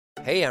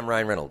Hey, I'm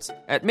Ryan Reynolds.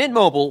 At Mint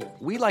Mobile,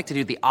 we like to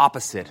do the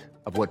opposite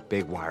of what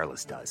Big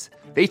Wireless does.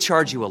 They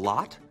charge you a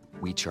lot,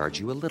 we charge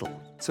you a little.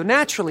 So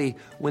naturally,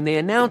 when they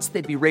announced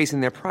they'd be raising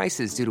their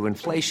prices due to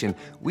inflation,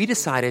 we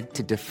decided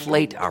to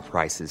deflate our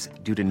prices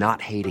due to not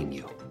hating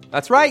you.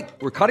 That's right.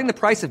 We're cutting the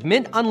price of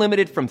Mint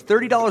Unlimited from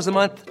 $30 a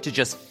month to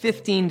just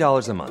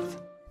 $15 a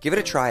month. Give it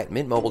a try at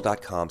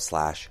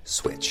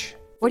mintmobile.com/switch.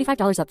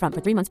 $45 up front for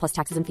 3 months plus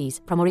taxes and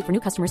fees. Promo rate for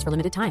new customers for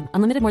limited time.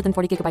 Unlimited more than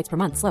 40 gigabytes per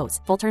month. Slows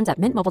full terms at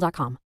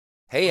mintmobile.com.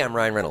 Hey, I'm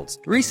Ryan Reynolds.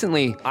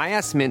 Recently, I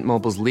asked Mint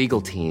Mobile's legal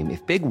team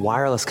if big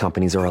wireless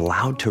companies are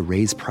allowed to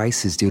raise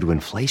prices due to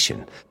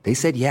inflation. They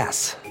said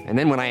yes. And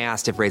then when I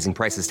asked if raising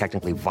prices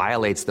technically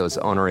violates those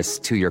onerous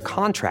 2-year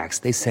contracts,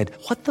 they said,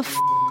 "What the f***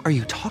 are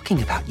you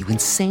talking about, you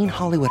insane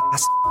Hollywood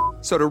ass?"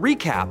 So to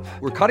recap,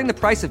 we're cutting the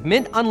price of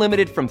Mint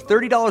Unlimited from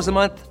 $30 a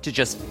month to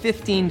just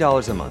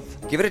 $15 a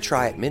month. Give it a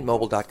try at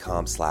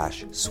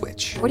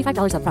mintmobile.com/switch.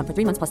 $45 up front for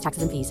 3 months plus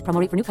taxes and fees. Promo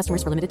rate for new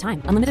customers for limited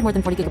time. Unlimited more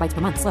than 40 gigabytes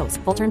per month. Slows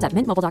full terms at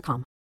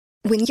mintmobile.com.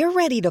 When you're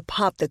ready to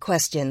pop the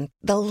question,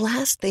 the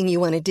last thing you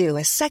want to do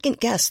is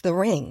second-guess the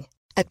ring.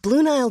 At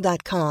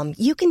BlueNile.com,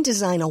 you can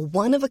design a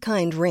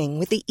one-of-a-kind ring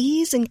with the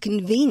ease and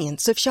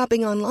convenience of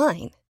shopping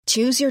online.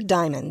 Choose your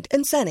diamond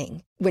and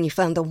setting. When you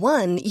find the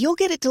one, you'll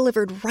get it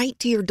delivered right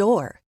to your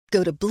door.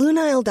 Go to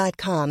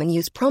BlueNile.com and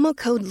use promo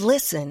code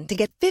LISTEN to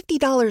get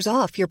 $50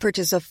 off your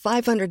purchase of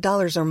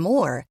 $500 or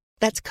more.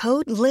 That's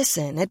code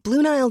LISTEN at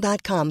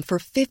BlueNile.com for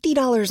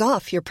 $50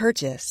 off your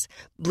purchase.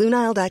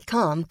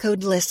 BlueNile.com,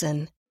 code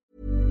LISTEN.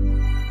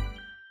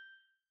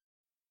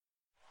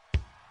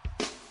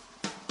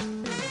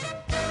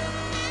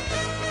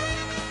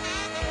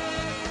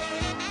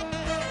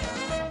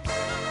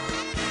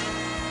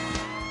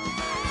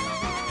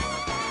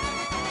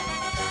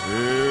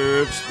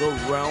 It's the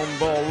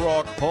Roundball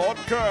Rock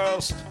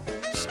Podcast,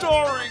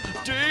 starring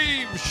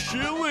Dave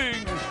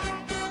Schilling,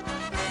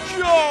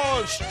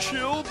 Josh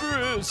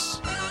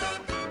Childress,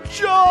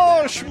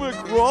 Josh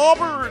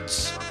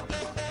McRoberts,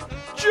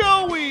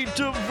 Joey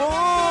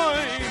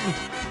Devine,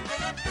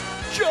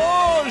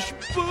 Josh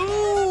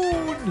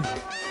Boone,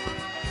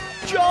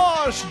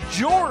 Josh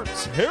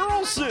Jorts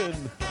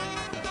Harrelson,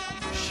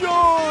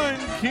 Sean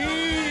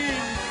Keane,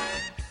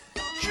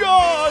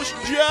 Josh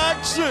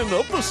Jackson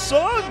of the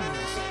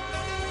Suns,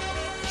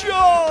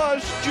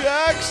 Josh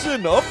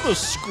Jackson of the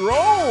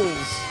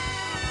Skrulls,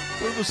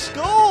 or the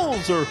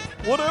Skulls, or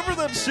whatever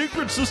that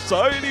secret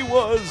society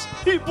was.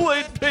 He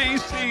played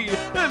Pacey,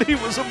 and he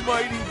was a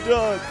mighty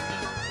duck.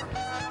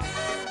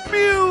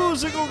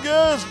 Musical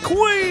guest,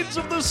 Queens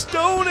of the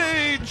Stone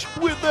Age,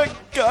 with that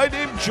guy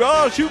named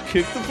Josh who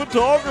kicked the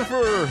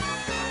photographer.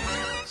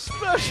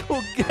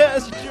 Special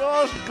guest,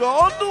 Josh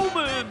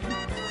Gondelman.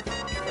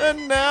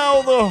 And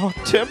now the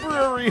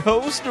temporary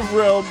host of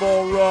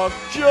Roundball Rock,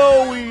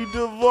 Joey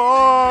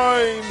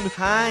Devine.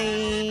 Hi,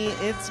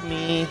 it's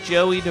me,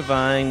 Joey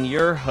Devine,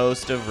 your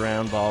host of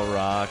Roundball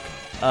Rock.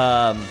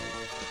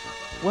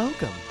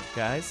 Welcome,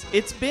 guys.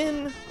 It's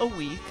been a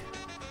week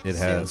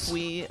since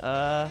we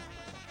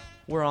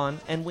were on,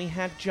 and we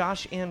had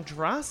Josh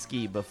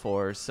Androsky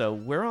before, so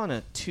we're on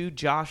a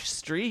 2-Josh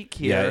streak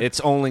here. Yeah,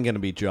 it's only going to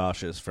be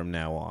Josh's from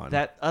now on.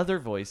 That other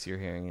voice you're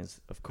hearing is,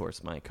 of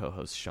course, my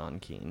co-host Sean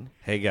Keane.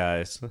 Hey,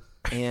 guys.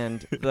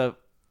 And the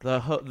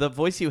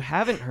voice you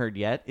haven't heard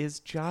yet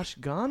is Josh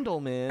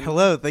Gondelman.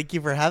 Hello, thank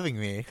you for having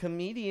me.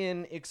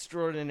 Comedian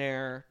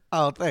extraordinaire.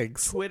 Oh,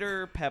 thanks.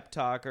 Twitter pep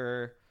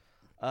talker.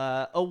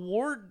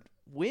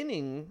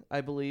 Award-winning,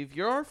 I believe.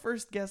 You're our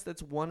first guest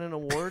that's won an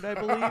award, I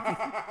believe.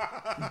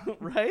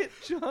 Right,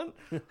 Sean?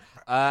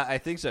 I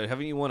think so.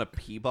 Haven't you won a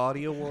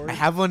Peabody Award? I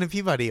have won a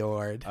Peabody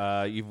Award.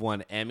 You've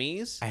won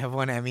Emmys. I have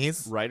won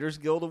Emmys. Writers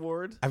Guild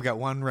Award. I've got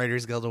one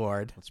Writers Guild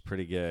Award. That's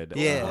pretty good.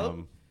 Yeah.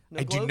 No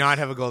I do not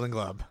have a Golden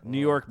Globe. New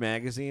York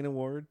Magazine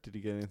Award. Did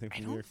you get anything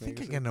from New York Magazine? I don't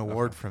think I get an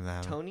award from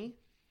them. Tony?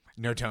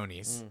 No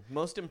Tonys.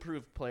 Most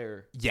improved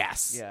player.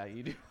 Yes. Yeah,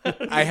 you do.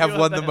 I have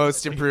won the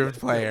most improved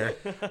player.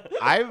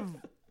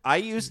 I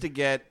used to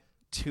get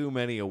too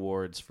many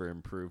awards for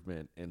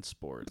improvement in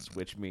sports,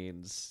 which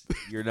means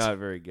you're not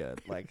very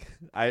good. Like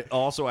I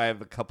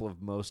have a couple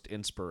of most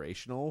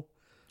inspirational,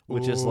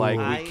 which is like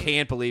we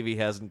can't believe he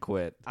hasn't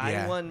quit.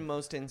 I won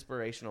most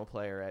inspirational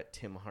player at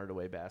Tim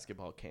Hardaway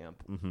basketball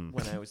camp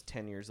when I was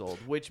 10 years old,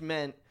 which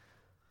meant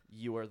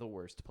you are the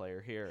worst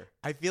player here.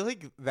 I feel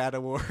like that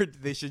award,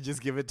 they should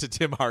just give it to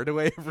Tim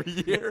Hardaway every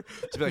year.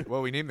 To be like,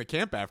 well, we named the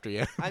camp after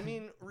you. I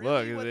mean,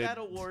 really what that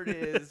award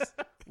is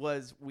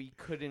was we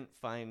couldn't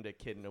find a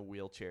kid in a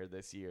wheelchair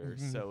this year,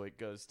 so it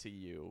goes to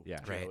you, Joey,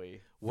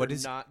 right. What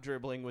is not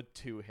dribbling with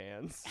 2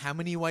 hands. How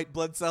many white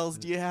blood cells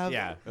do you have?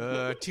 Yeah.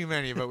 Too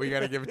many, but we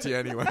got to give it to you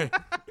anyway.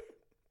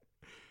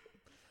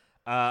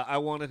 I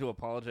wanted to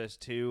apologize,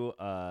 too.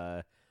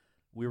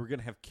 We were going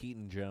to have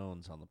Keaton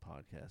Jones on the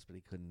podcast, but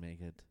he couldn't make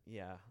it.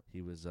 Yeah.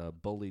 He was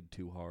bullied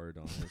too hard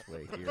on his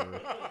way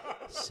here.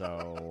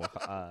 So,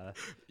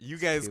 you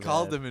guys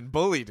called him and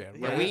bullied him.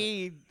 Yeah,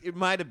 right? It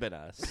might have been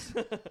us.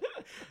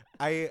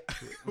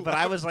 But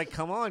I was like,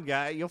 come on,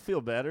 guy. You'll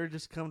feel better.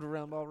 Just come to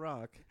Roundball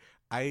Rock.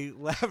 I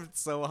laughed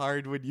so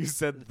hard when you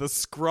said the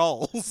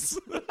Skrulls.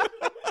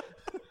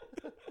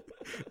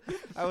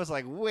 I was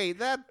like, wait,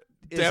 that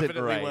Definitely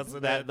isn't right.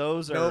 wasn't That it.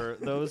 those Nope. are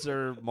those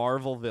are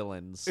Marvel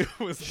villains. It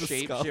was the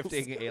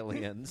shape-shifting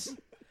aliens.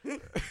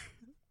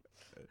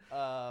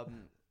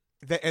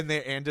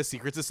 And a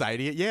secret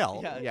society at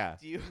Yale. Yeah.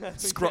 Do you have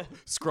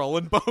Skrull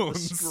and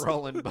Bones.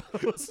 Skrull and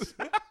Bones.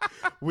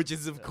 Which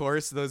is, of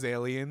course, those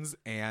aliens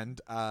and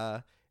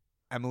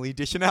Emily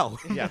Deschanel.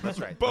 Yeah, that's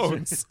right.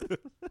 Bones.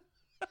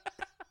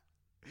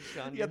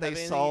 Sean, do Yeah, you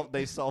have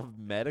they solve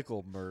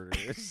medical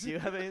murders. Do you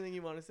have anything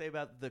you want to say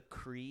about the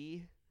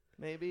Kree,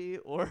 maybe,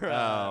 or what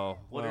are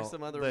well,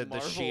 some other the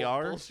Marvel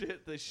Shi'ar?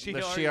 bullshit? The Shi'ar, The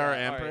Shi'ar yeah, all right.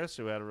 Empress,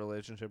 who had a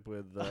relationship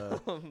with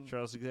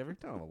Charles Xavier.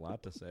 Don't have a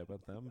lot to say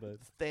about them, but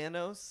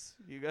Thanos.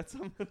 You got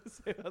something to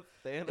say about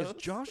Thanos?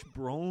 is Josh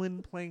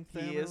Brolin playing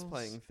Thanos? He is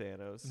playing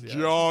Thanos. Yeah.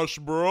 Josh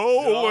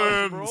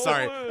Brolin. Josh Brolin.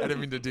 Sorry, I didn't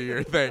mean to do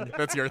your thing.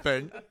 That's your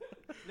thing.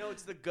 No,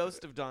 it's the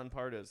ghost of Don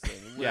Pardo's thing.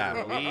 Yeah,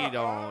 literally. we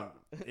don't.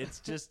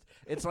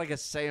 It's like a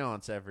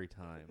seance every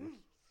time.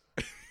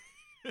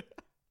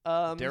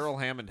 Daryl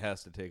Hammond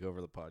has to take over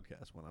the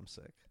podcast when I'm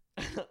sick.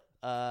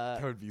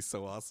 That would be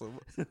so awesome.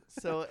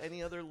 So,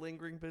 any other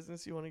lingering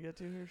business you want to get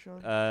to here,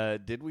 Sean?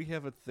 Did we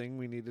have a thing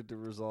we needed to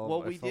resolve?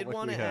 Well, I we felt did like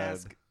want we to had.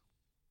 ask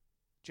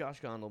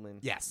Josh Gondelman.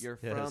 Yes. You're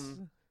Yes.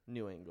 from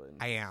New England.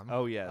 I am.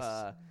 Oh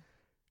yes.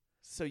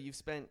 So you've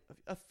spent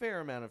a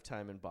fair amount of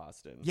time in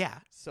Boston. Yeah.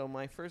 So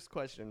my first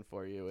question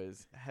for you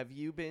is, have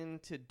you been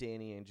to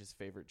Danny Ainge's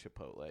favorite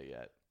Chipotle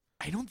yet?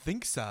 I don't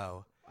think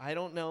so. I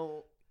don't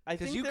know. I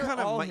Because think you they're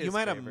kind all of you his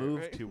might have favorite,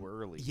 moved right? too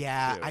early.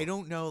 Yeah, too. I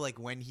don't know like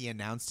when he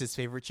announced his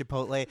favorite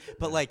Chipotle,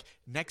 but like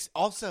next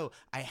also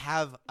I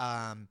have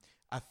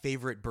a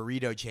favorite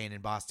burrito chain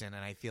in Boston,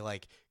 and I feel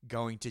like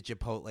going to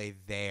Chipotle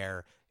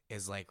there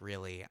is like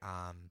really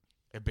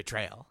a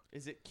betrayal.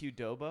 Is it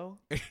Qdobo?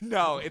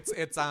 No, it's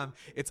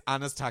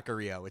Anna's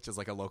Taqueria, which is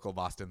like a local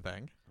Boston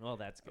thing, Oh,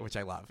 that's good. which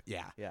I love.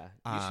 Yeah. Yeah,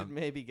 you should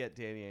maybe get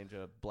Danny Ainge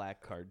a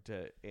black card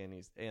to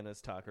Anna's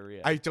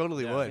Taqueria. I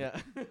totally would. Yeah.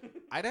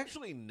 I'd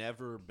actually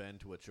never been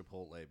to a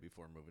Chipotle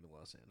before moving to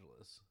Los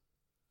Angeles.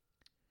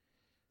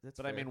 That's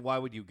But fair. I mean, why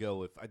would you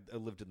go if I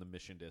lived in the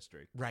Mission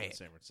District in Right.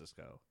 San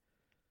Francisco?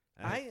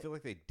 And I feel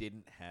like they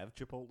didn't have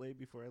Chipotle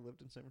before I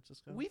lived in San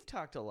Francisco. We've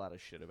talked a lot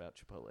of shit about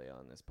Chipotle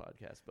on this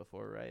podcast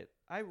before, right?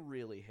 I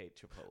really hate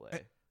Chipotle.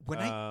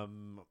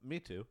 Me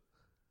too.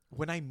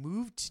 When I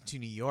moved to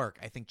New York,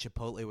 I think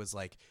Chipotle was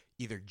like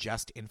either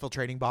just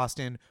infiltrating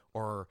Boston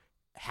or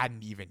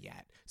hadn't even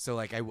yet. So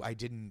like I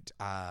didn't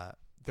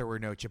there were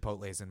no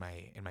Chipotles in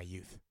my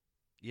youth.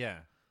 Yeah.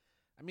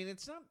 I mean,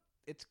 it's not.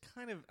 It's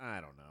kind of, I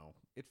don't know.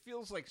 It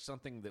feels like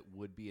something that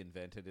would be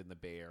invented in the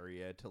Bay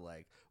Area to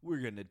like,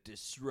 we're going to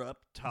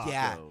disrupt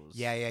tacos.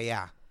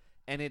 Yeah.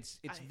 And it's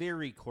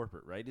very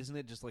corporate, right? Isn't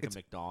it just like a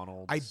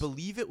McDonald's? I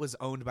believe it was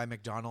owned by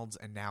McDonald's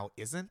and now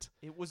isn't.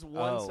 It was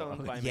once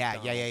owned by Yeah.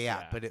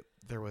 McDonald's. But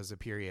there was a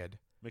period.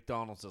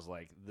 McDonald's is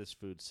like, this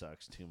food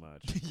sucks too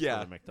much Yeah.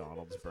 for the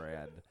McDonald's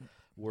brand.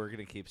 We're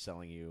going to keep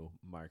selling you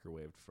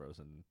microwaved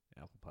frozen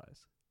apple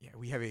pies. Yeah,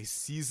 we have a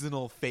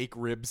seasonal fake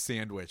rib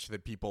sandwich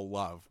that people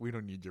love. We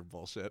don't need your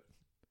bullshit.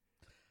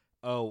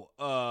 Oh,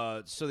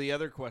 so the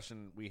other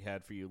question we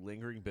had for you,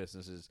 lingering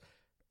businesses,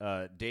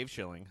 Dave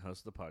Schilling,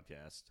 host of the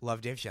podcast.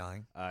 Love Dave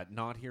Schelling.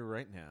 Not here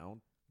right now,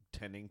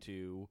 tending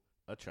to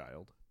a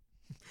child.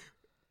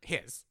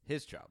 His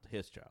His child.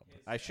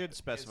 I should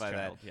specify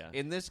child, that. yeah.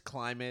 In this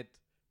climate,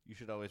 you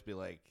should always be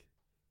like,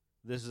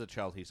 this is a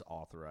child he's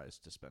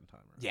authorized to spend time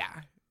around.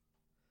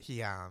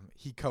 Yeah.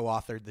 He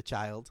co-authored The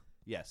Child.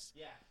 Yes.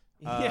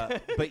 Yeah.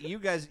 But you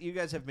guys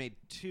have made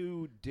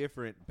two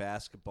different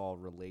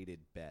basketball-related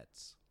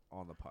bets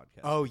on the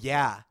podcast. Oh,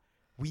 yeah.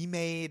 We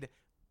made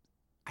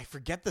 – I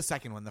forget the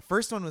second one. The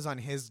first one was on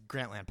his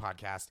Grantland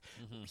podcast.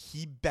 Mm-hmm.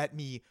 He bet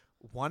me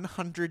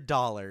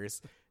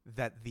 $100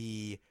 that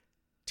the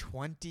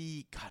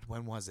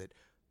when was it?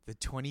 The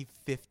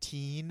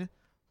 2015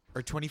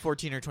 or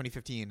 2014 or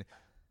 2015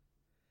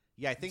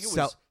 yeah, I think it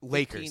was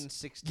Lakers.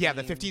 15-16. Yeah,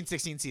 the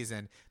 15-16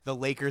 season, the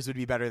Lakers would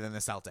be better than the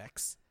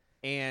Celtics.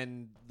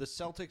 And the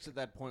Celtics at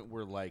that point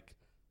were like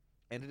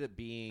ended up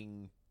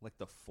being like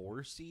the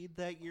 4 seed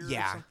that year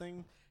Yeah. or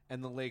something.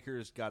 And the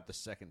Lakers got the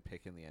second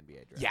pick in the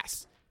NBA draft.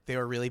 Yes, they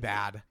were really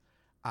bad.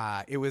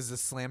 It was a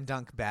slam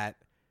dunk bet.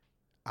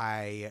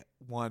 I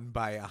won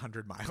by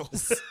 100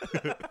 miles.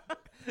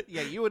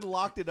 Yeah, you had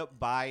locked it up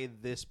by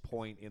this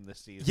point in the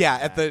season. Yeah,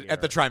 at the that year.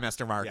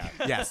 trimester mark. Yeah.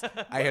 Yes,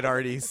 I had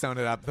already sewn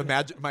it up.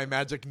 My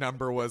magic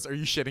number was. Are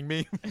you shitting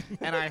me?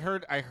 And I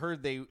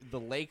heard the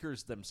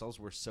Lakers themselves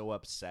were so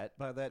upset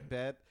by that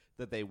bet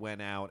that they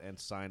went out and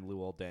signed Lou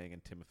Oldang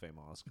and Timofey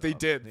Mozgov. They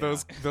did. Yeah.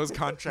 Those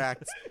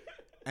contracts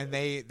And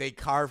they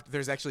carved.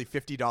 There's actually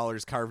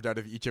 $50 carved out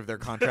of each of their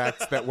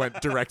contracts that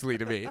went directly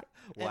to me.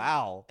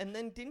 Wow. And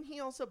then didn't he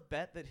also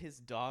bet that his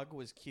dog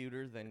was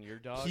cuter than your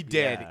dog? He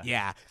did,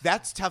 yeah.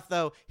 That's tough,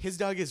 though. His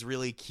dog is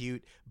really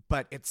cute,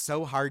 but it's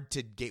so hard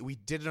to get. We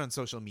did it on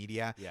social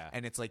media,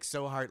 and it's like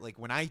so hard. Like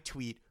when I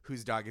tweet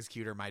whose dog is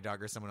cuter, my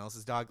dog or someone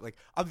else's dog, like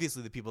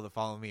obviously the people that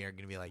follow me are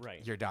going to be like,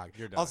 your dog.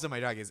 Also, my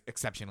dog is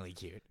exceptionally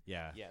cute.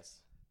 Yeah.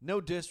 Yes. No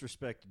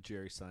disrespect to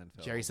Jerry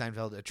Seinfeld. Jerry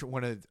Seinfeld,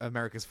 one of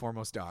America's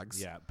foremost dogs.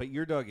 Yeah, but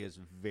your dog is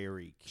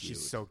very cute.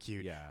 She's so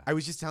cute. Yeah. I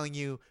was just telling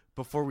you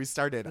before we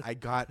started, I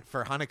got,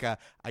 for Hanukkah,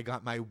 I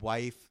got my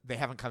wife, they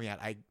haven't come yet,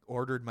 I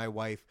ordered my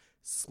wife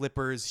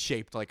slippers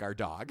shaped like our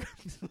dog.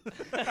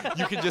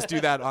 You can just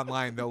do that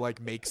online. They'll like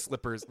make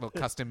slippers, they'll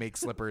custom make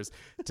slippers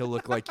to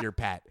look like your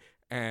pet.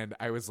 And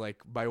I was like,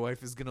 my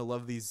wife is going to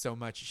love these so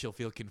much, she'll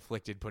feel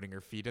conflicted putting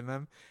her feet in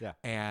them. Yeah.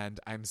 And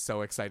I'm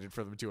so excited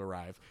for them to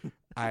arrive.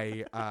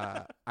 I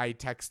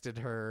texted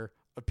her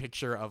a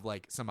picture of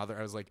like some other,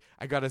 I was like,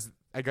 I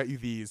got you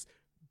these,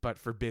 but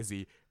for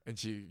busy. And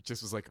she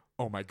just was like,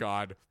 oh my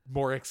God,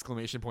 more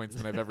exclamation points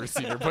than I've ever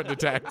seen her put in a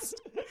text.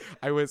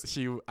 I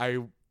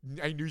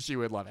knew she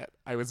would love it.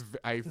 I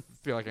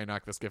feel like I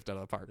knocked this gift out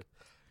of the park.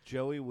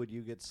 Joey, would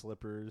you get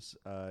slippers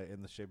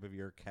in the shape of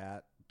your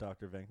cat,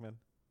 Dr. Venkman?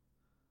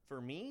 For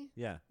me?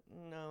 Yeah.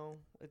 No,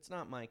 it's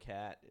not my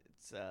cat.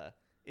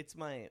 It's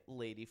my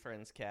lady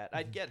friend's cat.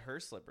 I'd get her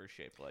slippers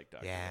shaped like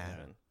Dr.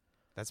 Venkman.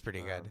 That's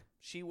pretty good.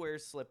 She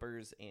wears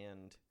slippers,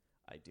 and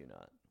I do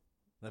not.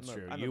 That's I'm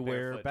true. I'm You a wear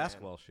barefoot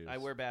basketball man. shoes. I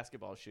wear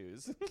basketball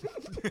shoes.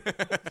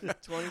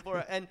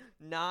 24, and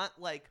not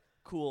like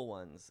cool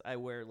ones. I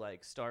wear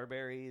like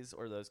Starberries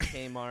or those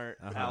Kmart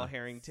Al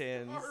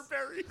Harringtons.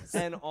 Starberries.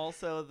 And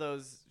also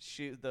those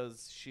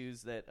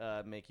shoes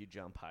that make you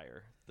jump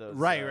higher. Those,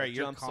 right. You're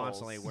jump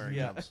constantly soles. wearing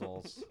jump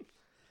soles.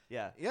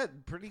 Yeah. Yeah,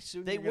 pretty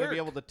soon They you're going to be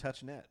work. able to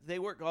touch net. They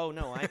work. Oh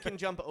no, I can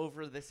jump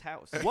over this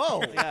house.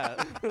 Whoa.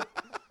 Yeah. If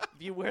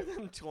you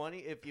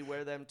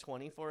wear them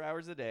 24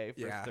 hours a day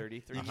for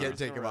 33 you years can't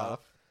take in a them row,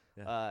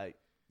 off.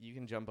 you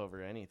can jump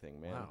over anything,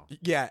 man. Wow.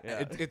 Yeah,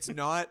 Yeah.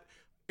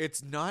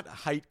 It's not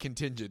height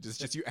contingent. It's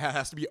just it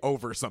has to be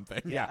over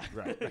something. Yeah,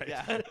 right.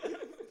 Yeah.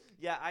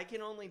 Yeah, I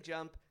can only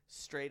jump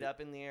straight up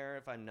in the air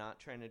if I'm not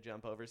trying to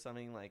jump over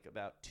something like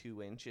about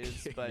 2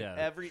 inches. But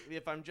Yeah.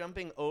 if I'm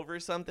jumping over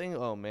something,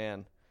 oh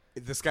man.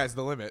 The sky's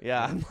the limit.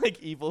 Yeah, I'm like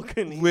Evel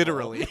Knievel.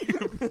 Literally.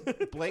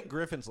 Blake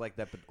Griffin's like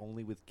that, but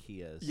only with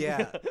Kias.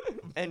 Yeah.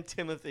 And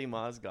Timothy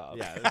Mozgov.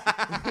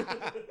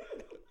 Yeah.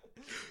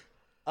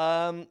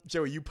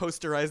 Joey, you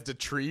posterized a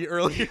tree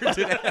earlier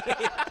today.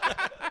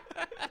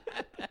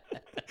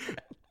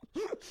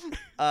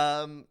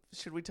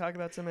 Should we talk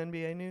about some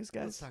NBA news,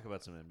 guys? Let's talk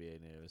about some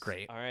NBA news.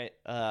 Great. All right.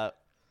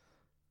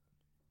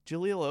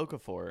 Jahlil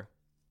Okafor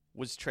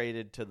was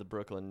traded to the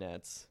Brooklyn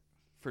Nets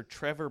for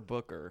Trevor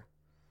Booker.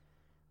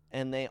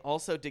 And they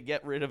also, to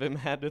get rid of him,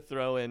 had to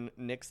throw in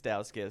Nick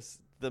Stauskas,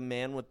 the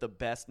man with the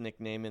best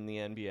nickname in the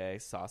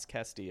NBA, Sauce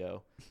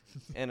Castillo,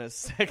 and a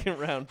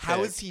second-round pick.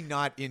 How is he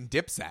not in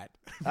Dipset?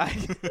 I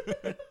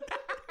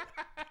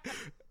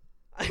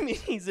mean,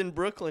 he's in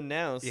Brooklyn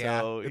now, so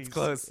Yeah, it's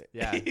close.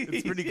 Yeah.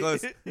 It's pretty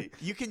close.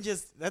 You can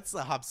that's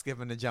a hop, skip,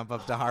 and a jump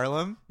up to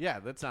Harlem.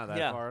 Yeah, that's not that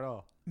Yeah. far at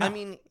all. I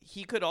mean,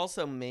 he could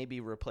also maybe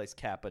replace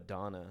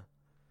Capadonna.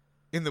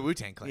 In the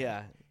Wu-Tang Clan.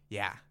 Yeah.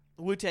 Yeah.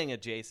 Wu-Tang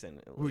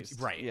adjacent, at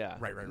least. Right. Yeah.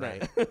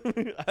 Right.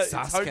 It's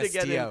Sauce hard to get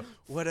Castillo. in.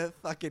 What a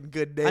fucking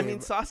good name. I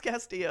mean, Sauce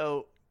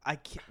Castillo,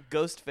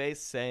 Ghostface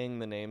saying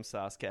the name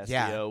Sauce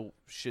Castillo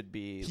should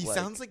be He like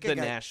sounds like a the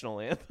guy-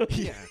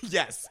 he anthem.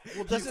 Yes.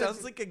 Well, he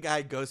sounds like a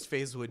guy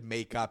Ghostface would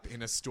make up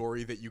in a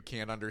story that you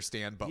can't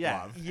understand but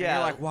love. And Yeah.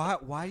 you're like,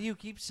 why do you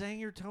keep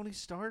saying you're Tony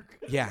Stark?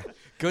 Yeah.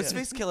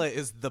 Ghostface Killah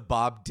is the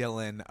Bob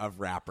Dylan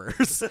of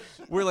rappers.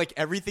 Where like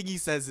everything he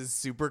says is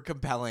super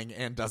compelling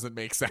and doesn't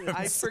make sense.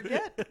 I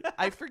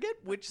forget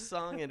which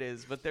song it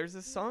is, but there's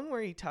a song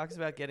where he talks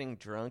about getting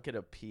drunk at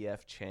a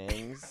P.F.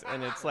 Chang's,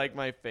 and it's like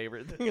my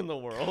favorite thing in the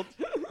world.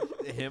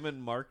 Him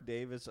and Mark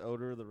Davis,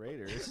 owner of the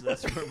Raiders.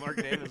 That's where Mark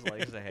Davis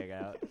likes to hang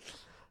out.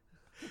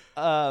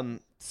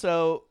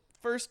 So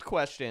first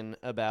question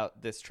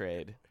about this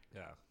trade.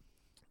 Yeah.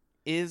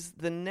 Is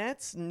the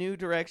Nets' new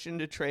direction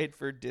to trade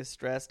for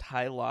distressed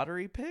high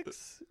lottery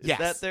picks? Is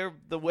Yes. that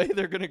the way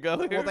they're going to go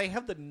here? Well, they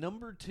have the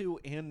number 2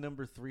 and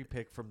number 3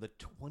 pick from the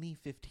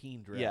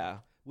 2015 draft. Yeah.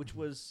 Which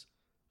was...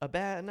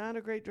 not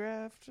a great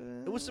draft.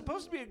 It was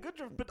supposed to be a good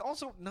draft, but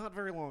also not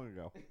very long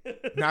ago.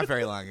 Not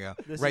very long ago.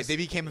 Right. They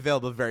became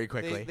available very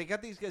quickly. They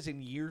got these guys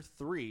in year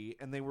 3,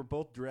 and they were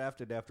both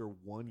drafted after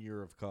 1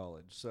 year of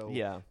college. So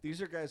Yeah. these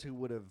are guys who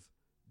would have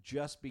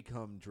just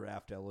become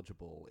draft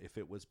eligible if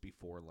it was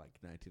before like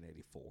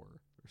 1984 or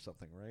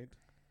something, right?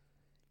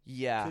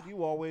 Yeah. Could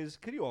you always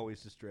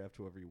just draft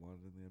whoever you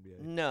wanted in the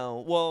NBA?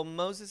 No. Well,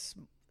 Moses.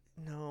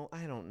 No,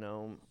 I don't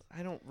know.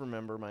 I don't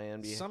remember my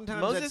NBA.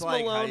 Sometimes Moses it's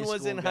like Malone high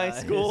was school in high guys.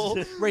 school.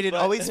 Right, it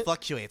but- always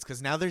fluctuates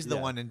because now there's the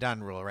Yeah. one and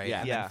done rule, right? Yeah.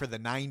 And Yeah. then for the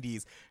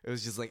 90s, it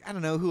was just like, I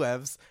don't know,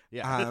 whoevs.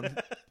 Yeah.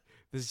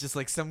 There's just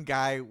like some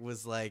guy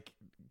was like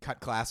cut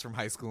class from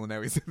high school, and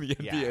now he's in the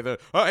NBA. Yeah.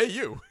 Oh, hey,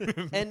 you.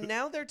 And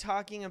now they're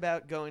talking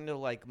about going to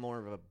like more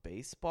of a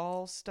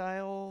baseball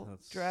style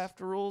draft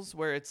rules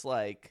where it's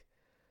like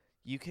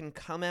you can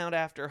come out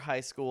after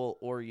high school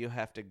or you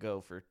have to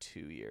go for 2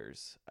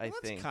 years. I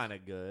think That's kind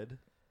of good.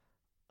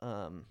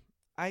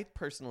 I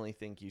personally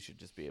think you should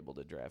just be able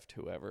to draft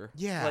whoever.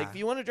 Yeah. Like if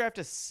you want to draft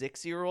a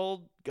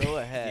 6-year-old, go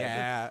ahead.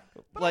 Yeah.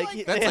 Like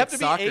That's they like have to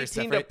be soccer 18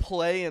 stuff, to right?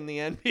 play in the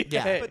NBA.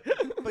 Yeah.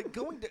 But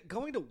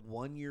going to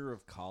 1 year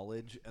of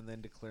college and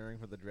then declaring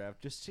for the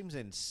draft just seems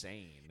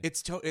insane.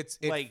 It's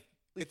like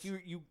if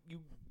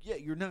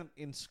you're not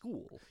in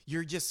school.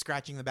 you're just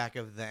scratching the back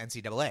of the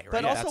NCAA, right?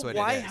 But That's also, what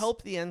why it is.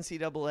 help the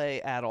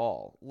NCAA at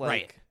all? Like,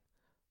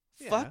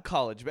 Right. fuck Yeah.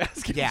 college Yeah,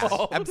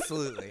 basketball.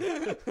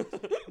 absolutely.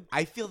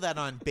 I feel that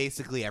on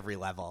basically every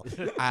level.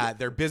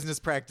 Their business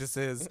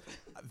practices,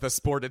 the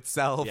sport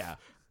itself. Yeah.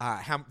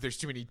 There's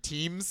too many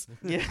teams.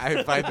 Yeah.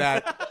 I find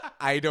that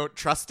I don't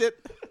trust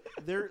it.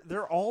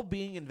 They're all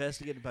being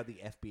investigated by the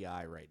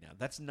FBI right now.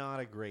 That's not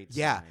a great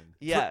Yeah. sign.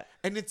 Yeah.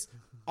 And it's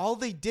all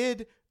they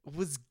did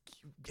was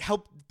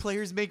help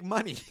players make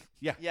money.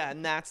 Yeah,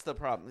 and that's the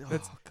problem.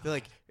 They're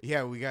like,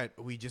 yeah,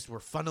 we just were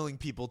funneling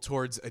people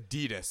towards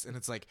Adidas, and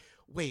it's like,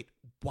 wait,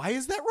 why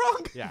is that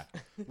wrong? Yeah.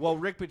 Well,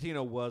 Rick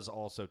Pitino was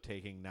also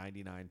taking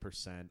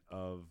 99%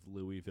 of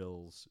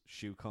Louisville's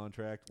shoe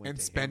contract went And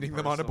to him spending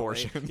them on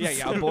personally. abortions.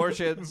 Yeah,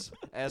 abortions,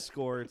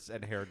 escorts,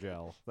 and hair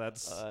gel.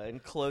 That's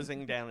And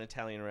closing down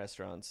Italian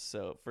restaurants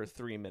so for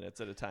 3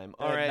 minutes at a time.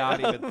 All right. not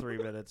even 3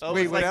 minutes. Oh,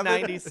 Wait, it's what like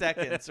happened? 90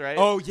 seconds, right?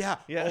 Oh yeah.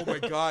 Yeah. Oh my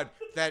god,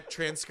 that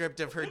transcript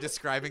of her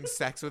describing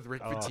sex with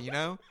Rick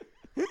Pitino.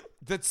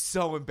 That's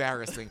so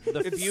embarrassing. The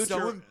It's future.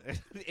 so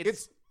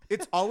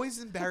it's always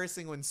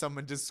embarrassing when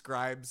someone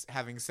describes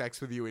having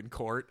sex with you in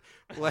court.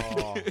 Like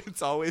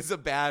it's always a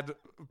bad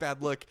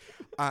look,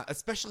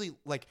 especially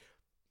like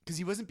because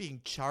he wasn't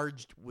being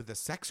charged with a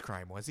sex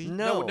crime, was he?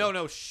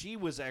 No. She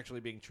was actually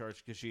being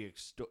charged because she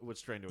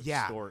was trying to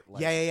Yeah. extort.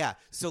 Like, Yeah.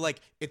 So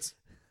like it's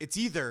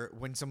either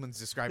when someone's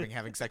describing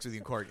having sex with you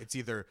in court, it's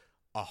either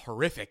a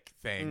horrific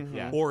thing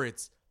Yeah. or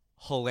it's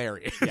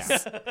hilarious. Yeah.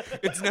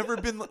 It's never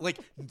been like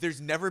there's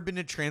never been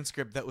a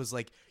transcript that was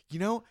like,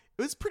 it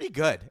was pretty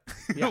good.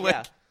 Yeah. Like,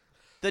 Yeah.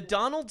 The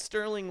Donald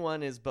Sterling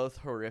one is both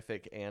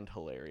horrific and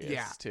hilarious,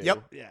 Yeah. too.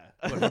 Yep. Yeah.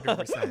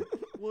 100%.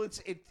 Well,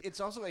 it's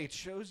also it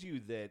shows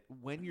you that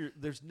when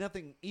there's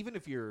nothing, even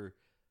if you're,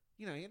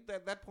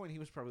 at that point he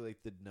was probably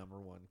like the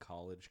 #1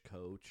 college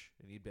coach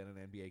and he'd been an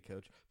NBA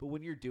coach. But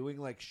when you're doing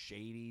like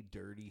shady,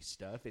 dirty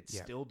stuff, it's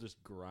Yeah. still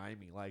just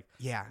grimy. Like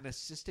Yeah. an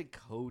assistant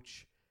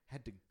coach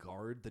had to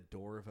guard the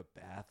door of a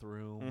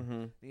bathroom.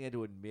 Mm-hmm. He had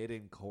to admit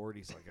in court,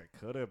 he's like, I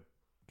could have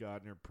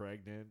gotten her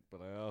pregnant, but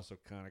I also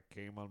kind of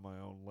came on my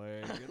own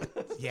leg.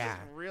 It's Yeah.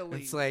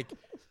 really. It's like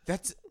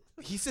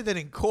he said that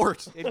in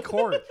court. In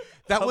court.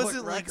 That Public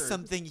wasn't like record.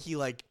 something he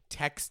like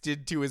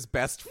texted to his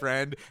best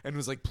friend and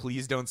was like,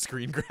 please don't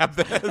screen grab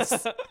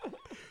this.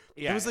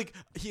 Yeah. It was like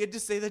he had to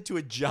say that to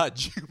a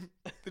judge. He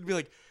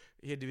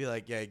had to be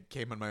like, yeah, I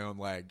came on my own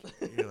leg.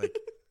 And you're like,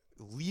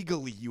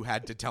 legally you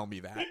had to tell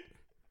me that.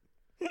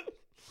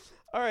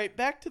 All right,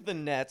 back to the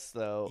Nets,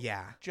 though.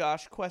 Yeah.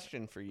 Josh,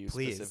 question for you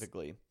Please.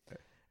 specifically.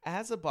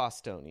 As a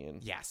Bostonian,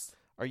 Yes.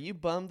 are you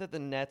bummed that the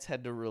Nets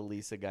had to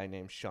release a guy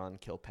named Sean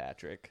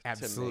Kilpatrick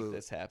Absolutely. to make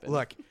this happen?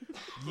 Look,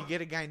 you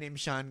get a guy named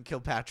Sean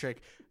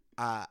Kilpatrick.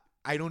 I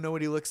don't know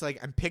what he looks like.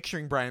 I'm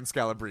picturing Brian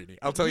Scalabrine.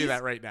 I'll tell you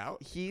that right now.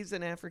 he's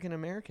an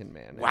African-American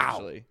man, Wow.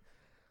 actually.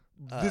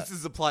 This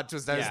is a plot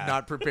twist I was yeah.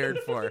 not prepared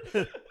for.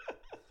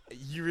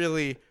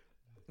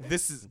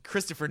 This is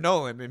Christopher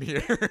Nolan in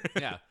here.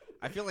 Yeah.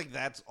 I feel like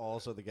that's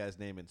also the guy's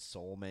name in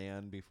Soul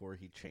Man before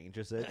he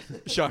changes it.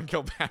 Sean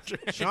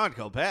Kilpatrick. Sean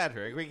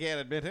Kilpatrick. We can't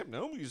admit him.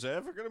 No, he's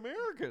African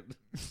American.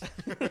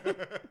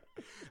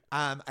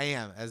 I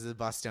am. As a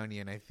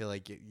Bostonian, I feel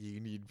like you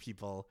need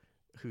people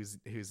whose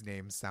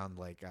names sound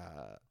like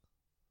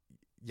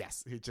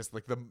just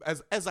like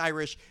as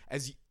Irish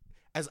as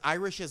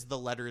Irish as the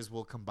letters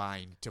will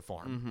combine to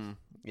form. Mm-hmm.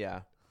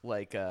 Yeah,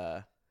 like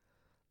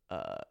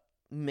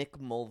Mick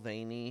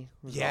Mulvaney.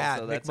 was Yeah,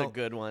 also, Mick that's a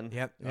good one.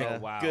 Yep. Yeah, Oh,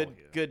 wow.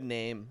 Good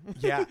name.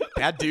 Yeah,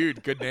 bad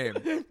dude, good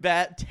name.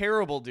 That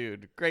terrible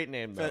dude. Great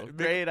name though. Mick-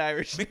 Great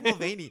Irish Mick name.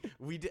 Mulvaney.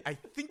 I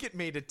think it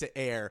made it to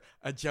air.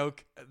 A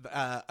joke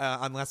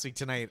on Last Week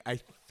Tonight. I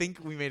think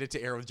we made it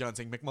to air with John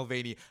saying Mick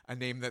Mulvaney, a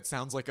name that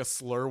sounds like a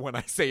slur when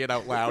I say it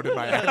out loud in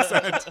my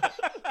accent.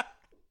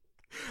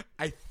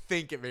 I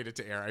think it made it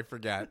to air. I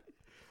forget.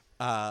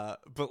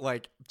 But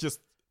like, just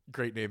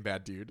great name,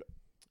 bad dude.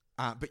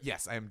 But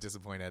yes, I am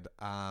disappointed.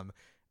 I'm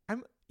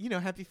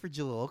happy for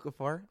Jahlil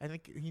Okafor. I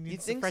think he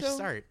needs a think fresh so?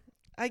 start.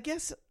 I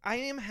guess I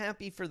am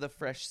happy for the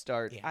fresh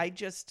start. Yeah. I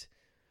just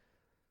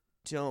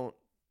don't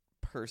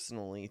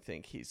personally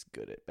think he's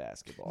good at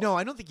basketball. No,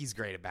 I don't think he's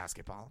great at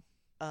basketball.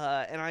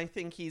 And I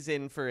think he's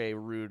in for a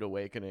rude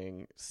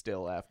awakening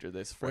still after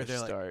this fresh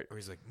start. Where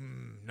he's like,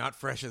 not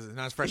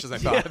as fresh as I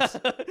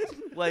thought.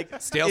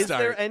 Like, Stale is start.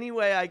 there any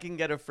way I can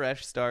get a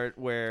fresh start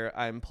where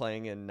I'm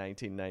playing in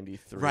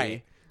 1993?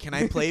 Right. Can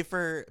I play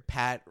for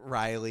Pat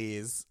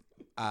Riley's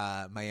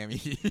Miami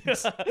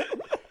Heat.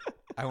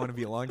 I want to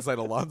be alongside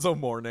Alonzo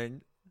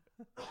Mourning.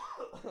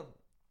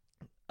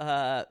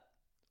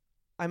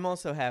 I'm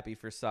also happy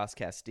for Sauce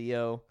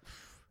Castillo.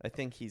 I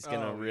think he's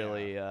gonna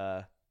really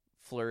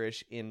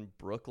flourish in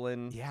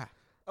Brooklyn. Yeah.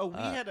 Oh,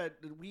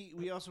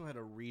 we also had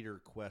a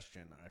reader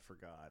question, I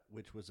forgot,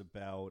 which was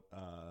about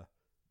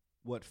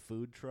what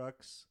food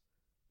trucks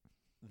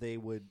they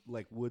would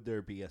like. Would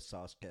there be a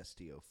Sauce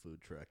Castillo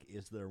food truck?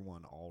 Is there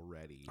one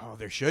already? Oh,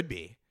 there should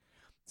be.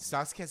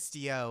 Sauce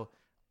Castillo,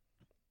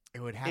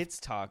 it would have. It's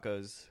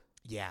tacos.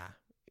 Yeah.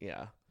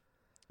 Yeah.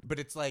 But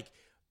it's like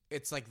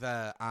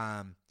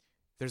the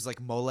there's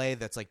like mole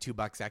that's like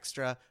 $2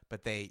 extra,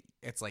 but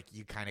it's like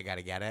you kind of got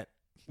to get it.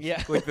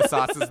 Yeah. Like the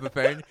sauce is the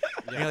thing.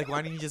 And you're like,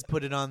 why don't you just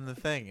put it on the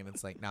thing? And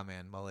it's like, nah,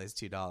 man, mole is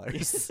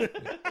 $2.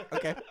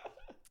 Okay.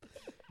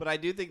 But I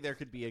do think there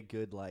could be a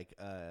good like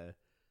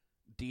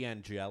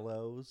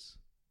D'Angelo's,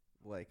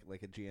 like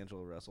a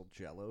D'Angelo Russell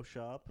Jello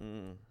shop.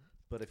 Mm.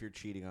 But if you're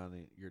cheating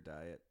on your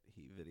diet,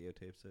 he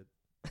videotapes it.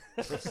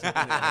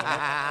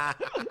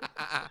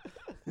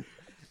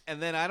 And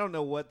then I don't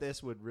know what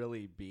this would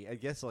really be. I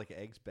guess like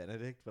eggs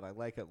Benedict, but I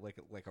like a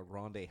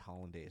Ronde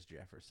Hollandaise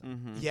Jefferson.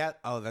 Mm-hmm. Yeah.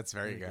 Oh, that's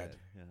very good.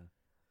 Yeah,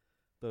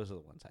 those are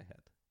the ones I had.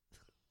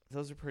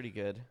 Those are pretty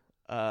good.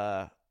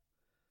 I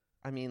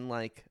mean,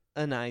 like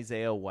an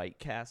Isaiah White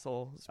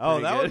Castle. Oh,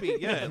 that good. would be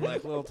good.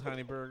 Like little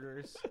tiny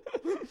burgers.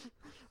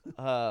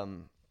 All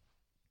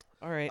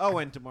right. Oh,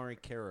 and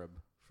Damari Carib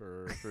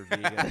for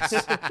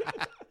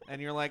vegans.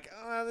 And you're like,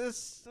 I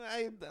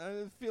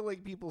feel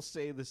like people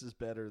say this is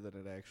better than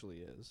it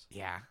actually is.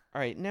 Yeah.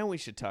 All right. Now we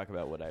should talk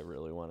about what I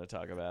really want to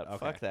talk about. Okay.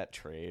 Fuck that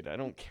trade. I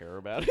don't care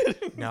about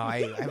it. No,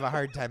 I have a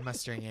hard time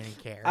mustering any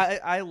care.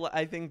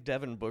 I think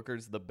Devin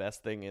Booker's the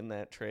best thing in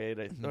that trade.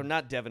 Or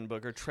not Devin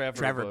Booker,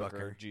 Trevor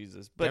Booker.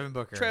 Jesus. But Devin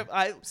Booker.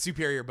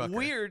 Superior Booker.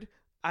 Weird.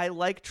 I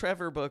like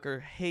Trevor Booker,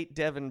 hate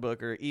Devin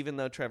Booker, even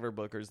though Trevor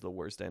Booker's the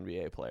worst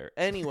NBA player.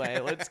 Anyway,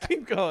 let's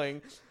keep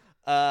going.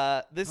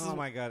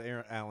 My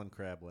God, Alan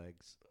Crab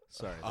Legs.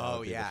 Sorry.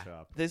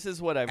 This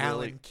is what I really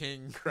Alan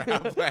King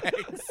Crab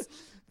Legs.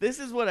 This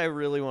is what I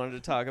really wanted to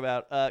talk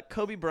about.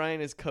 Kobe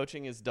Bryant is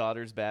coaching his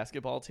daughter's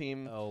basketball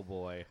team. Oh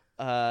boy.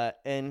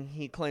 And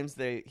he claims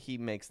he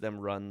makes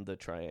them run the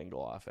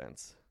triangle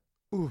offense.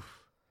 Oof.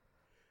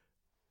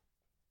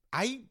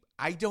 I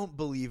don't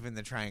believe in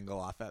the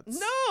triangle offense.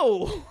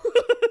 No.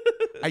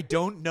 I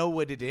don't know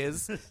what it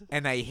is,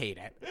 and I hate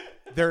it.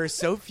 There are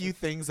so few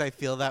things I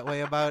feel that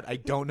way about. I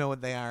don't know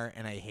what they are,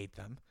 and I hate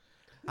them.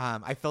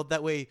 I felt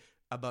that way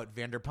about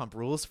Vanderpump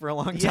Rules for a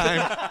long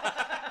time.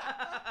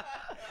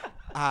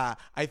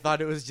 I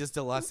thought it was just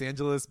a Los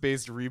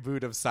Angeles-based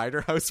reboot of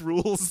Cider House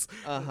Rules.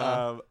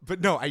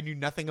 But no, I knew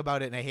nothing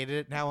about it, and I hated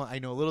it. Now I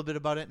know a little bit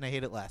about it, and I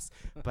hate it less.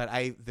 But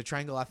the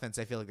triangle offense,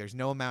 I feel like there's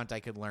no amount I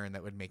could learn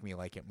that would make me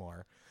like it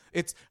more.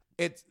 It's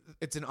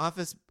an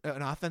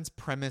offense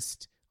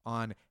premised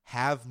on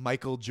have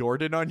Michael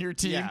Jordan on your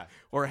team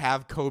or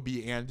have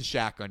Kobe and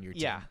Shaq on your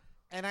team. Yeah.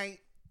 And I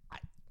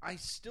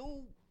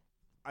still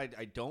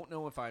don't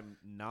know if I'm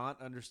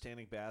not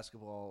understanding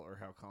basketball or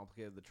how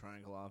complicated the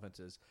triangle offense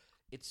is.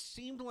 It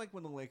seemed like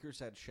when the Lakers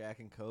had Shaq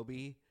and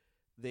Kobe,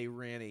 they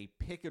ran a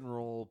pick and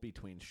roll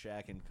between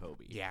Shaq and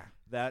Kobe. Yeah.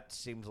 That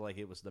seems like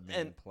it was the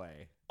main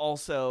play.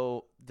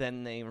 Also,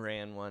 then they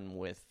ran one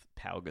with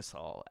Pau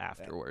Gasol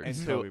afterwards, And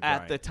who Kobe at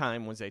Bryant. the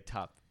time was a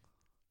top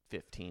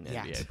 15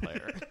 NBA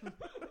player.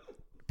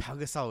 Pau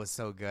Gasol was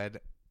so good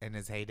in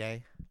his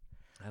heyday.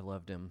 I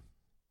loved him.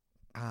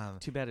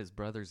 Too bad his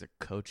brother's a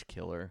coach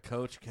killer.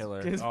 Coach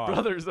killer. His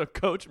brother's a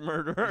coach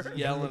murderer. He's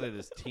yelling at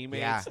his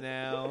teammates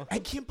now. I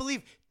can't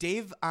believe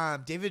David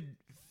Fizdale,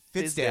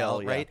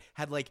 Fizdale, right,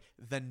 had like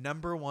the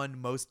 #1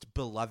 most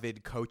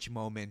beloved coach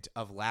moment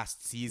of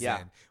last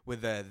season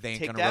with the "They ain't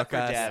Take gonna that rook for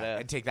us" data.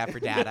 and "Take that for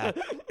data,"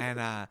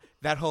 and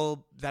that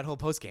whole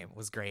post game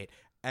was great,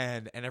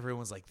 and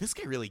everyone was like, "This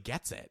guy really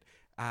gets it.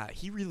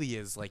 He really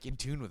is like in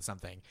tune with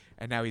something,"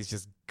 and now he's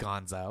just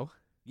gonzo.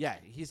 Yeah,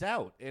 he's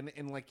out, and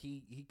like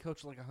he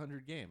coached like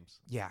 100 games.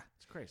 Yeah,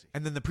 It's crazy.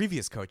 and then the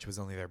previous coach was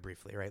only there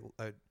briefly, right?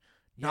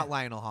 Not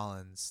Lionel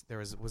Hollins.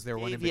 Was there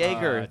one in Dave between?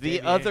 Yeager, the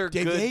Dave other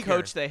Dave good Yeager.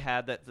 coach they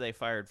had that they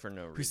fired for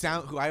no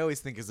reason. who I always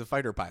think is a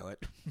fighter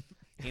pilot.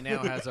 He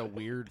now has a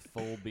weird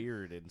full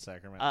beard in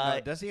Sacramento. No,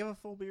 does he have a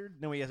full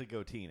beard? No, he has a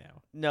goatee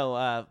now.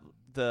 No,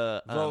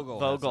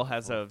 Vogel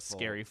has a a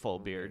scary full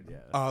beard. Yeah.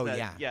 Oh That-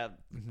 yeah, yeah.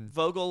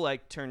 Vogel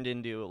like turned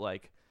into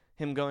like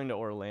him going to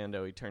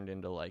Orlando. He turned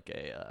into like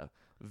a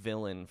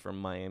villain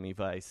from Miami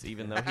Vice,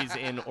 even though he's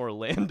in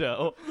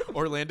Orlando.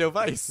 Orlando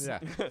Vice. Yeah.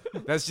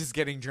 That's just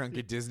getting drunk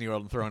at Disney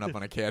World and throwing up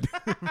on a kid.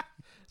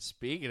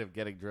 Speaking of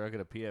getting drunk at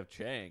a P.F.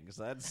 Chang's,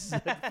 that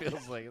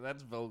feels like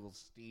that's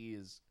Vogel's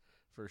steez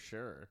for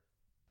sure.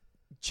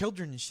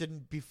 Children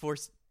shouldn't be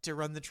forced to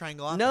run the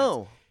triangle offense.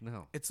 No,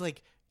 It's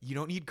like you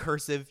don't need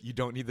cursive, you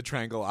don't need the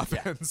triangle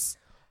offense.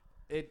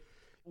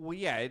 You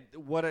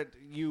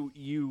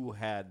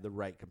had the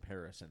right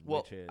comparison.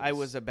 well, which is, I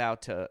was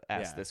about to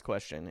ask Yeah. this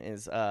question: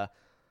 is Vivek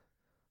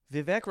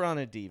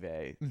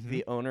Ranadive,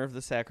 the owner of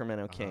the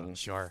Sacramento Kings,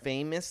 sure.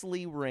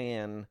 famously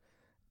ran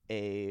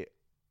a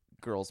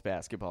girls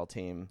basketball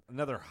team.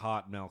 Another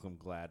hot Malcolm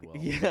Gladwell.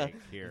 Yeah, take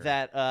here.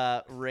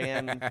 that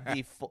ran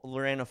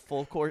ran a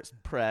full court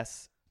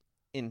press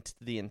into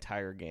the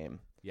entire game.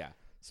 Yeah.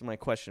 So my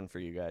question for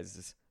you guys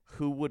is,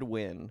 who would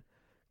win?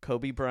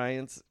 Kobe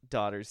Bryant's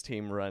daughter's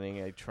team running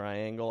a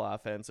triangle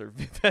offense, or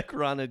Vivek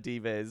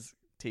Ranadive's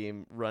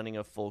team running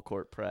a full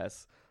court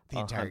press The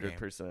entire game.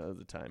 100% of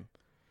the time?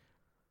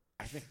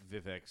 I think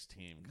Vivek's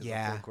team, because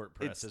Yeah. the full court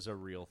press It's- is a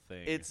real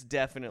thing. It's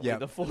definitely Yeah.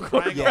 the full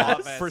court Triangle press.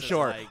 offense for is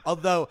sure. like-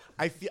 Although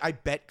I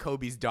bet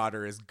Kobe's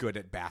daughter is good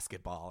at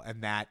basketball,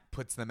 and that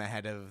puts them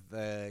ahead of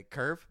the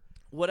curve.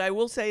 What I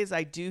will say is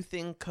I do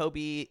think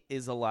Kobe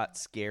is a lot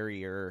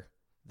scarier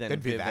than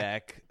Than Vivek.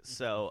 Vivek.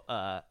 So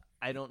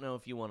I don't know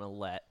if you want to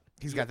let.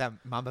 He's got that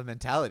Mamba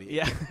mentality.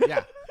 Yeah.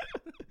 Yeah.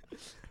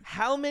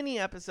 How many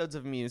episodes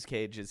of Muse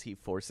Cage is he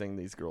forcing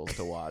these girls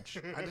to watch?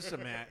 I just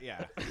imagine,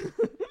 yeah.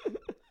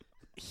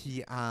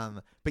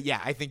 But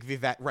yeah, I think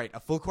Vivek, right, a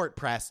full court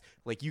press,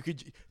 like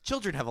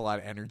children have a lot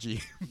of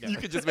energy. You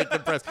could just make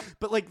them press.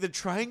 But like the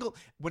triangle,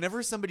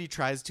 whenever somebody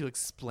tries to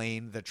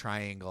explain the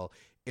triangle,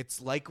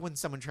 it's like when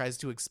someone tries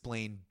to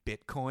explain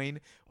Bitcoin,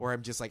 where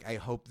I'm just like, I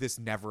hope this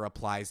never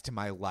applies to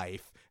my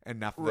life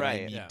enough that I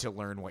Right. need Yeah. to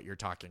learn what you're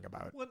talking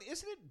about. Well,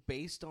 isn't it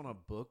based on a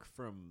book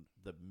from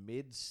the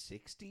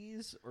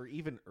mid-'60s or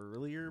even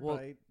earlier Well,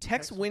 by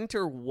Tex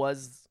Winter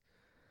was,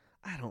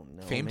 I don't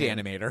know, Famed man.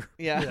 animator.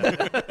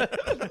 Yeah.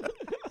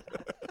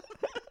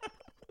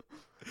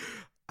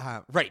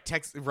 Right.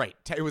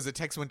 It was a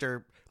Tex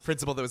Winter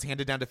principle that was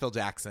handed down to Phil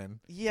Jackson.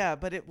 Yeah,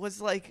 but it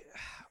was like,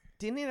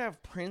 didn't it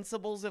have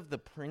principles of the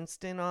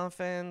Princeton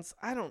offense?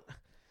 I don't.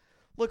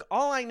 Look,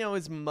 all I know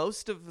is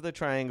most of the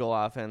triangle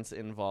offense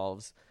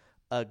involves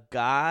a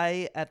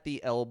guy at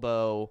the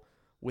elbow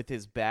with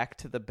his back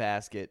to the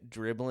basket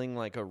dribbling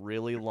like a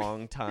really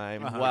long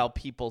time while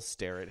people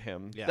stare at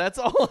him. Yeah. That's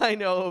all I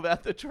know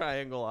about the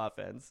triangle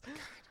offense.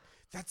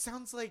 That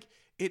sounds like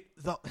it.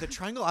 The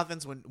triangle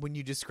offense. When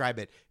you describe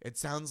it, it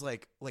sounds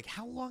like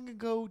how long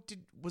ago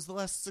was the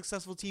last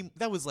successful team?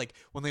 That was like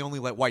when they only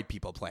let white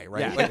people play,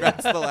 right? Yeah. Like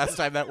that's the last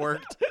time that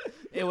worked.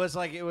 It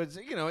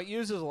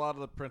uses a lot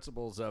of the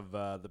principles of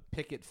the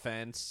picket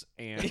fence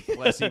and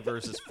Plessy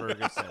versus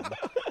Ferguson.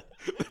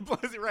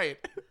 Right.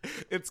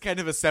 It's kind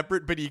of a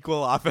separate but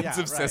equal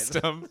offensive Yeah, right.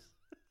 system.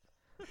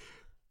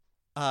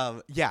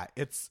 Yeah.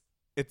 It's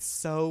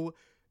so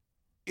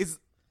is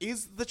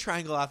the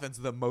triangle offense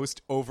the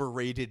most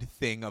overrated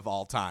thing of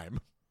all time?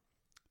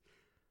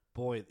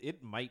 Boy,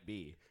 it might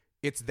be.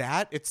 It's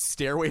that. It's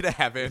Stairway to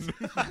Heaven.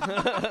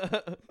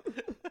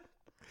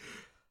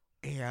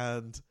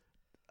 And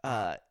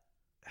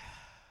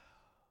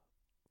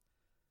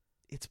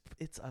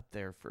it's up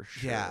there for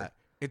sure. yeah,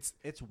 it's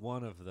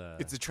One of the.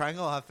 a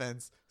triangle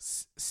offense,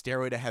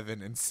 Stairway to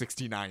Heaven, and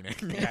 69ing.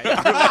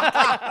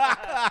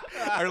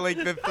 Are like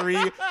the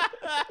three.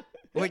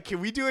 Like, can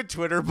we do a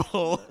Twitter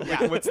poll?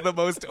 Like, what's the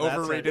most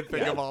overrated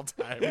thing of all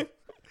time?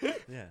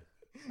 Yeah,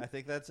 I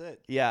think that's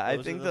it. Yeah, I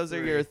Those think the those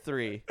are your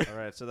three. All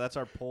right, so that's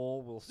our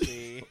poll. We'll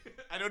see.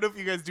 I don't know if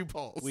you guys do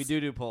polls. We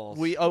do polls.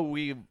 We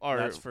are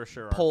That's for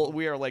sure.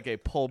 We are like a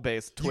poll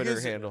based You Twitter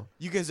guys- handle.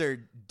 You guys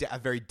are a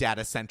very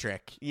data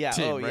centric. Yeah.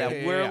 team, Oh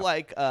right? yeah. We're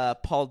like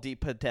Paul D.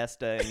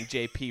 Podesta and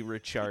JP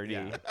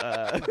Ricciardi.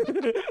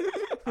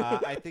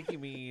 I think you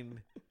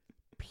mean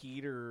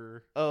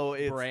Peter.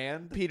 It's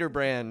Brand? Peter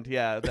Brand.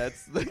 Yeah,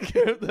 that's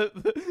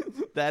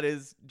that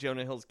is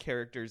Jonah Hill's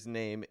character's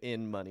name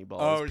in Moneyball.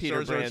 Oh, is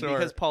Peter sure, Brand sure.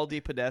 because Paul D.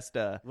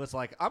 Podesta. Was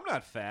like, I'm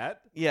not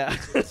fat. Yeah.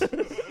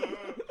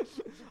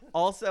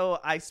 Also,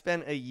 I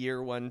spent a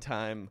year one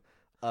time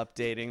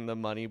updating the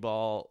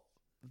Moneyball,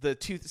 the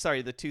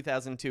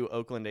 2002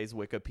 Oakland A's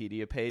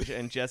Wikipedia page,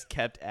 and just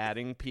kept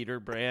adding Peter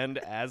Brand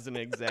as an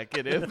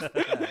executive,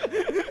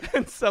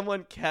 and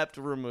someone kept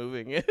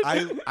removing it.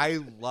 I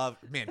love,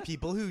 man,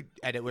 people who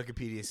edit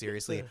Wikipedia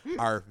seriously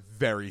are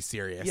very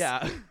serious.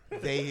 Yeah.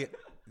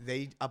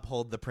 They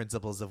uphold the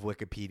principles of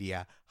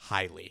Wikipedia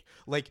highly.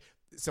 Like,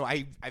 so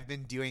I've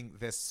been doing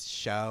this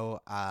show.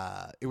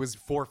 It was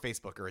for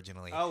Facebook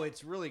originally. Oh,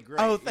 it's really great.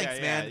 Oh, thanks,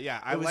 Yeah, man. Yeah,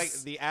 I It was- like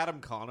the Adam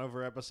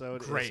Conover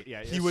episode. Great.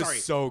 Yeah, he was sorry.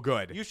 so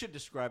good. You should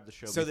describe the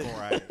show So before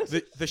I.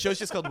 the show's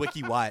just called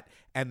Wiki What,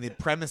 and the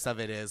premise of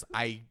it is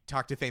I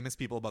talk to famous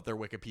people about their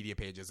Wikipedia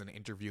pages and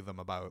interview them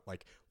about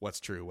like what's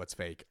true, what's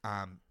fake.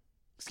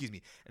 Excuse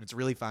me, and it's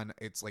really fun.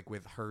 It's like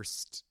with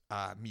Hearst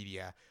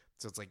Media,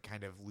 so it's like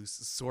kind of loose,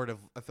 sort of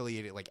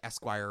affiliated. Like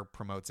Esquire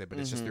promotes it, but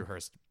it's just through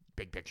Hearst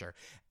Big Picture,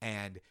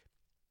 and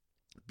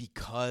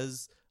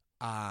because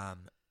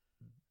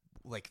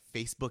like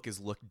Facebook is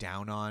looked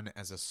down on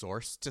as a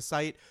source to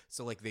cite,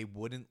 so like they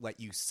wouldn't let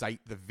you cite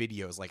the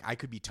videos. Like I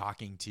could be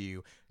talking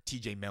to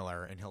TJ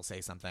Miller and he'll say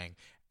something,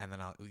 and then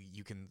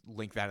you can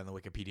link that in the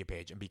Wikipedia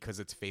page, and because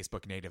it's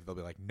Facebook native, they'll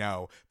be like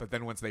no. But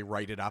then once they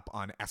write it up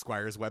on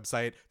Esquire's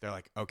website, they're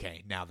like,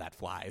 okay, now that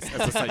flies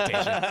as a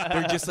citation.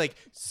 They're just like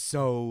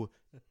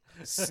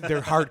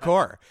they're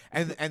hardcore,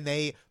 and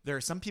there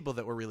are some people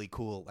that were really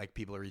cool. Like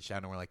people reached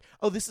out and were like,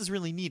 oh, this is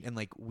really neat, and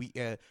like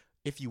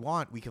if you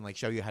want, we can like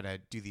show you how to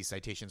do these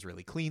citations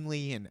really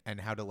cleanly and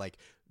how to like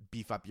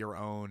beef up your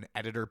own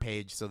editor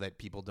page so that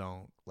people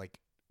don't like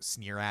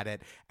sneer at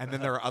it. And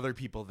then there are other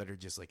people that are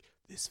just like,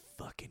 this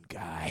fucking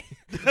guy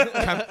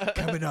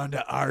coming onto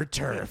our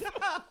turf,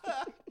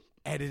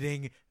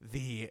 editing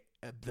the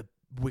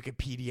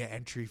Wikipedia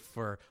entry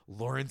for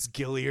Lawrence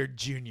Gilliard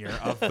Jr.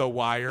 of The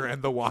Wire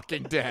and The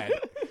Walking Dead.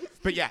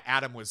 But yeah,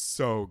 Adam was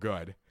so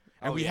good.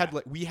 And we had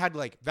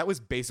that was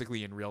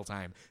basically in real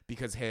time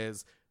because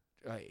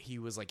he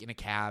was like in a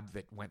cab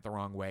that went the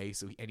wrong way,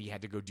 and he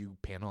had to go do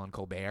panel on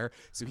Colbert.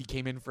 So he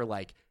came in for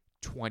like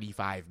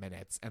 25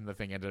 minutes, and the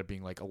thing ended up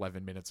being like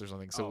 11 minutes or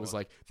something. So it was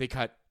like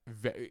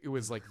it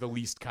was like the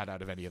least cut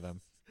out of any of them.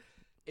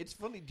 It's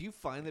funny. Do you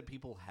find that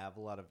people have a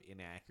lot of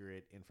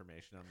inaccurate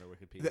information on their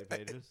Wikipedia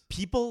pages?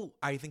 People,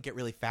 I think, get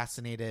really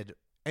fascinated,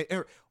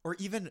 or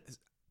even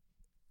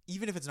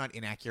if it's not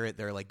inaccurate,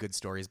 there are like good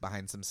stories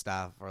behind some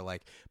stuff, or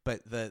like.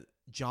 But the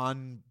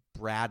John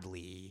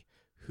Bradley,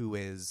 who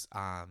is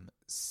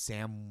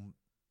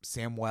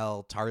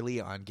Samwell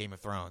Tarly on Game of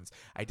Thrones.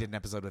 I did an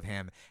episode with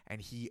him, and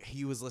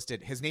he was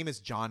listed. His name is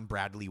John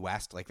Bradley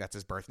West, like that's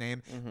his birth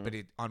name, but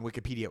on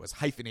Wikipedia it was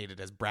hyphenated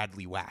as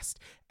Bradley West,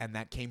 and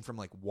that came from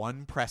like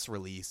one press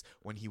release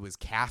when he was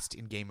cast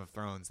in Game of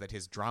Thrones that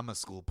his drama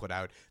school put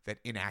out that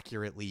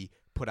inaccurately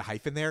put a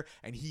hyphen there,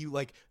 and he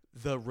like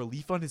the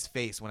relief on his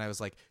face when I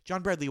was like,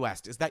 John Bradley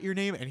West, is that your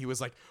name? And he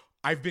was like,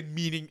 I've been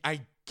meaning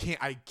I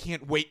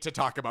can't wait to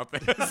talk about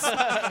this.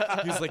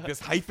 He was like, this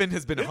hyphen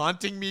has been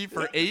haunting me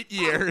for 8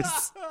 years.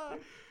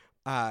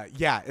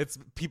 Yeah, it's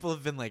people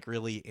have been like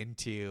really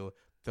into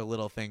the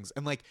little things.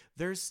 And like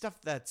there's stuff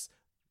that's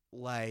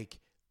like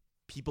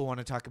people want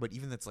to talk about,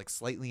 even that's like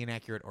slightly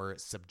inaccurate or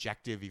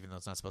subjective, even though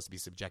it's not supposed to be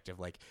subjective.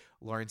 Like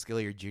Lawrence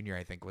Gilliard Jr.,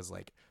 I think, was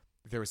like,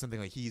 there was something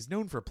like he's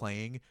known for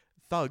playing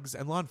thugs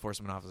and law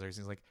enforcement officers.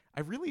 He's like,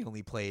 I really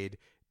only played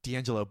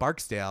D'Angelo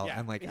Barksdale,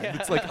 and like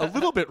it's like a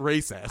little bit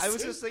racist. I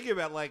was just thinking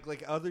about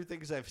like other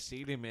things I've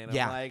seen him in.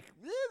 I'm like,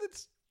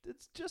 it's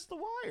just The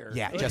Wire.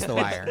 Yeah, just The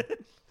Wire.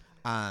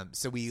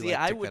 So we see.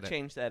 I would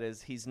change that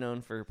as he's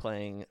known for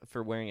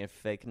wearing a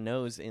fake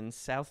nose in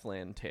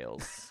Southland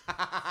Tales.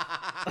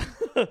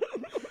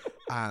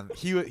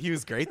 He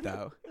was great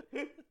though.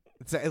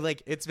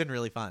 It's been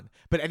really fun.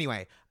 But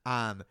anyway,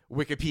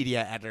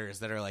 Wikipedia editors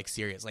that are like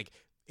serious, like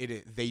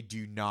they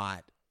do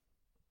not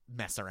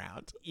mess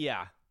around.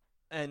 Yeah.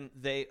 And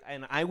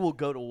I will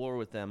go to war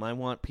with them. I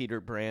want Peter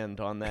Brand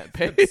on that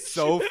page. It's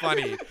so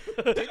funny.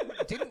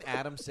 Didn't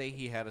Adam say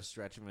he had a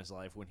stretch of his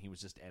life when he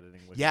was just editing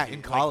Wikipedia? Yeah,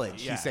 in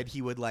college. He said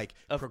he would like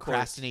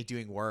procrastinate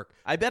doing work.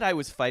 I bet I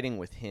was fighting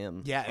with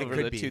him. Yeah, it over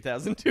could the be.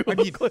 2002 I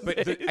mean, Oakland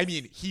A's. I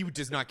mean, he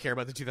does not care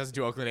about the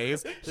 2002 Oakland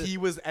A's. He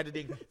was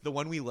editing the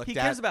one we looked at.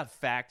 He cares about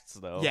facts,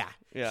 though. Yeah.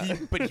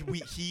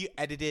 He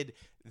edited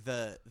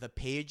the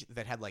page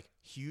that had like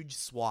huge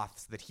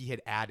swaths that he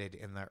had added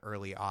in the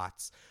early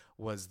aughts.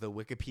 Was the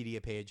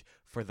Wikipedia page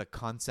for the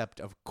concept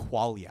of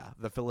qualia,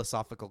 the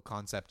philosophical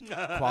concept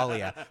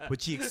qualia,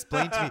 which he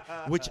explained to me,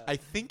 which I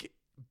think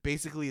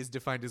basically is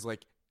defined as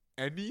like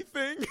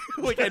anything.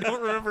 Like I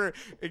don't remember.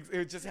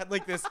 It just had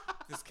like this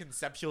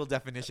conceptual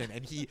definition,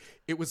 and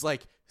it was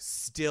like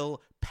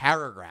still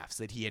paragraphs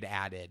that he had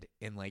added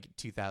in like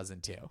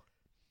 2002.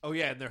 Oh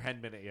yeah, and their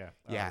head minute. Yeah,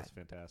 that's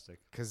fantastic.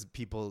 Because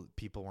people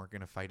weren't going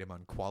to fight him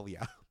on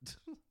qualia.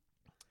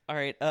 All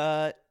right,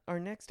 our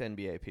next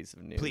NBA piece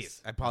of news.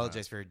 Please, I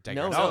apologize for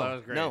digressing. No, that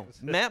was great. No,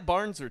 Matt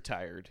Barnes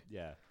retired.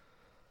 Yeah.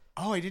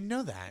 Oh, I didn't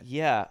know that.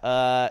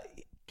 Yeah.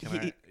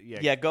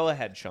 Yeah, go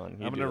ahead, Sean.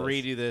 I'm going to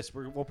read you this.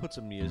 We'll put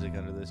some music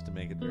under this to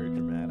make it very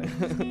dramatic.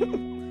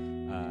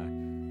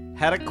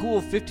 Had a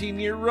cool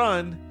 15-year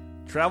run.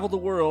 Traveled the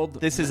world.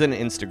 This is an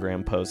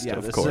Instagram post, yeah,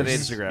 of this course.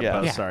 is an Instagram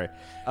post, Yeah. sorry.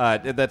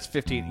 That's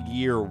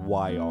 15-year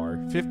YR.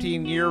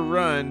 15-year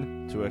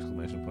run, 2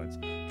 exclamation points.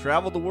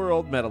 Traveled the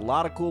world, met a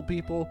lot of cool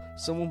people.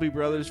 Some will be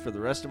brothers for the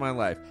rest of my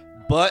life.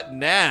 But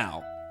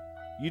now,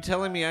 you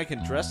telling me I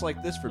can dress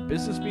like this for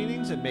business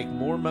meetings and make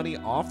more money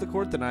off the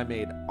court than I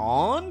made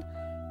on?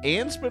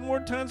 And spend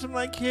more time with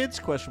my kids?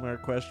 Question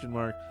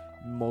mark,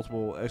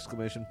 multiple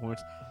exclamation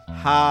points.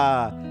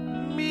 Ha,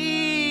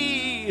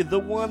 me, the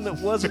one that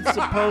wasn't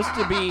supposed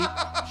to be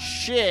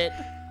shit.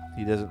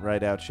 He doesn't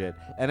write out shit.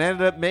 And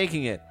ended up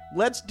making it.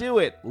 Let's do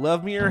it.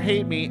 Love me or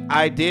hate me,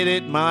 I did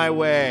it my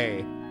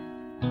way.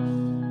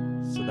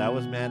 So that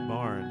was Matt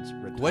Barnes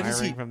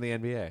retiring from the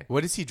NBA.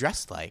 What is he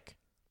dressed like?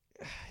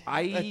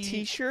 A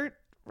T-shirt,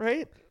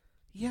 right?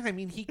 Yeah, I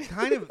mean, he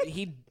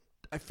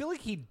I feel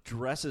like he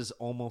dresses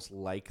almost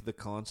like the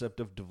concept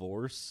of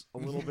divorce a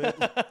little bit.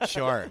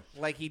 Sure.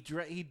 Like he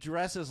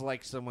dresses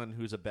like someone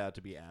who's about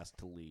to be asked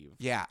to leave.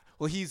 Yeah.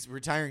 Well, he's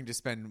retiring to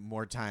spend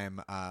more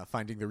time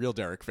finding the real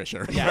Derek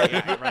Fisher.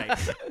 Yeah, right.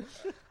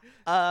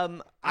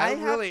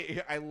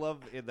 I love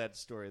in that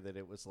story that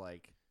it was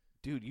like,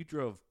 dude, you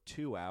drove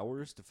 2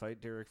 hours to fight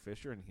Derek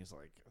Fisher, and he's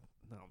like,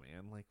 no,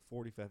 man, like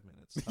 45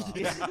 minutes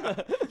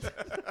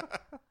tops.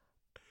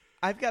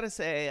 I've got to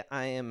say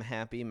I am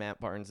happy Matt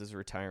Barnes is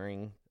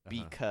retiring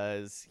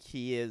because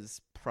he is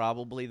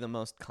probably the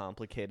most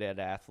complicated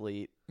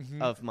athlete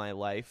of my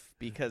life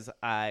because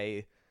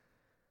I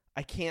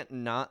can't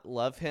not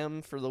love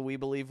him for the We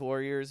Believe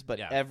Warriors, but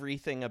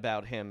everything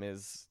about him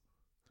is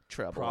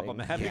troubling.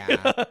 Problematic.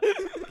 Yeah.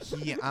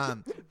 He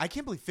I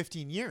can't believe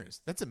 15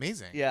 years. That's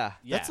amazing. Yeah.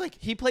 That's like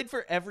He played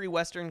for every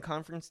Western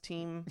Conference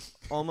team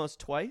almost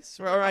twice,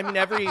 or I mean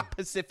every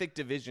Pacific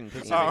Division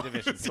team. he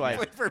twice.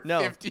 played for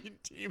No. 15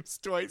 teams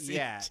twice.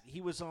 Yeah,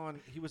 he was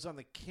on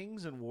the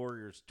Kings and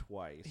Warriors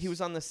twice. He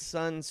was on the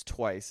Suns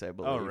twice, I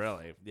believe. Oh,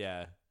 really?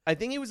 Yeah. I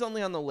think he was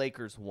only on the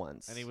Lakers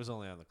once. And he was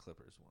only on the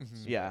Clippers once.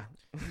 Yeah.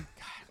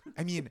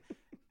 I mean,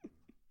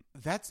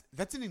 that's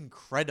an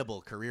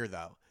incredible career,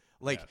 though.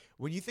 Like,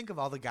 when you think of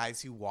all the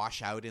guys who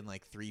wash out in,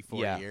 like,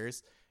 3-4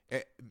 years,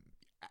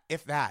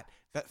 if that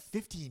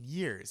 15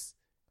 years.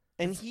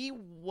 And he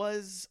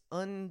was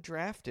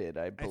undrafted,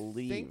 I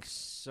believe. I think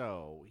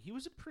so. He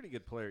was a pretty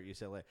good player at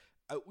UCLA.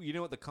 You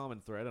know what the common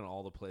thread in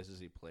all the places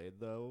he played,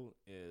 though,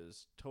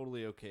 is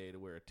totally okay to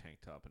wear a tank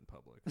top in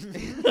public.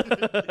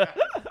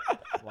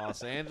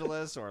 Los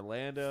Angeles,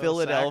 Orlando,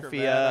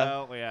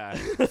 Philadelphia. Sacramento, yeah.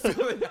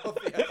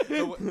 Philadelphia.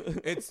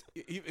 It's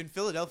in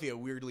Philadelphia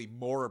weirdly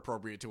more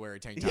appropriate to wear a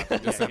tank top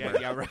in December.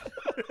 Yeah, right.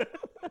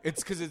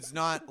 It's because it's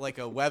not like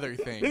a weather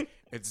thing.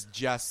 It's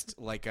just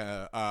like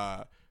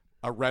a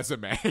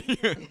resume.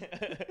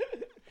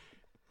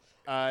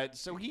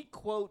 So he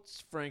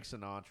quotes Frank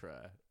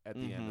Sinatra at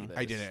the end of this.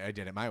 I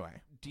did it my way.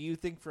 Do you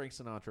think Frank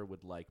Sinatra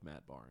would like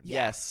Matt Barnes?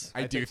 Yes.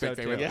 I do think so,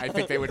 they too. would. I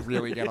think they would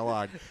really get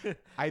along.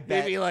 I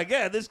bet. Maybe like,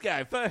 yeah, this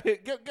guy,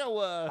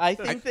 go. I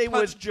think they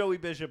punch would. Joey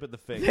Bishop in the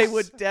face. They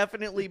would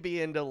definitely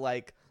be into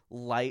like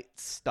light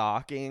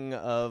stalking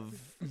of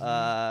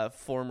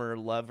former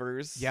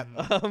lovers. Yep.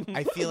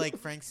 I feel like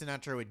Frank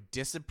Sinatra would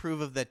disapprove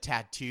of the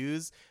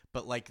tattoos,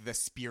 but like the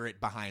spirit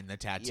behind the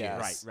tattoos.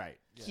 Yes. Right.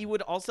 Yeah. He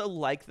would also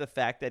like the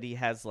fact that he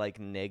has like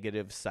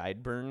negative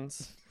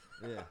sideburns.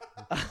 Yeah.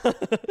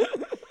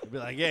 He'd be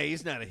like, yeah,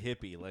 he's not a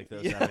hippie like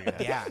those other guys.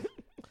 Yeah.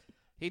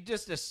 He'd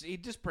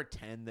just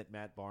pretend that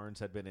Matt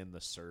Barnes had been in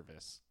the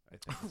service. I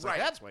think. It's Right. Like,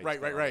 that's why. He's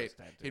Right. got all those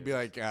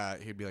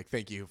tattoos. He'd be like,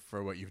 thank you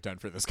for what you've done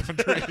for this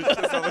country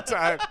just all the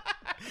time.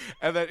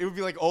 And then it would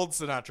be like old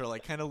Sinatra,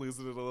 like kind of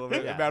losing it a little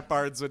bit. Yeah. And Matt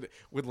Barnes would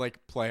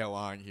like play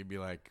along. He'd be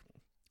like,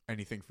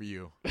 anything for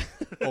you,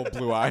 old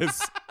blue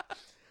eyes.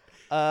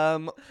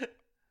 All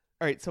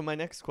right, so my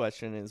next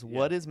question is,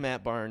 what is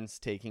Matt Barnes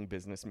taking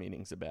business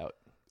meetings about?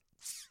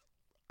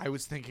 I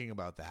was thinking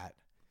about that.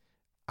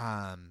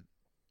 I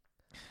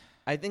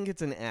think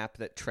it's an app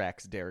that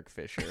tracks Derek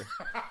Fisher.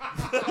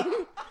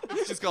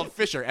 It's just called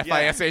Fisher,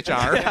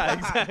 Fishr. Yeah,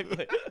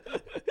 exactly.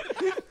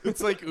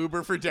 It's like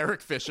Uber for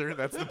Derek Fisher.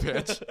 That's the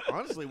pitch.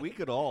 Honestly, we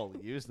could all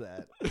use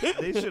that.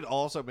 They should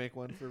also make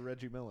one for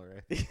Reggie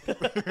Miller. I think.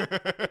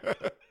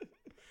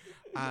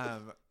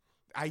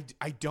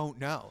 I don't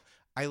know.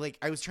 I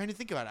was trying to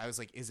think about it. I was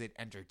like, is it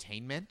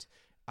entertainment?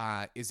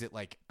 Is it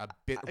like a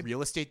bit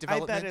real estate I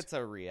development? bet it's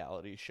a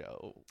reality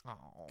show.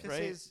 Oh.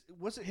 Right?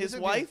 His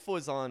wife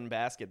was on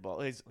Basketball.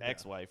 His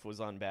ex-wife was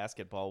on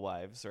Basketball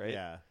Wives, right?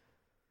 Yeah.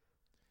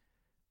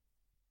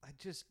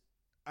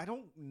 I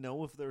don't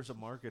know if there's a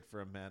market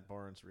for a Matt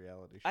Barnes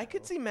reality show. I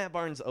could see Matt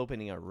Barnes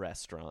opening a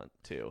restaurant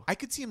too. I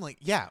could see him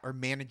or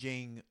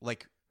managing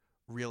like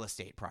real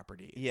estate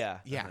property. Yeah.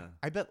 Yeah. Uh-huh.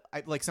 I bet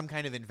like some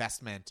kind of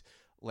investment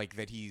like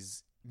that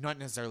he's not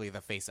necessarily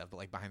the face of, but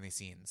like behind the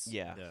scenes.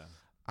 Yeah. Yeah.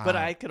 But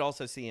I could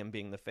also see him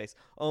being the face.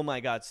 Oh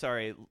my God!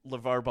 Sorry,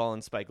 LeVar Ball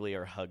and Spike Lee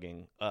are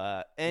hugging.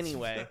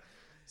 Anyway,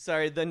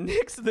 sorry. The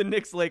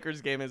Knicks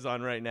Lakers game is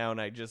on right now,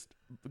 and I just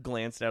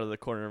glanced out of the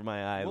corner of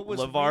my eye. What was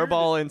LeVar weird-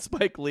 Ball and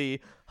Spike Lee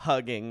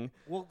hugging.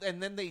 Well,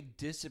 and then they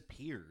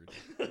disappeared.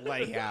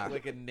 Like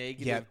a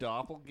negative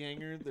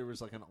doppelganger. There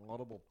was like an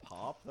audible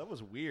pop. That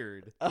was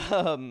weird.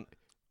 All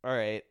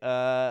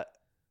right.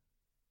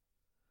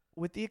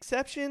 With the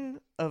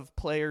exception of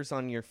players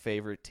on your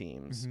favorite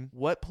teams,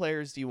 what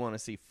players do you want to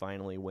see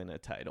finally win a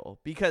title?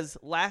 Because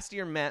last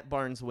year, Matt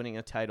Barnes winning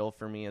a title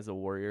for me as a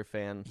Warrior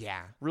fan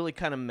really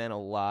kind of meant a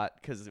lot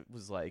because it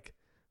was like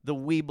the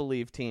We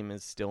Believe team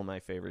is still my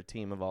favorite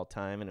team of all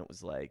time. And it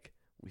was like,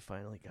 we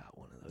finally got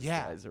one of those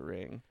guys a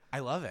ring. I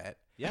love it.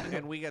 Yeah,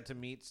 and we got to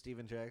meet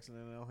Steven Jackson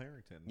and Al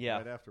Harrington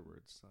right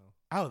afterwards. So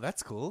Oh,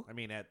 that's cool. I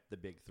mean, at the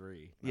Big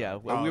Three. Yeah,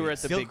 we were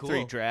at the Still Big cool.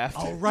 Three draft.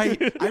 Oh, right.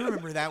 I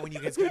remember that when you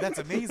guys. That's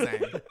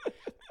amazing.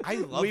 I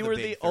love. We were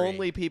Big the Three.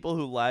 only people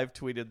who live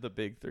tweeted the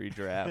Big Three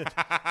draft.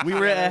 We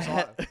were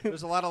at.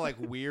 There's a lot of like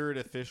weird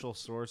official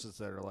sources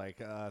that are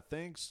like,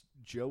 thanks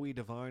Joey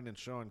Devine and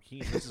Sean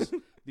Keane. This is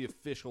the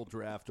official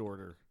draft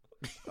order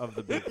of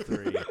the Big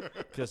Three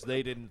because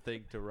they didn't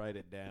think to write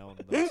it down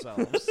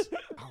themselves.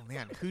 Oh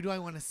man, who do I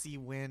want to see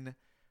win?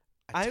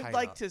 A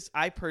title?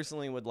 I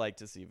personally would like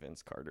to see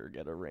Vince Carter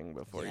get a ring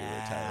before he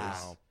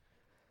retires.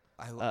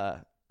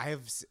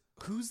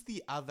 Who's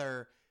the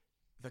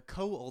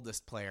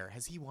co-oldest player?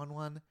 Has he won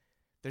one?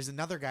 There's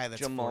another guy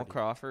that's Jamal 40.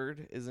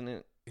 Crawford, isn't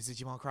it? Is it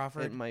Jamal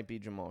Crawford? It might be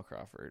Jamal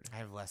Crawford. I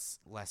have less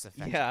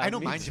affection. Yeah, I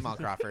don't me mind too. Jamal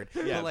Crawford,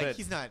 Yeah, but like but-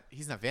 he's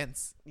not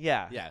Vince.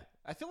 Yeah. Yeah,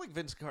 I feel like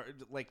Vince Carter,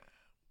 like,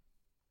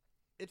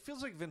 It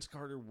feels like Vince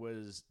Carter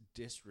was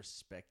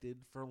disrespected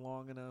for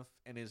long enough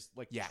and is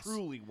like Yes.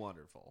 truly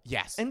wonderful.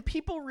 Yes. And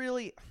people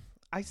really,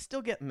 I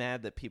still get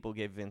mad that people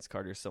gave Vince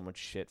Carter so much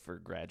shit for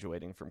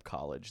graduating from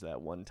college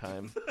that one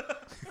time.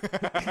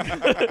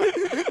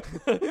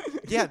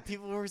 Yeah,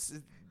 people were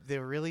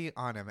they're really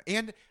on him,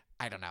 and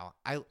I don't know.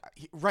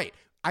 Right.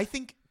 I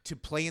think to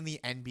play in the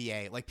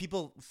NBA, like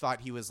people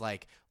thought he was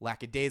like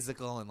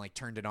lackadaisical and like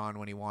turned it on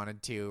when he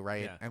wanted to,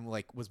 right? Yeah. And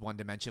like was one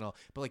dimensional.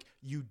 But like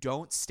you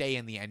don't stay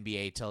in the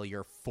NBA till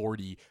you're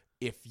 40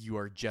 if you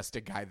are just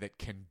a guy that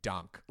can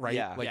dunk, right?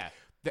 Yeah. Like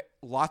Yeah.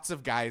 lots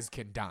of guys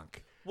can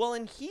dunk. Well,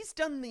 and he's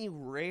done the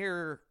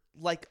rare,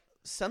 like,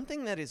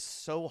 something that is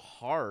so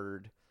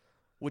hard,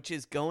 which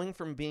is going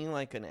from being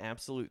like an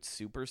absolute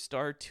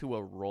superstar to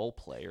a role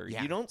player.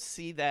 Yeah. You don't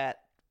see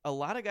that. A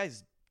lot of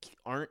guys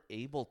aren't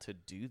able to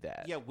do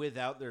that. Yeah,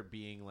 without there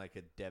being like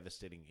a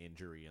devastating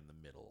injury in the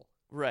middle.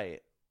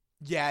 Right.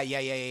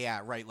 Yeah.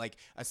 Right. Like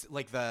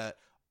the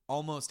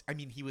almost. I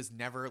mean, he was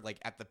never like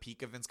at the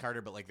peak of Vince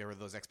Carter, but like there were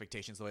those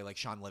expectations. The way like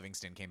Sean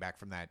Livingston came back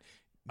from that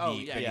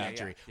knee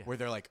injury, where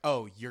they're like,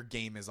 "Oh, your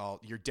game is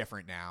you're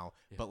different now,"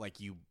 but like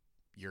you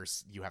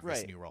have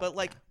this new role. But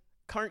like,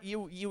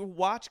 you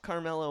watch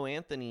Carmelo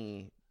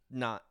Anthony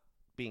not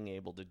being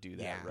able to do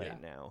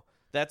that now.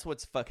 That's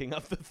what's fucking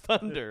up the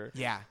Thunder.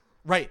 Yeah.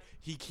 Right.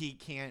 He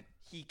can't.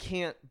 He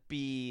can't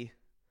be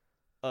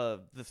the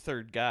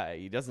third guy.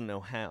 He doesn't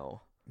know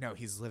how. No,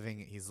 he's living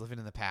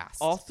in the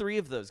past. All three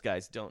of those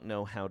guys don't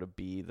know how to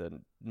be the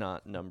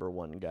not number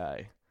one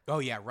guy. Oh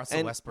yeah, Russell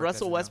And Westbrook. Russell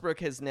doesn't know. Westbrook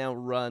has now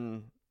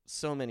run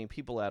so many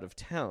people out of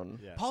town.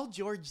 Yeah. Paul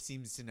George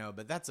seems to know,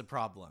 but that's a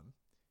problem.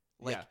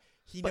 Like Yeah.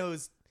 he But-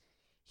 knows.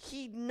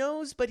 He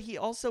knows, but he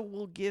also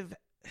will give.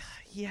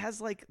 He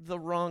has like the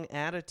wrong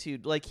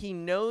attitude. Like he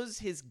knows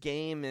his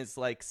game is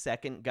like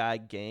second guy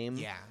game.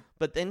 Yeah.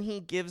 But then he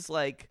gives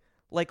like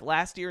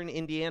last year in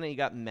Indiana, he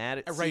got mad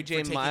at Right, for CJ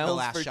taking the Miles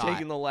last for shot.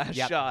 taking the last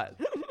Yep.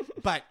 shot.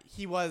 But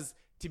he was,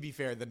 to be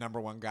fair, the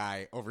number one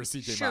guy over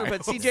CJ Sure, Miles.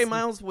 but CJ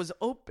Miles was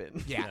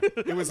open. Yeah,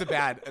 it was a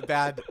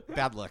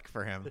bad look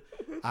for him.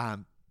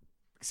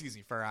 Excuse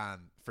me,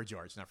 for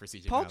George, not for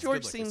CJ. Paul Miles. Good George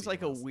look for seems CJ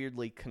like Miles. a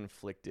weirdly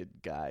conflicted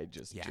guy,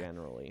 just Yeah.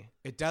 generally.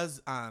 It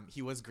does.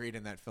 He was great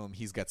in that film.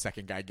 He's got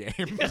second guy game,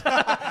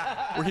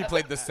 where he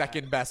played the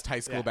second best high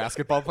school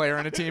basketball player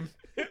on a team.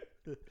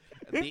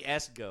 The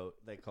S-goat,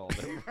 they called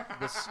him.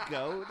 The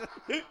Scout.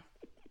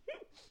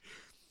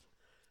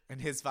 And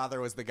his father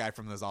was the guy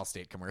from those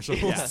Allstate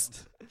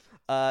commercials.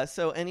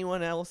 So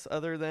anyone else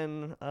other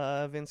than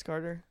Vince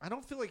Carter? I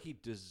don't feel like he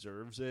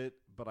deserves it,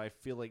 but I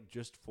feel like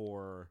just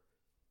for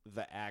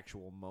the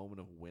actual moment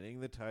of winning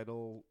the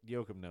title,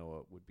 Joakim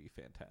Noah would be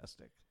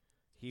fantastic.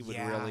 He would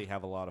Yeah. really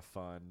have a lot of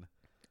fun.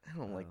 I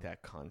don't like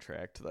that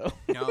contract though.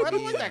 No, I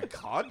don't me like either. that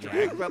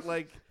contract, but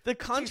like The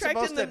contract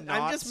supposed and to the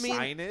not I just mean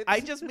sign it? I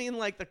just mean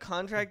like the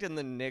contract and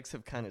the Knicks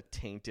have kind of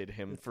tainted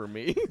him for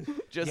me.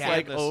 Just Yeah,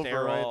 like the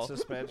overall. steroid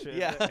suspension.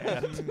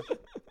 Yeah.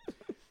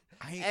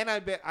 And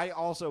I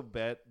also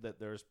bet that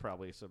there's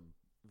probably some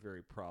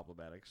very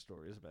problematic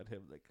stories about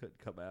him that could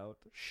come out.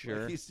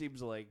 Sure. Like, he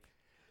seems like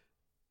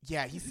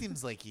Yeah, he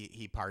seems like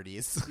he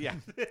parties. yeah.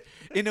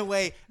 In a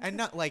way, and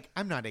not like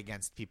I'm not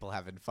against people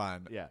having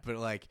fun. Yeah. But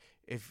like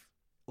if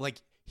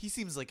like he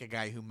seems like a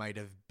guy who might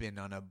have been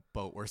on a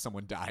boat where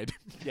someone died.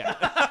 Yeah.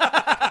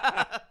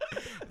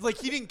 Like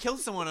he didn't kill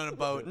someone on a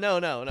boat. No.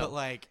 But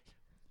like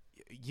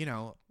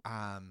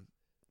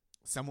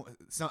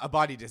a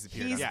body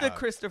disappeared. He's on the boat.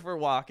 Christopher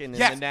Walken in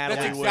Yes, the Natalie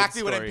that's Wood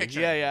exactly what I'm story.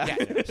 picturing. Yeah.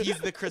 He's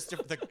the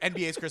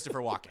NBA's Christopher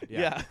Walken.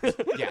 Yeah.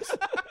 Yes.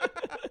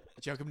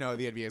 Joakim Noah,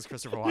 the NBA's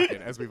Christopher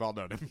Walken, as we've all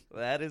known him.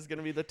 That is going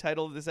to be the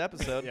title of this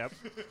episode. Yep.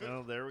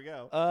 Oh, there we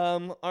go.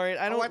 All right.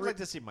 I don't. I'd like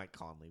to see Mike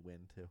Conley win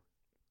too.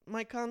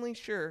 Mike Conley,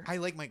 sure. I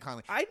like Mike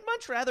Conley. I'd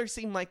much rather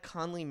see Mike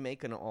Conley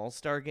make an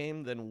All-Star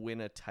game than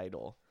win a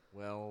title.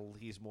 Well,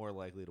 he's more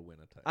likely to win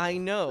a title. I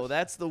know.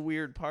 That's the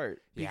weird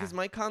part. Because Yeah.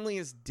 Mike Conley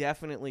is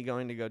definitely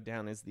going to go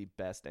down as the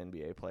best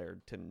NBA player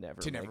to never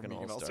make an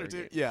All-Star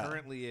game. Yeah.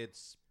 Currently,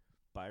 it's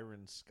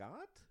Byron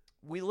Scott.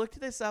 We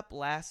looked this up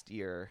last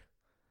year.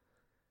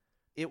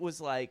 It was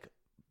like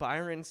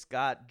Byron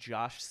Scott,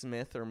 Josh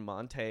Smith, or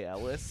Monte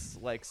Ellis,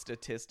 like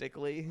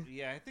statistically.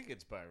 Yeah, I think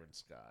it's Byron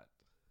Scott.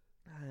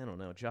 I don't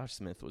know. Josh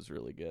Smith was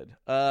really good.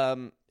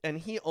 And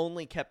he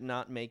only kept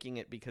not making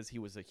it because he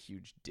was a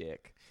huge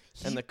dick.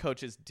 And the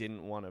coaches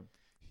didn't want to.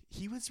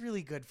 He was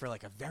really good for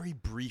like a very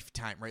brief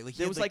time, right? Like he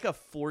There had, was like a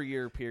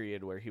 4-year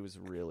period where he was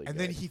really and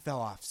good. then he fell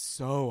off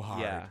so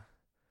hard. Yeah.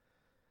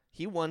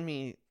 He won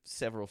me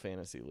several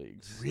fantasy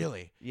leagues.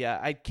 Really?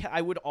 Yeah,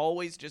 I would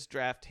always just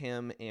draft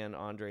him and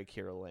Andrei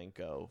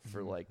Kirilenko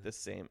for like the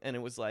same. And it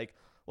was like,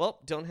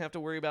 well, don't have to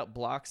worry about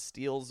blocks,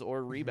 steals,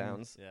 or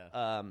rebounds.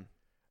 Yeah.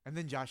 And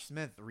then Josh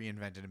Smith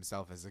reinvented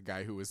himself as a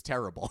guy who was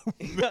terrible.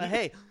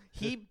 Hey,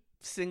 he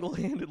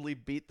single-handedly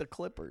beat the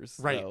Clippers,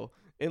 Right. though,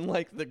 in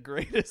like the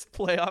greatest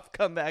playoff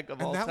comeback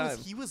of all And that time.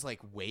 was he was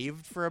like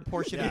waived for a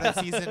portion of that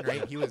season,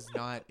 right? He was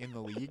not in the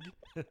league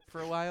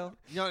for a while.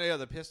 Yeah,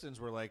 the Pistons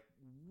were like,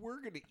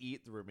 we're going to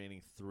eat the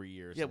remaining 3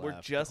 years. Yeah, we're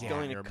left just on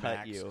going to your cut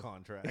max you.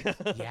 contract.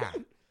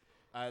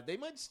 Yeah. They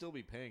might still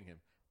be paying him.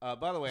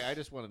 By the way, I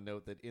just want to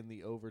note that in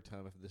the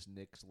overtime of this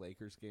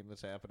Knicks-Lakers game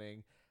that's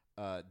happening,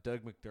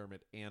 Doug McDermott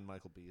and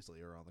Michael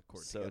Beasley are on the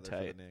court So together for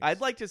tight. the Knicks.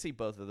 I'd like to see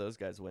both of those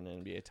guys win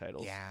NBA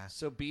titles. Yeah.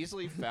 So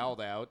Beasley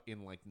fouled out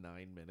in like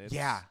 9 minutes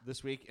Yeah.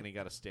 this week, and he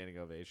got a standing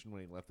ovation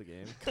when he left the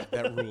game.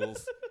 That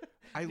rules.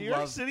 I New York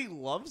love. City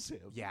loves him.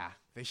 Yeah,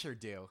 they sure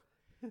do.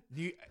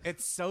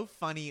 It's so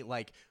funny,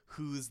 like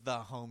who's the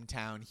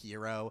hometown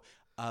hero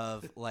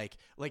of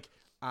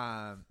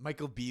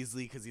Michael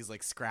Beasley because he's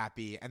like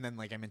scrappy, and then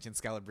like I mentioned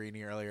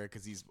Scalabrine earlier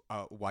because he's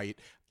white,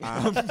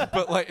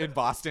 but like in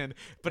Boston.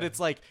 But it's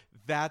like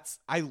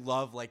I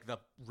love like the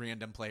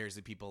random players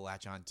that people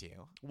latch onto.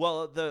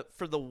 Well,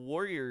 for the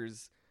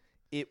Warriors,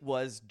 it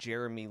was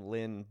Jeremy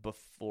Lin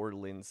before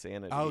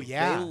Linsanity. Oh,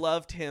 yeah. They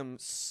loved him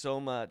so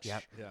much.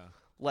 Yep. Yeah.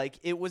 Like,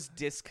 it was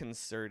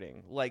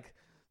disconcerting. Like,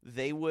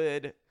 they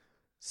would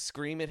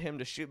scream at him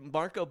to shoot.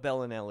 Marco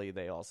Bellinelli,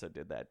 they also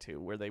did that too,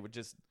 where they would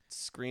just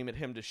scream at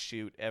him to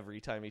shoot every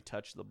time he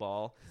touched the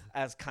ball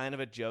as kind of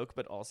a joke,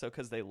 but also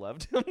because they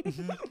loved him.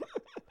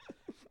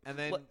 And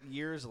then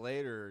years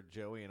later,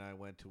 Joey and I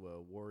went to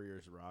a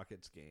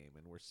Warriors-Rockets game,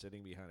 and we're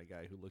sitting behind a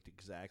guy who looked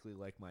exactly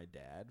like my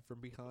dad from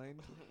behind,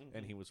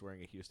 and he was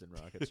wearing a Houston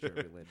Rockets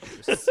Jeremy Lin.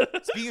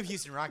 Speaking of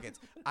Houston Rockets,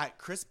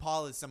 Chris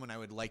Paul is someone I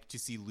would like to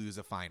see lose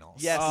a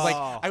finals. Yes. Like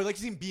Oh. I would like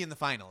to see him be in the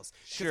finals.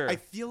 'Cause Sure. I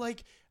feel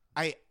like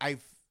I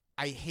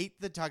hate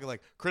the talk of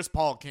like Chris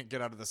Paul can't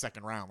get out of the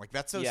second round. Like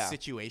that's so Yeah.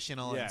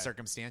 situational Yeah. and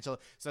circumstantial.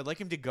 So I'd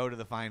like him to go to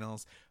the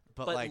finals,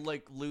 but But,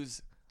 like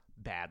lose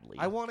badly.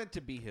 I want it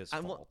to be his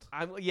I fault.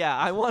 I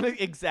want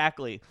to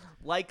exactly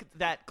like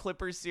that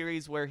Clippers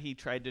series where he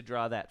tried to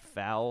draw that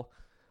foul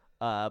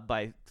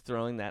by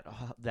throwing that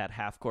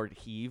half court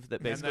heave that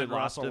And basically then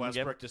lost Russell him the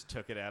game. Westbrook just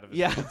took it out of his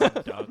Yeah. hands and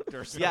dunked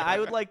or something. Yeah, I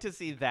would like to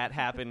see that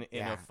happen in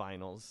Yeah. a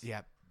finals.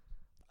 Yep.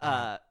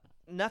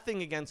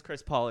 Nothing against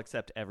Chris Paul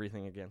except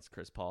everything against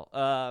Chris Paul.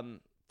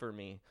 For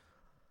me.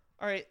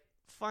 All right,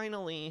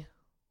 finally,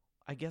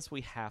 I guess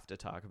we have to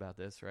talk about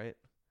this, right?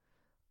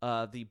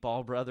 The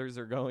Ball brothers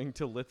are going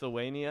to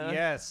Lithuania.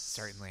 Yes.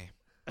 Certainly.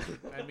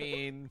 I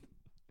mean,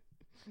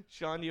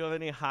 Sean, do you have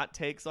any hot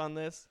takes on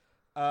this?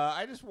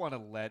 I just want to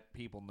let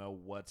people know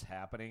what's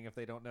happening if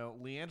they don't know.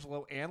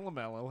 LiAngelo and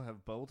LaMelo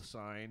have both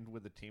signed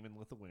with a team in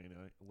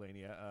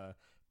Lithuania.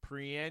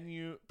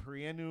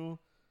 Prienu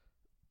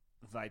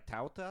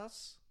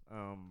Vaitautas.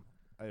 I'm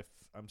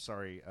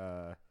sorry,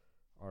 our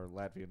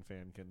Latvian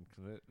fan can.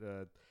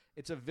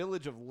 It's a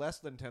village of less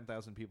than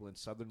 10,000 people in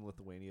southern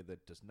Lithuania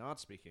that does not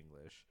speak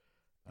English.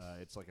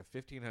 It's like a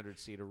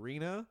 1,500-seat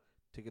arena.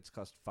 Tickets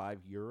cost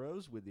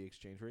 €5 with the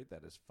exchange rate.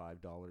 That is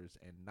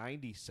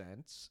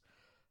 $5.90.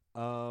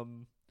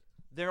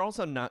 They're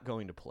also not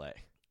going to play.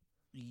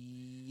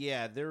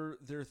 Yeah, they're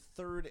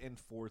third and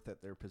fourth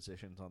at their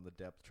positions on the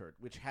depth chart,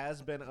 which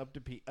has been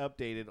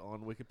updated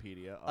on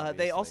Wikipedia.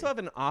 They also obviously. have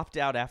an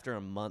opt-out after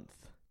a month.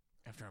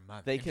 After a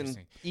month. They can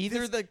Interesting.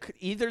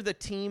 either the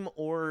team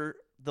or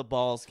the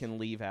Balls can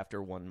leave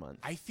after 1 month.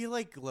 I feel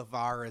like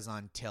LeVar is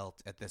on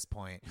tilt at this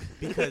point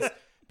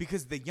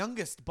because the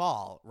youngest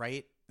Ball,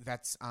 right?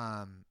 That's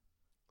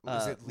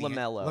was it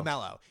LaMelo.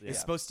 LaMelo Yeah. is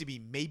supposed to be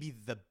maybe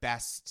the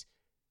best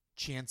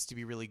chance to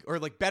be really or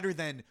like better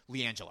than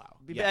LiAngelo.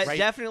 Right?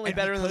 Definitely And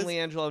better than because-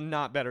 LiAngelo,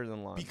 not better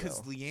than Lonzo.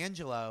 Because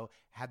LiAngelo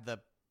had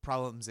the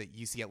problems at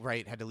UCLA,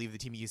 right? Had to leave the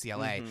team at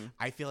UCLA. Mm-hmm.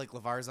 I feel like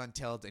LeVar's on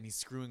tilt and he's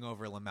screwing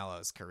over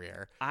LaMelo's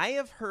career. I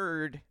have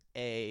heard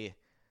a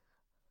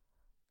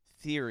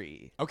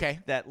theory Okay.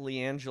 that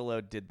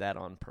LiAngelo did that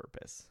on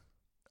purpose.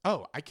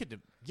 Oh, I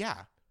could.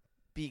 Yeah.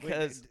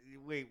 Because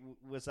wait,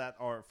 was that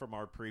from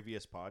our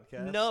previous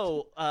podcast?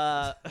 no,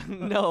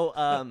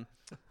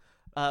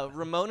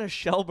 Ramona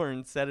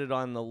Shelburne said it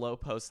on the Low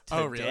Post today.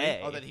 Oh, really?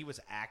 Oh, that he was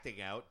acting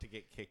out to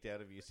get kicked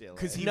out of UCLA.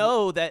 'Cause he-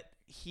 that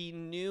he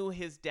knew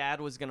his dad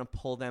was going to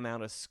pull them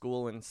out of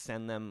school and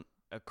send them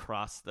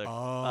across the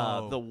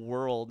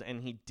world,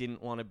 and he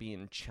didn't want to be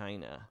in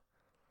China.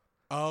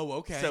 Oh,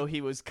 okay. So he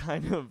was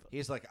kind of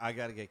he's like, I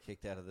got to get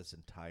kicked out of this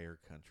entire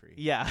country.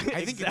 yeah.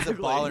 I think it's a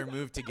baller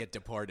move to get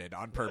deported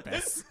on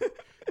purpose.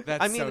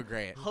 That's so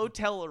great.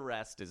 Hotel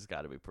arrest has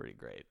got to be pretty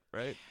great,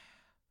 right?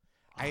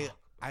 I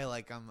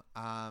like him.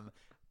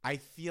 I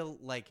feel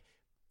like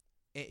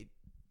it,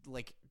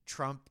 like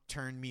Trump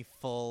turned me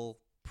full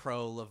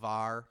pro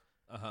LeVar.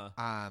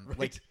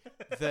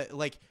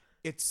 Like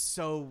it's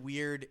so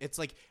weird. It's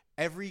like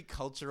every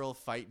cultural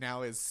fight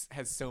now has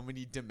so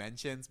many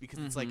dimensions because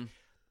it's like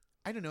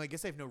I don't know. I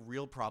guess I have no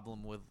real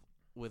problem with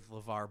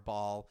LeVar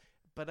Ball,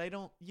 but I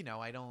don't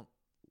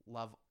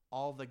love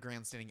all the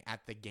grandstanding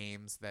at the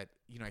games that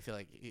I feel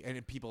like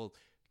and people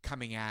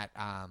coming at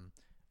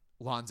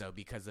Lonzo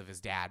because of his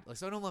dad. Like,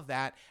 so I don't love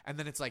that. And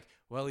then it's like,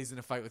 well, he's in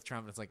a fight with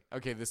Trump, and it's like,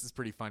 okay, this is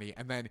pretty funny.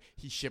 And then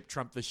he shipped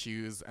Trump the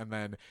shoes, and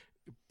then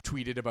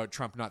tweeted about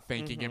Trump not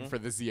thanking him for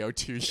the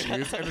ZO2 shoes,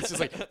 and it's just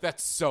like,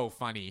 that's so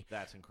funny.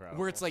 That's incredible.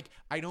 Where it's like,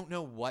 I don't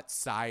know what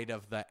side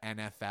of the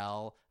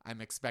NFL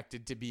I'm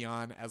expected to be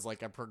on as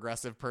like a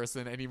progressive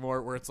person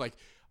anymore, where it's like,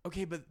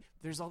 okay, but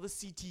there's all the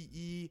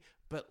CTE,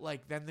 but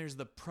like then there's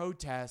the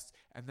protests,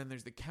 and then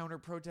there's the counter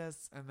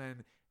protests, and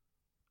then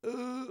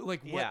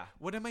like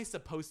what am I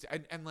supposed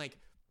to, and like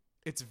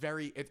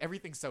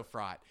everything's so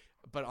fraught.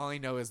 But all I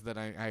know is that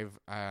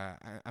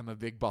I'm a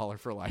big baller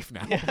for life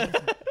now.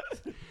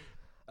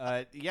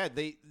 I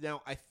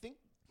think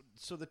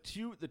so. The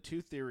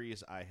two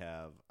theories I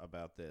have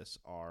about this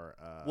are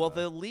well,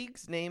 the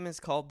league's name is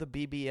called the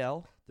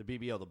BBL,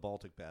 the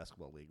Baltic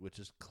Basketball League, which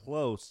is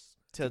close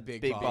to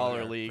Big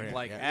Baller League.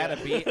 Like Yeah.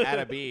 add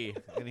a B,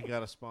 and he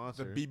got a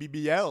sponsor. The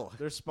BBBL.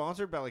 They're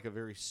sponsored by like a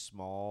very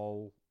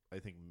small, I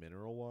think,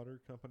 mineral water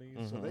company,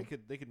 so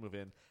they could move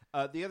in.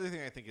 The other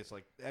thing I think is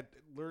like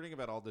learning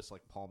about all this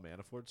like Paul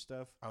Manafort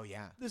stuff. Oh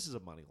yeah, This is a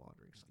money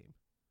laundering scheme.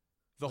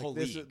 the Like, whole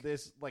league.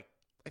 This like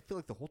I feel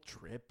like the whole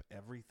trip,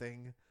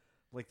 everything,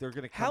 like they're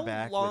gonna come How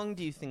back. long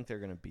do you think they're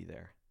going to be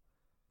there?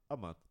 With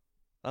a month?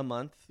 A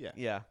month? Yeah.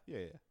 Yeah.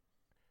 Yeah.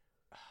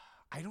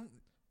 I don't.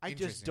 I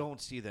just Interesting.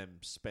 don't see them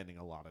spending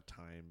a lot of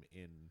time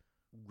in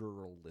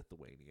rural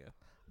Lithuania.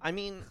 I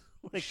mean,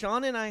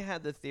 Sean and I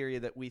had the theory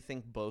that we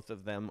think both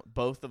of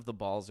the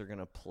balls are going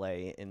to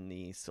play in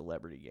the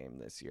celebrity game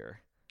this year.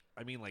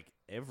 I mean, like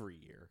every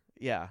year.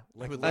 Yeah.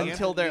 Like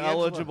Until they're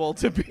eligible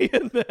to be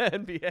in the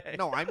NBA.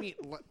 No, I mean,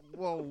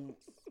 well,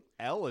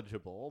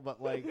 eligible,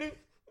 but like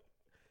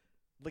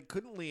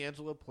couldn't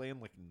LiAngelo play in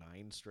like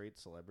 9 straight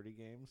celebrity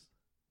games?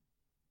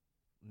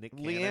 Nick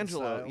Cannon LiAngelo,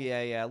 style?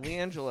 yeah,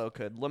 LiAngelo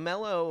could.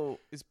 LaMelo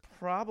is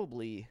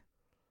probably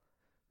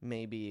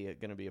maybe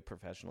going to be a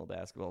professional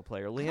basketball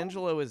player.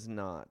 LiAngelo is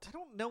not. I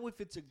don't know if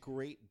it's a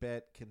great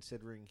bet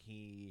considering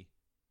he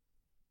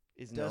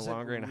Is no doesn't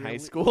longer in high really-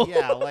 school.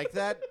 Yeah, like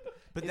that.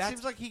 But It that's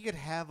seems like he could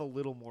have a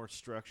little more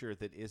structure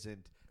that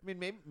isn't. I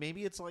mean,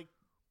 maybe it's like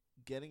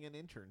getting an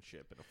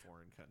internship in a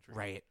foreign country.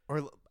 right.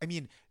 Or I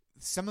mean,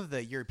 some of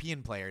the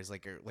European players,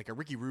 like a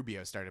Ricky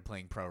Rubio, started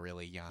playing pro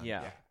really young.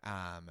 Yeah.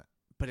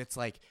 But it's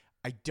like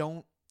I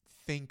don't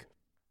think,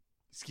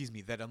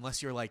 that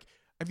unless you're like.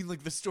 I mean,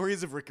 like, the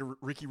stories of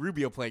Ricky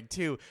Rubio playing,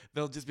 too,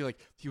 they'll just be like,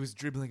 he was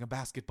dribbling a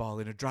basketball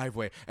in a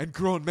driveway, and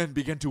grown men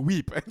began to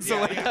weep. And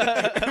so,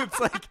 it's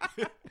like,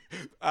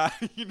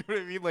 you know what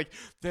I mean? Like,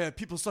 the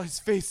people saw his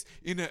face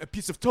in a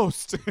piece of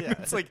toast.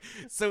 It's like,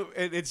 so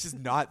it's just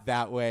not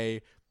that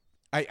way.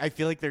 I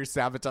feel like they're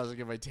sabotaging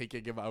him by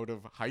taking him out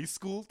of high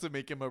school to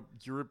make him a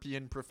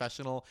European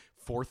professional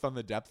 4th on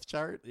the depth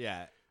chart.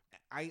 Yeah.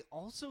 I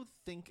also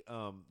think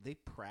they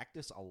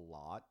practice a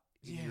lot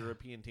in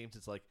European teams.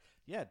 It's like,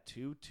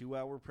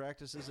 two-hour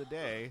practices a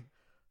day,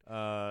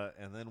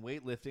 and then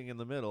weightlifting in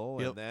the middle,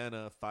 and then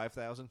a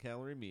 5,000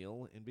 calorie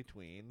meal in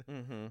between.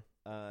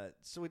 Mm-hmm.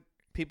 So it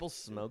People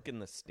smoke in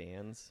the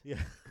stands. yeah,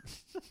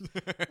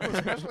 well,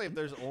 especially if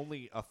there's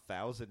only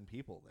 1,000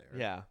 people there.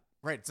 Yeah.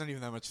 Right, it's not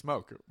even that much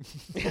smoke.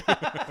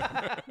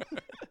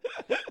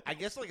 I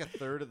guess like a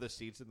third of the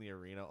seats in the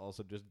arena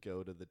also just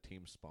go to the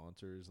team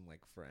sponsors and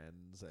like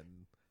friends and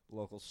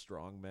local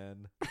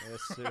strongmen, I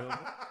assume.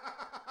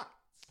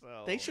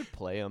 So They should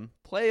play them.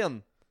 Play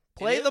them.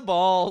 Play is- the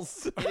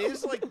balls. It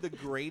is like the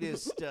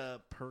greatest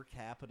per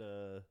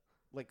capita,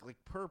 like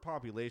per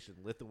population.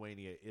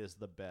 Lithuania is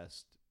the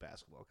best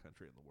basketball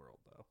country in the world,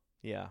 though.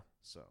 Yeah.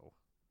 So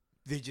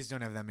They just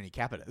don't have that many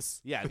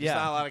capitas. yeah, there's Yeah.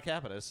 not a lot of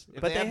capitas.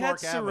 If But they more had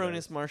capitas-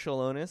 Sarunas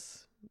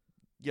Marciulionis,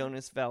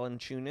 Jonas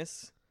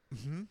Valanciunas.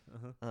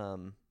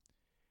 Mm-hmm.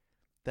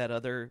 That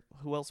other,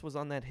 who else was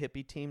on that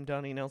hippie team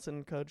Donnie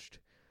Nelson coached?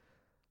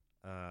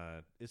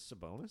 Is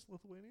Sabonis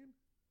Lithuanian?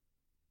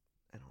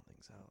 I don't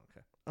think so. Oh,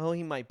 okay. Oh,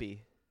 he might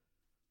be.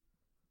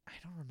 I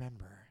don't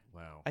remember.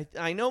 Wow.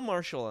 I know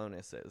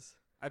Marciulionis is.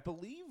 I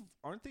believe,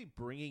 aren't they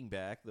bringing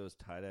back those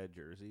tie-dye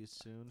jerseys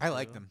soon? I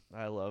like too? them.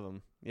 I love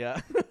him.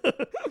 Yeah.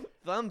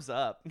 Thumbs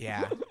up.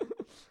 Yeah.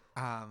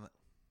 I'm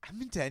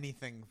into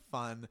anything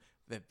fun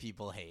that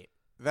people hate.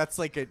 That's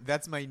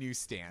that's my new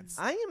stance.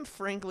 I am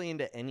frankly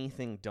into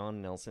anything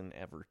Don Nelson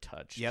ever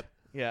touched. Yep.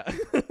 Yeah. I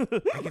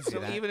can see So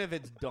that. even if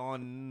it's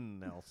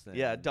Don Nelson,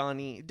 Yeah,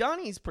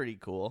 Donnie's pretty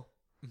cool.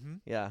 Mm-hmm.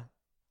 Yeah.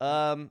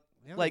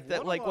 Yeah, Like that,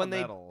 won a like lot when of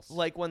they, medals.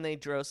 like when they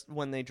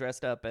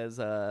dressed up as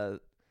the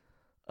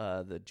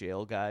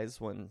jail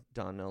guys when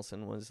Don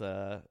Nelson was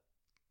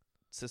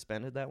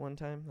suspended that one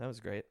time. That was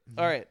great.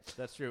 All right.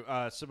 That's true.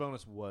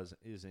 Sabonis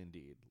is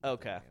indeed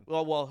Okay.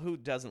 Lithuanian. Well, who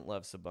doesn't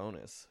love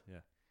Sabonis? Yeah.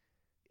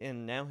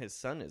 And now his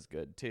son is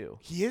good too.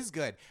 He is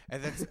good,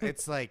 and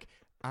it's like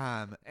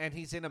And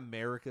he's in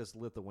America's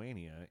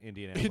Lithuania,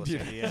 Indianapolis,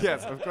 Indiana.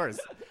 yes, of course.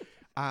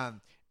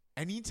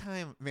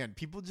 Anytime, man,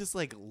 people just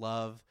like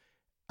love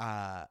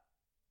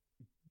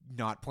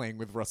not playing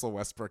with Russell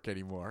Westbrook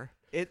anymore.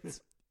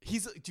 It's Do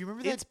you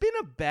remember that? it's been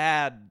a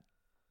bad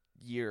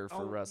year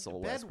for Russell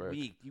bad Westbrook.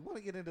 week. You want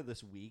to get into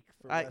this week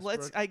for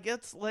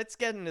Let's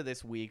get into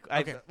this week.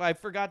 Okay. I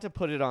forgot to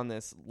put it on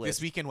this list.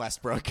 This week in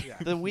Westbrook.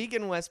 The week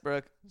in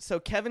Westbrook. So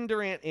Kevin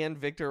Durant and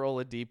Victor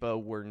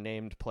Oladipo were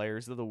named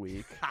players of the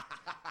week.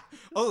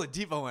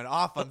 Oladipo went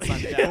off on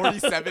Sunday.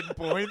 47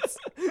 points.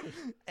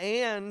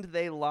 And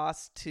they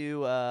lost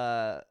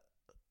to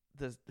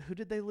who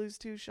did they lose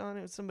to, Sean?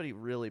 It was somebody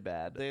really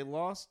bad. They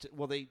lost.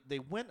 Well, they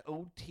went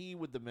OT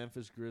with the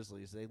Memphis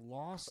Grizzlies. They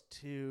lost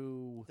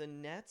to the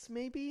Nets,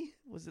 maybe?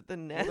 Was it the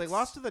Nets? Well, they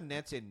lost to the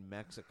Nets in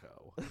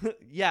Mexico.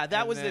 Yeah, that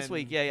And was this then-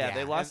 week. Yeah.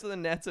 They yeah. lost to the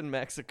Nets in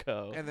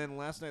Mexico. And then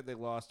last night they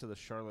lost to the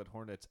Charlotte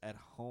Hornets at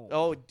home.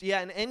 Oh, yeah,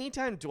 and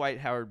anytime Dwight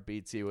Howard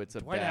beats you, it's a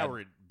Dwight bad...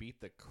 Howard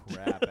beat the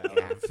crap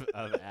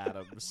out of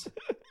Adams.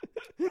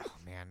 Oh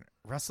man,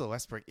 Russell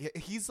Westbrook.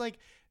 He's like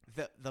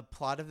the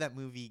plot of that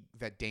movie,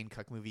 that Dane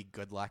Cook movie,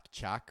 Good Luck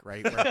Chuck,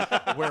 right?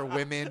 Where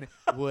women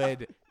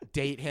would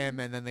date him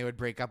and then they would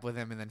break up with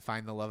him and then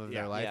find the love of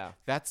their life. Yeah.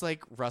 That's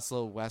like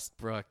Russell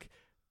Westbrook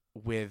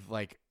with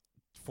like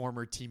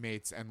former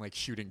teammates and like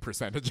shooting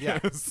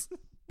percentages.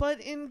 But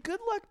in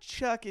Good Luck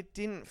Chuck, it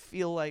didn't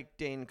feel like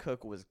Dane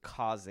Cook was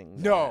causing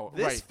that. No,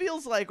 This right.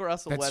 feels like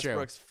Russell That's true.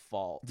 Westbrook's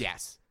fault.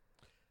 Yes.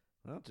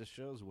 Well, it just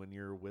shows when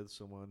you're with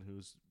someone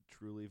who's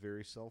truly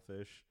very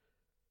selfish,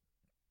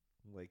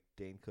 like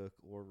Dane Cook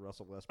or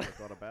Russell Westbrook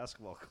on a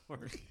basketball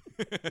court.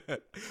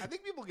 I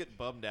think people get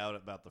bummed out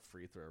about the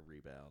free throw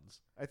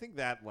rebounds. I think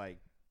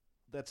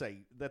that's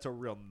a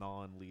real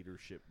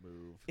non-leadership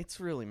move. It's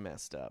really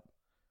messed up.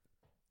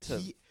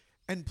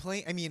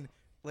 I mean,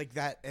 like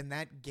that in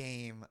that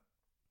game,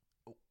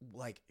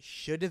 like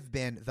should have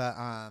been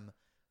the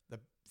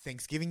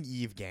Thanksgiving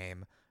Eve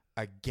game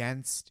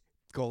against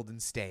Golden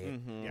State,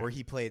 where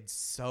he played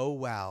so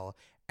well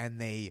and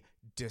they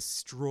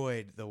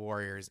destroyed the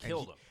Warriors.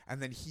 Killed them.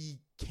 And then he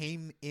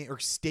came in or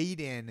stayed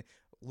in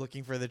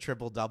looking for the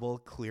triple-double.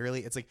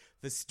 Clearly, it's like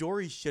the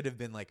story should have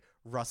been like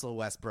Russell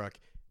Westbrook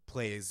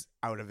plays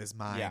out of his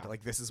mind. Yeah.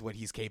 Like this is what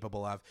he's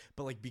capable of.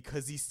 But like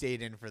because he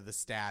stayed in for the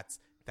stats,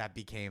 that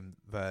became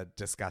the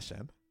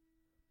discussion.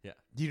 Yeah.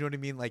 Do you know what I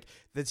mean? Like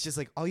that's just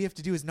like all you have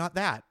to do is not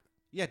that.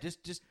 Yeah,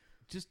 just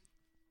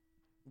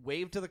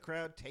wave to the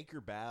crowd, take your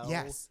bow.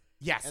 Yes.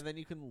 And then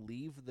you can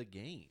leave the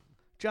game.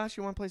 Josh,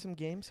 you want to play some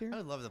games here? I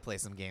would love to play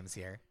some games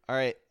here. All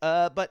right.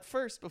 But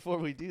first, before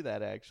we do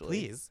that, actually.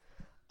 Please.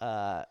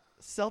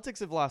 Celtics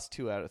have lost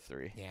 2 out of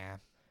 3. Yeah.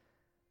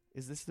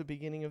 Is this the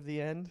beginning of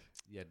the end?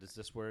 Yeah, is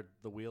this where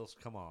the wheels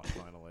come off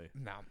finally?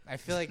 No. I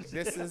feel like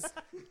this is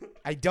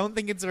I don't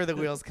think it's where the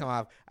wheels come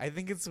off. I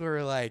think it's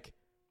where like,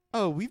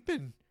 oh, we've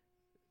been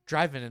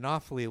driving an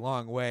awfully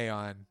long way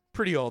on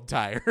pretty old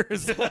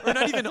tires. Or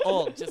not even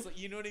old. Just like,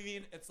 you know what I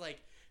mean? It's like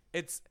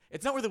it's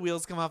not where the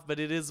wheels come off, but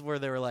it is where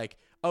they were like,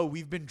 oh,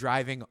 we've been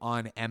driving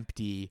on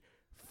empty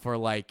for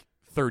like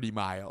 30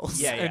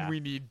 miles. Yeah, yeah. And we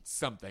need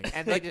something.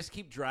 And they just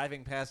keep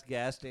driving past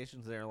gas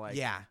stations. They're like,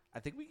 Yeah. I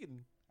think we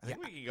can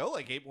go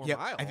like 8 more Yep,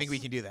 miles. I think we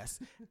can do this.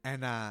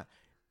 And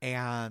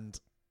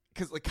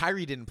because like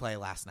Kyrie didn't play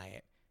last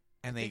night,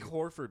 and I they think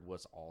Horford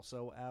was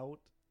also out.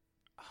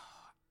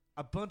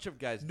 A bunch of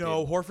guys.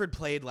 no did. Horford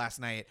played last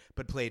night,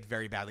 but played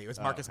very badly. It was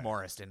Marcus okay.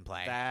 Morris didn't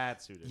play.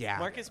 That's who did. Yeah.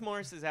 Marcus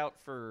Morris is out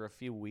for a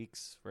few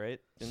weeks, right?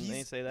 Didn't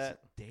they say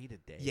that? Day to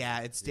day. Yeah,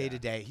 it's day to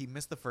day. He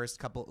missed the first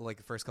couple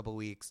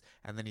weeks,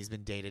 and then he's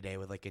been day to day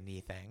with like a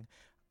knee thing.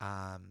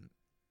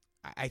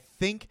 I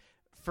think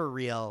for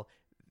real,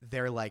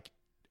 they're like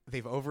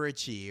they've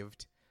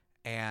overachieved,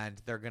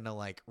 and they're gonna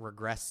like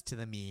regress to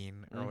the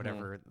mean or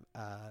whatever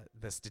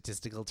the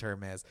statistical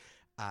term is.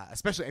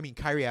 Especially, I mean,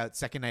 Kyrie out,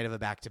 second night of a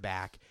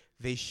back-to-back.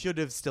 They should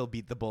have still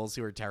beat the Bulls,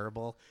 who are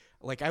terrible.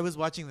 Like, I was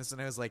watching this,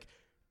 and I was like,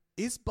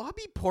 is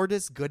Bobby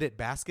Portis good at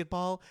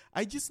basketball?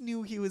 I just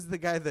knew he was the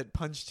guy that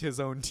punched his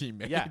own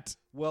teammate. Yeah.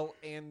 Well,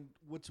 and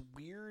what's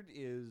weird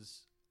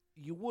is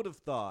you would have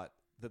thought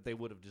that they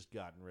would have just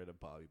gotten rid of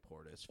Bobby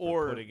Portis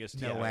for Or- putting his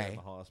No team way. in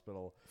the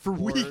hospital For Or-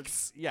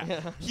 weeks.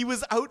 Yeah. He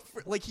was out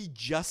for, like, he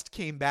just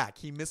came back.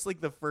 He missed, like,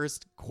 the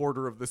first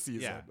quarter of the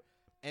season. Yeah.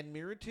 And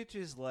Mirotic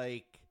is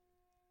like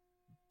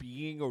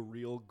being a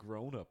real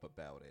grown up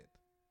about it.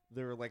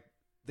 They're like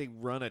they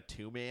run a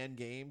 2-man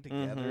game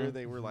together.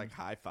 They were like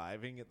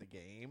high-fiving at the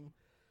game.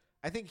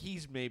 I think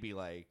he's maybe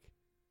like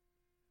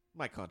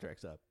my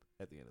contract's up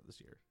at the end of this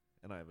year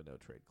and I have a no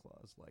trade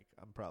clause. Like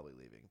I'm probably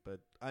leaving, but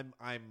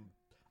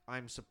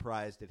I'm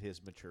surprised at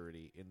his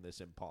maturity in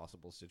this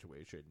impossible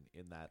situation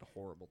in that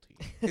horrible team.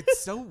 It's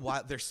so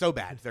wild. They're so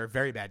bad. They're a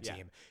very bad Yeah.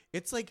 team.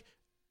 It's like,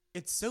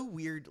 it's so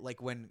weird,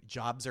 like, when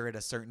jobs are at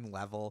a certain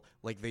level,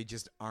 like, they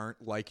just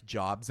aren't like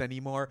jobs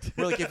anymore.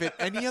 Where, like, if at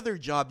any other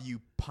job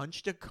you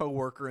punched a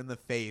coworker in the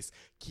face,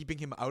 keeping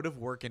him out of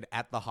work and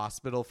at the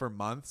hospital for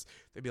months,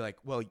 they'd be like,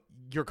 well,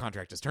 your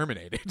contract is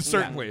terminated.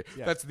 Certainly.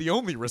 Yeah. That's the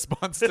only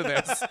response to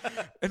this.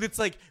 And it's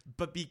like,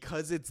 but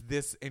because it's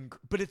this,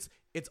 but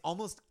it's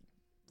almost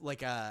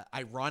like a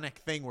ironic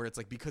thing where it's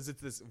like, because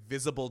it's this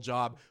visible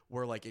job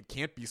where like it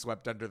can't be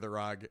swept under the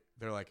rug,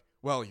 they're like,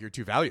 well, you're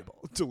too valuable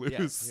to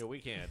lose. Yeah, we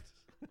can't.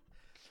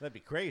 That'd be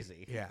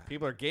crazy. Yeah.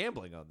 People are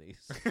gambling on these.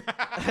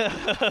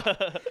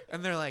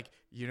 And they're like,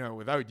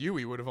 without you,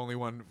 we would have only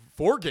won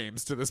 4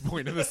 games to this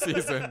point in the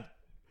season.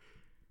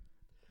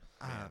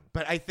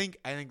 But I think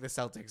the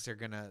Celtics are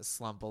gonna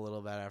slump a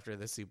little bit after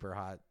the super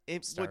hot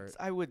start.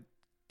 I would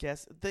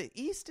guess the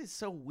East is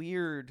so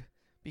weird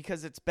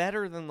because it's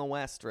better than the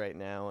West right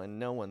now, and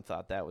no one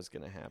thought that was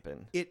going to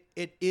happen. It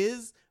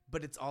is,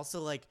 but it's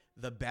also like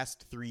the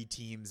best 3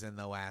 teams in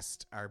the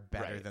West are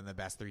better Right. than the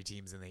best 3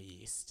 teams in the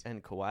East.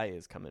 And Kawhi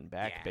is coming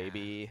back, Yeah.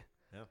 baby.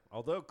 Yeah.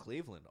 Although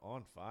Cleveland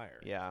on fire.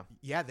 Yeah.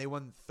 Yeah, they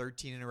won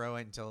 13 in a row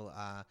until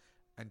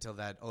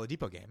that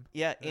Oladipo game.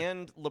 Yeah,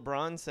 and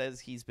LeBron says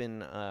he's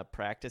been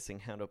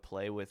practicing how to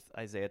play with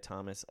Isaiah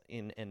Thomas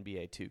in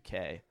NBA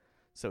 2K.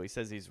 So he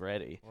says he's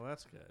ready. Well,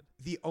 that's good.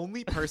 The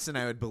only person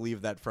I would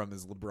believe that from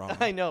is LeBron.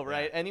 I know,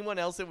 right? Anyone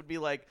else, it would be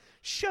like,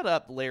 shut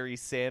up, Larry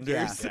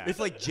Sanders. Yeah. If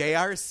like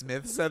J.R.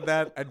 Smith said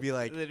that, I'd be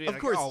like, They'd be of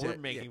like, course. oh, we're J-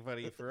 making yeah. fun of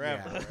you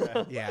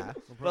forever. Yeah.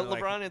 But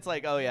LeBron, it's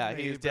like, oh, yeah,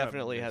 he he probably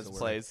definitely is has a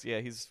plays. Yeah,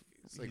 he's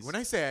Like when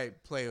I say I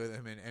play with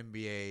him in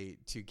NBA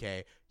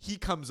 2K, he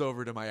comes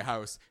over to my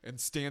house and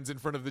stands in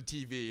front of the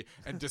TV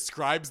and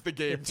describes the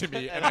game to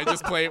me, and I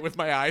just play it with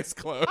my eyes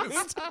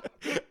closed.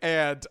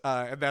 and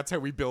that's how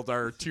we build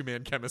our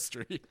 2-man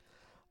chemistry.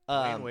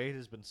 Dwayne Wade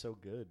has been so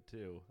good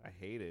too. I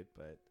hate it,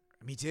 but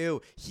Me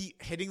too. He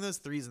hitting those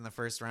threes in the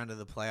first round of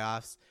the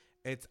playoffs.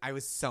 I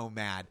was so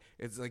mad.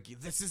 It's like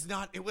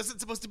it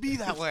wasn't supposed to be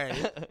that way.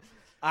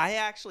 I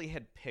actually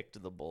had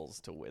picked the Bulls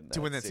to win that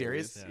To win that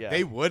series, Yeah.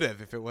 they would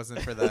have if it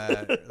wasn't for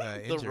the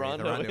injury, the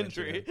Rondo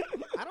injury.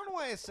 I don't know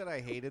why I said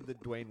I hated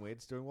that Dwayne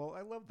Wade's doing well.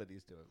 I love that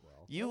he's doing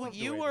well. You I love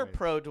you Dwayne were Wade.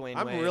 pro Dwayne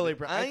I'm Wade. really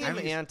pro- I am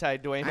I'm- anti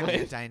Dwayne I'm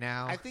Wade. anti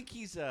now. I think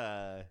he's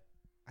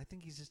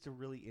just a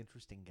really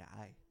interesting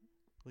guy.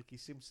 Like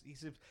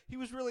he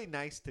was really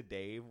nice to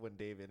Dave when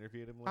Dave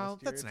interviewed him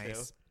last year. that's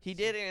nice. Too. He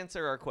did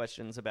answer our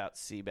questions about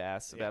sea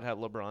bass, about Yeah. how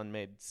LeBron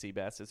made sea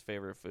bass his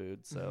favorite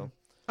food. So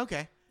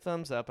Okay,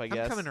 thumbs up, I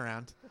guess. I'm coming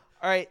around.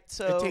 All right,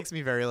 so It takes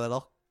me very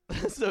little.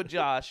 so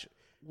Josh,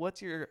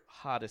 what's your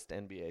hottest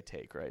NBA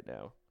take right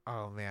now?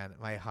 Oh man,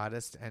 my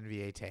hottest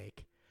NBA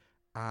take.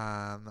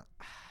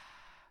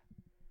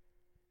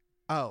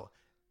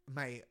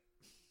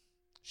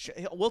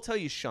 We'll tell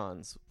you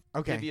Sean's.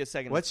 Okay. Give you a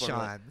second. What's to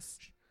formulate. Sean's?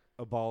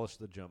 Abolish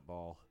the jump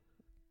ball.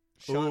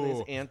 Sean is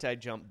Ooh.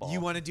 anti-jump ball.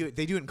 You want to do it?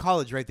 They do it in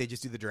college, right? They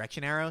just do the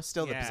direction arrow,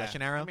 still the Yeah.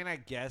 possession arrow. I mean, I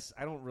guess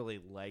I don't really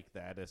like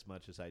that as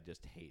much as I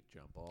just hate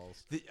jump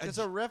balls. The- Because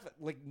a ref,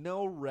 like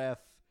no ref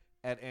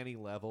at any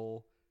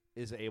level,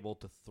 is able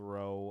to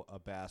throw a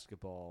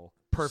basketball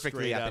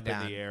Perfectly straight up up and in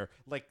down. the air.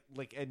 Like,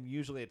 and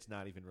usually it's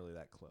not even really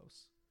that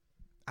close.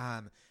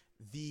 I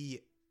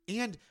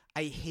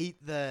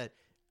hate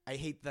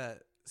the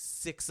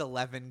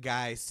 6'11"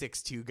 guy,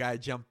 6'2" guy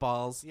jump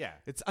balls. Yeah.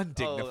 It's Oh,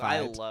 undignified. I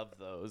love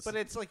those. But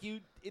it's like you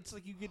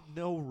get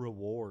no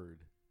reward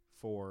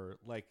for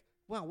like.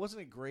 Wow,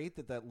 wasn't it great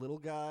that little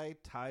guy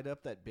tied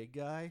up that big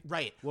guy?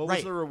 Right. What right.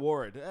 was the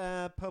reward?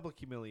 Public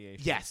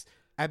humiliation. Yes,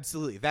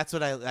 absolutely. That's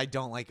what I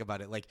don't like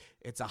about it. Like,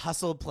 it's a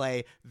hustle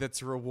play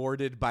that's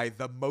rewarded by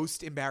the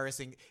most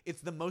embarrassing.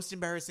 It's the most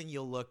embarrassing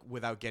you'll look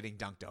without getting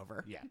dunked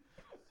over. Yeah.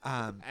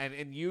 Um.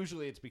 And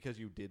usually it's because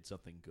you did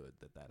something good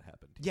that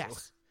happened to you.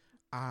 Yes.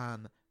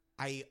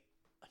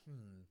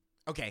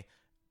 Okay.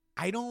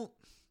 I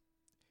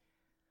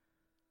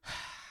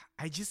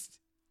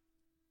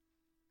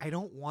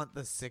don't want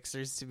the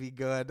Sixers to be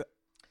good.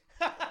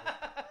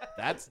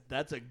 That's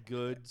a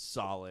good,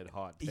 solid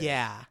hot take.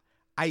 Yeah.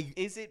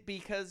 is it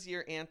because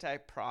you're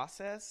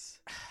anti-process,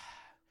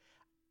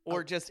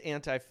 or just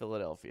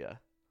anti-Philadelphia?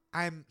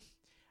 I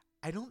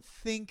don't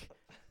think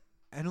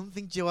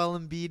Joel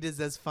Embiid is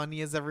as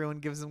funny as everyone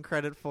gives him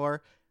credit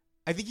for.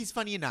 I think he's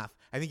funny enough.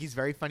 I think he's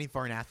very funny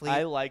for an athlete.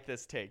 I like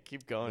this take.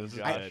 Keep going, This is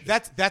Josh.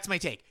 good. That's my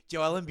take.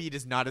 Joel Embiid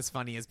is not as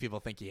funny as people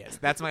think he is.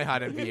 That's my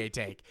hot NBA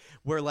take.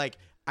 Where like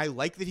I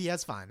like that he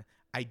has fun.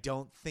 I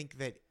don't think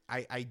that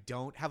I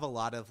don't have a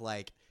lot of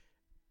like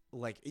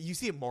you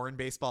see it more in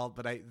baseball,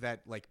 but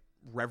that like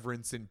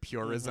reverence and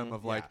purism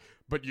of like,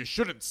 but you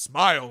shouldn't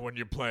smile when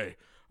you play.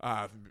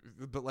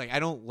 But like I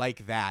don't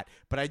like that.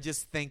 But I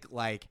just think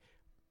like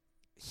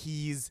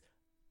he's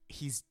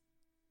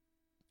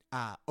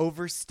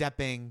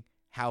overstepping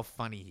how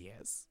funny he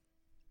is.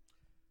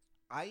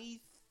 I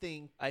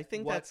think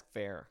that's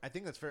fair. I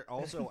think that's fair.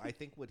 Also, I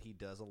think what he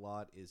does a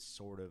lot is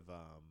sort of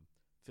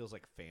feels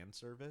like fan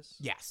service.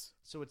 Yes.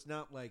 So it's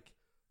not like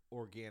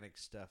organic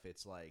stuff.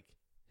 It's like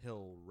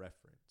he'll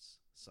reference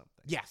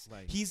something. Yes.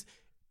 Like He's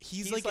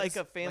like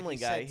a Family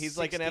he Guy. said He's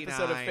like an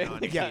episode of 69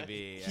 Family on Guy.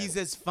 TV. he's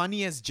as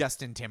funny as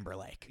Justin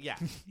Timberlake. Yeah,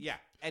 yeah.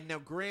 And now,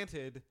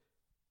 granted,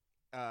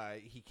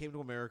 he came to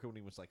America when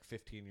he was like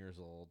 15 years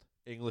old.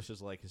 English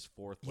is like his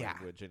fourth Yeah.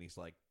 language, and he's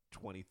like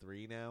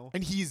 23 now.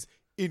 And he's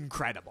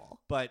incredible.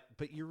 But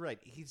you're right.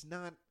 He's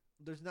not.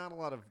 There's not a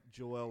lot of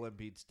Joel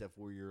Embiid stuff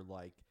where you're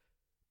like,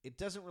 it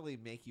doesn't really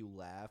make you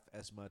laugh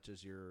as much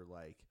as you're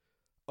like,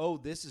 oh,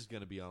 this is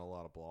going to be on a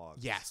lot of blogs.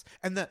 Yes.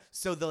 And the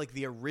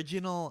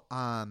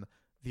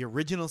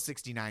original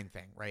 69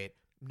 thing, right?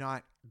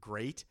 Not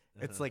great.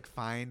 It's like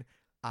fine.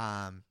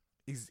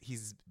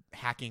 He's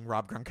hacking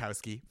Rob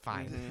Gronkowski.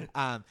 Fine.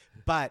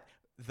 But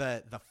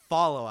the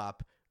follow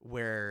up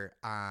where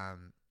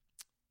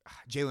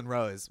Jalen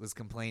Rose was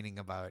complaining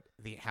about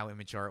how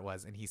immature it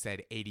was, and he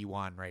said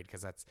 81, right?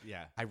 Because that's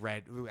I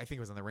think it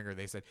was on the Ringer.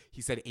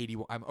 He said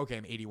 81. I'm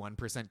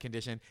 81%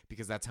 conditioned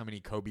because that's how many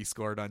Kobe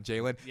scored on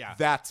Jalen. Yeah,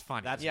 that's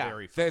funny. That's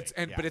very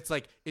funny. But it's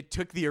like it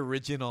took the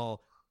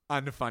original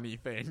unfunny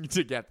thing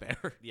to get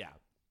there. Yeah.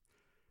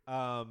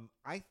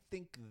 I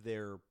think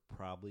they're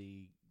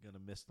probably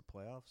gonna miss the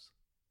playoffs.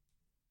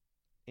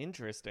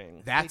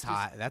 Interesting. That's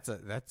hot. That's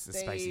a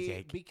spicy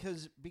take.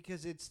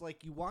 Because it's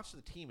like you watch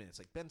the team and it's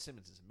like Ben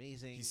Simmons is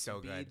amazing. He's so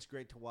good. Embiid's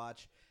great to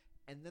watch,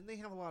 and then they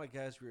have a lot of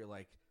guys where you're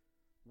like,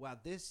 wow,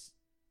 this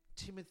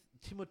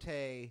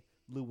Timothé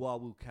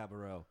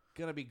Luwawu-Cabarrot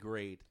gonna be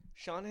great.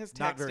 Sean has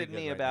Not very texted good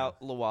me right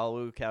about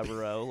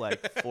Luwawu-Cabarrot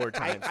like 4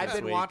 times I've this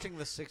been week. watching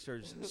the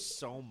Sixers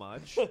so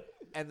much,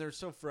 and they're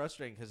so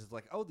frustrating because it's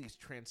like, oh, these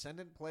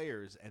transcendent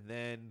players, and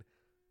then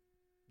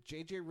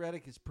JJ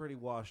Redick is pretty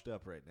washed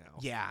up right now.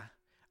 Yeah.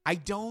 I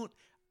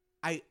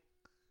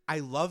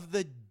love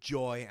the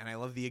joy and I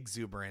love the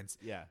exuberance.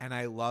 Yeah. And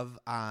I love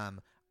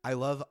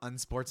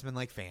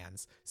unsportsmanlike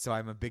fans. So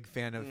I'm a big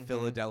fan of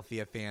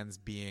Philadelphia fans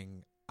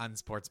being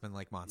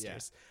unsportsmanlike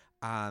monsters.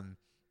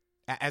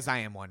 As I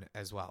am one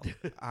as well.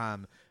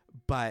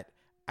 But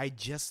I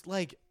just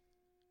like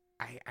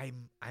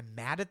I'm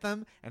mad at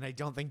them, and I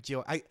don't think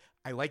Joe.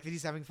 I like that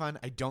he's having fun.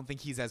 I don't think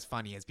he's as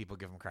funny as people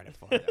give him credit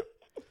for.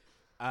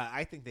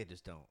 I think they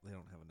just don't. They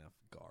don't have enough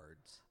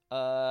guards.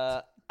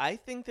 I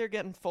think they're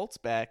getting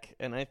Fultz back,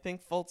 and I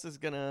think Fultz is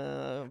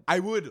gonna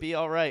be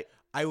all right.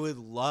 I would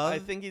love. I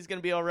think he's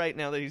gonna be all right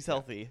now that he's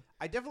healthy.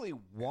 I definitely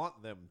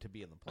want them to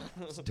be in the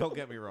playoffs. Don't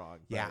get me wrong.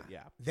 Yeah,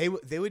 yeah. They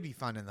would be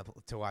fun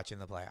to watch in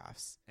the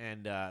playoffs,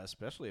 and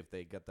especially if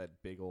they got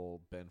that big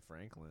old Ben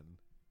Franklin.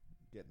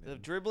 The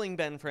dribbling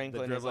Ben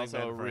Franklin is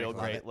also a real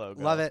great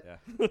logo. Love it,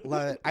 Yeah.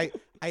 love it.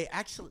 I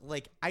actually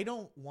like. I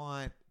don't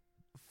want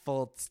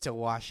Fultz to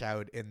wash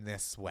out in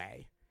this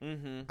way.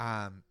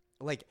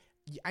 Like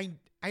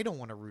I don't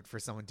want to root for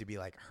someone to be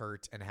like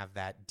hurt and have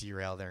that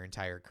derail their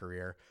entire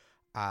career.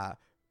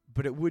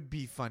 But it would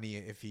be funny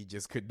if he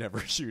just could never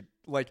shoot.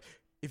 Like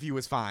if he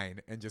was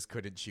fine and just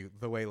couldn't shoot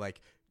the way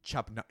like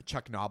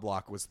Chuck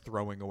Knobloch was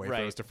throwing away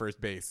throws to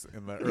first base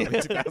in the early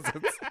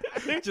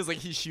 2000s. Just like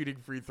he's shooting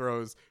free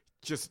throws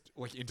just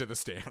like into the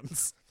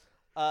stands.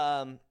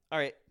 All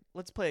right,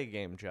 let's play a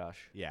game, Josh.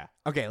 Yeah.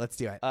 Okay, let's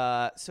do it.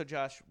 So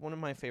Josh, one of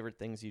my favorite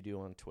things you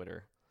do on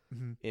Twitter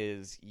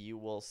is you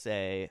will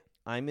say,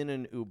 I'm in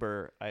an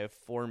Uber. I have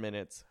 4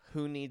 minutes.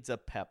 Who needs a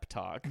pep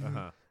talk?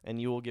 And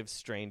you will give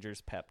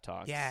strangers pep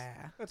talks. Yeah.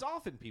 It's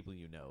often people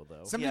you know,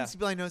 though. Sometimes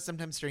people I know,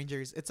 sometimes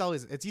strangers.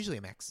 It's usually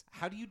a mix.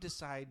 How do you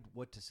decide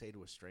what to say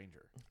to a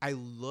stranger? I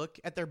look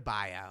at their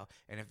bio,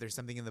 and if there's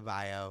something in the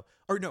bio,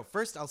 or no,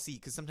 first I'll see,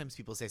 because sometimes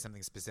people say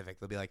something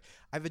specific. They'll be like,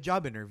 I have a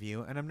job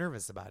interview, and I'm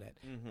nervous about it.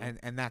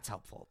 And that's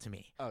helpful to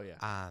me. Oh,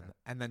 yeah.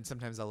 And then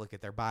sometimes I'll look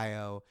at their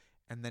bio,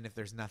 and then if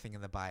there's nothing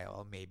in the bio,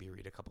 I'll maybe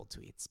read a couple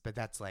tweets. But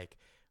that's like,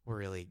 we're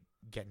really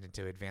getting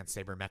into advanced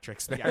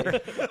sabermetrics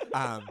there.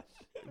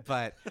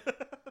 But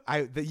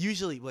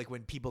usually like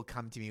when people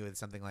come to me with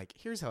something like,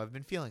 here's how I've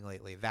been feeling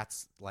lately,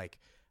 that's like,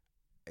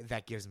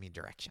 that gives me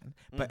direction.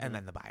 But and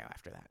then the bio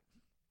after that.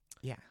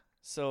 Yeah.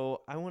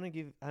 So I want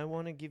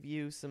to give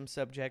you some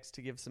subjects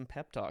to give some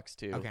pep talks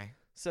to. Okay.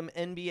 Some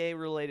NBA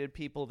related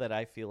people that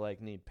I feel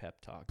like need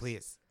pep talks.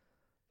 Please.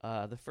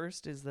 The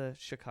first is the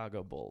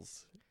Chicago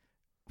Bulls.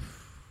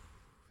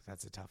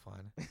 That's a tough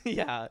one.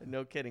 Yeah,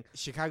 no kidding.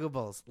 Chicago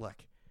Bulls, look,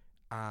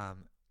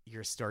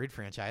 you're a storied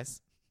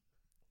franchise.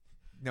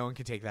 No one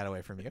can take that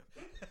away from you.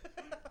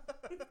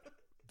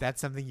 That's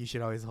something you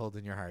should always hold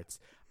in your hearts.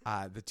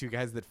 The two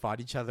guys that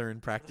fought each other in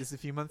practice a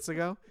few months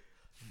ago,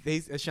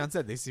 as Sean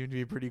said, they seem to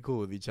be pretty cool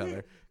with each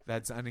other.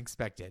 That's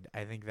unexpected.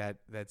 I think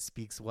that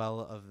speaks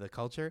well of the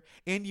culture.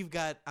 And you've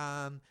got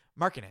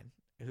Markkanen.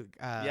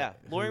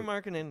 Lauri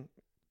Markkanen,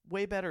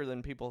 way better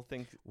than people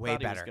think way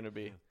thought he was better. going to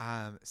be.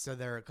 So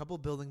there are a couple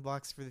building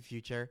blocks for the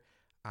future.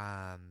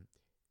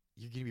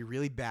 You're going to be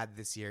really bad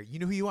this year. You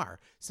know who you are.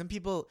 Some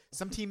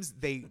teams,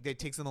 it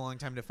takes them a long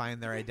time to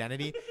find their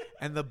identity.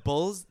 And the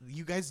Bulls,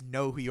 you guys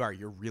know who you are.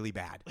 You're really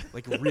bad.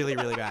 Like really,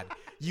 really bad.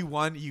 You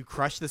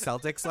crushed the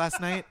Celtics last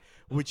night,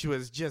 which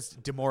was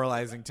just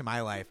demoralizing to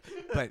my life.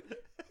 But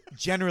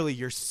generally,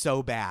 you're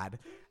so bad.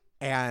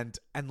 And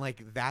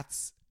like,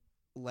 that's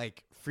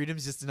like,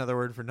 freedom's just another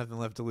word for nothing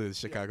left to lose,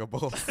 Chicago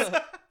Bulls. All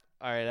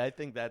right, I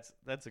think that's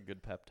a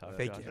good pep talk.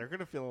 Thank Josh. you. They're going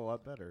to feel a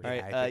lot better. All Yeah,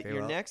 I right, think they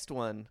your will. next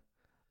one,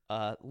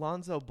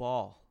 Lonzo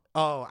Ball.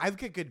 Oh, I've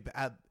got good.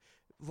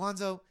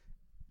 Lonzo,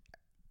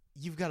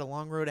 you've got a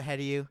long road ahead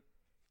of you.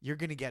 You're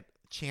going to get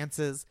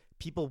chances.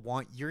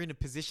 You're in a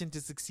position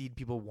to succeed.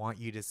 People want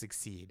you to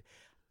succeed.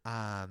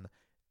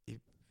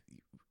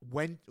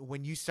 When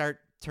you start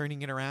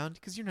turning it around,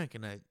 because you're not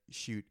going to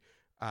shoot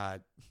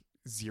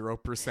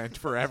 0%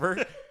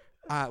 forever.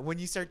 When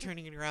you start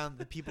turning it around,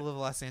 the people of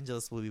Los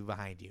Angeles will be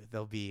behind you.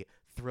 They'll be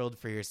thrilled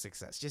for your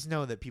success. Just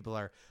know that people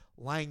are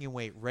lying in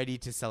wait, ready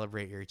to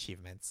celebrate your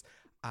achievements.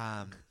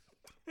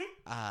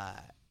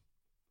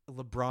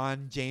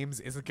 LeBron James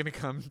isn't going to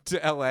come to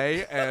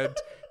LA and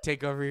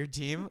take over your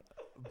team,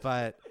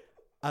 but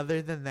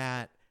other than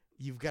that,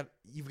 you've got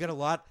a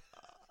lot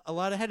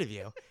ahead of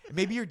you.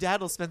 Maybe your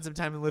dad will spend some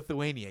time in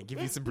Lithuania and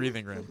give you some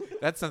breathing room.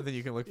 That's something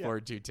you can look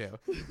forward to too.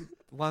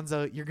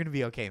 Lonzo, you're going to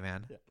be okay,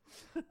 man. Yeah.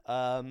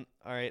 All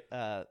right.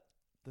 The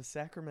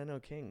Sacramento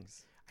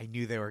Kings. I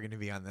knew they were going to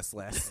be on this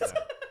list.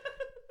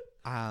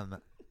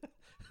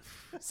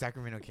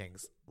 Sacramento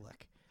Kings.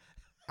 Look,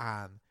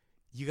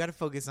 you got to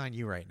focus on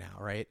you right now,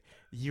 right?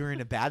 You're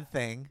in a bad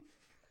thing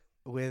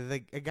with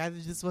a guy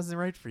that just wasn't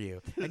right for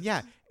you. And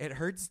yeah, it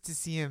hurts to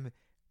see him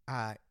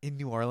in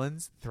New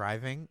Orleans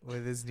thriving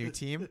with his new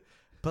team.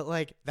 But,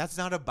 like, that's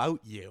not about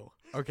you,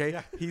 okay?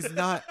 Yeah. He's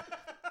not,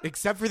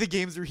 except for the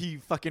games where he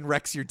fucking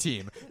wrecks your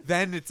team.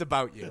 Then it's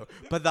about you.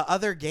 But the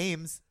other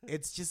games,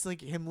 it's just, like,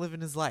 him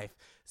living his life.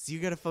 So you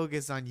got to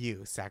focus on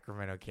you,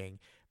 Sacramento King.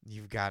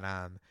 You've got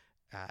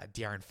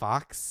De'Aaron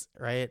Fox,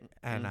 right?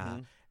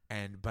 And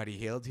and Buddy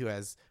Hield, who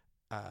has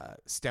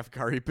Steph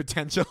Curry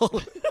potential,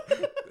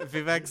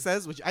 Vivek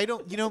says, which I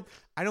don't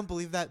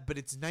believe that, but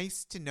it's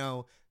nice to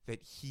know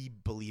that he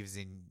believes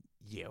in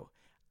you.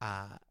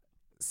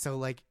 So,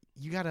 like,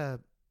 you got to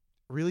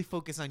really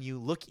focus on you,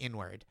 look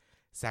inward,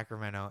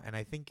 Sacramento, and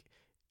I think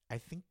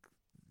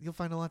you'll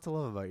find a lot to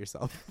love about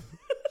yourself.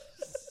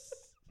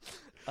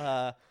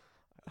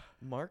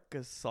 Marc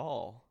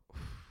Gasol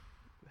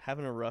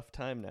having a rough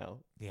time now.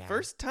 Yeah.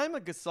 First time a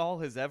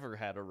Gasol has ever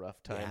had a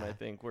rough time, Yeah. I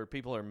think, where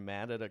people are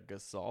mad at a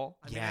Gasol.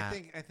 I mean, Yeah.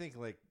 I think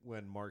like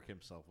when Mark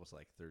himself was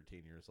like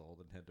 13 years old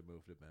and had to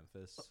move to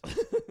Memphis,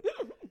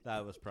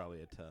 that was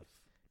probably a tough,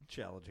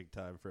 challenging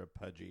time for a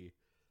pudgy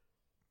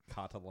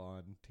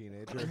Catalan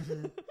teenager.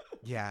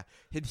 Yeah.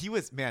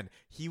 And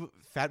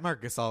Fat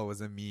Marc Gasol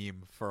was a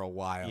meme for a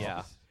while.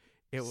 Yeah.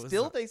 It was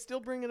They still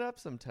bring it up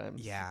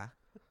sometimes. Yeah.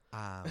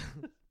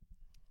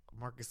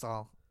 Marc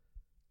Gasol,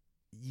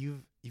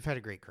 you've had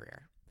a great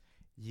career.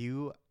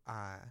 You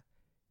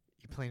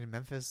playing in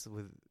Memphis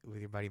with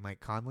your buddy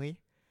Mike Conley.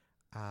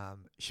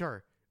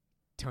 Sure.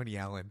 Tony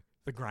Allen,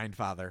 the grind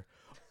father.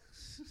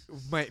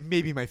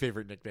 Maybe my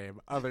favorite nickname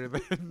other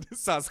than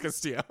Sas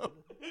Castillo.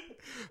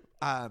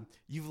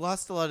 You've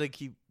lost a lot of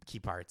key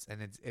parts,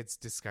 and it's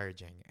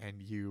discouraging.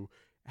 And you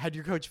had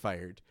your coach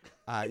fired,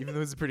 even though he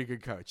was a pretty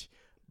good coach.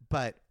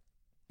 But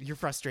you're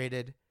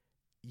frustrated.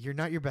 You're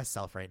not your best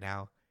self right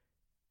now.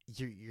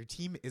 Your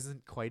team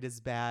isn't quite as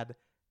bad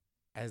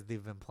as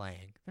they've been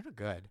playing. They're not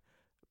good,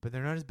 but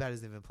they're not as bad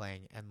as they've been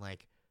playing. And,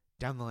 like,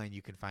 down the line,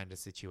 you can find a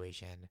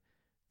situation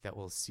that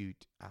will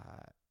suit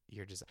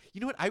your desire.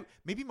 You know what?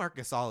 Maybe Marc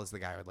Gasol is the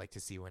guy I would like to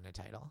see win a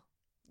title.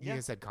 You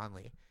guys said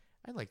Conley.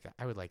 I like that.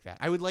 I would like that.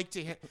 I would like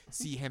to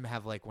see him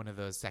have, like, one of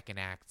those second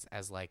acts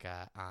as like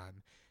a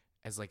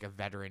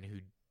veteran who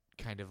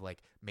kind of, like,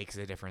 makes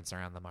a difference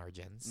around the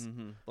margins.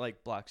 Mm-hmm.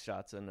 Like block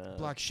shots and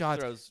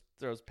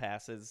throws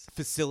passes,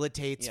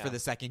 facilitates for the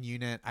second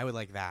unit. I would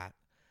like that.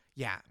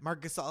 Yeah,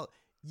 Marc Gasol,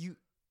 you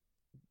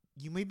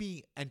may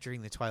be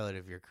entering the twilight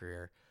of your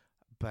career,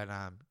 but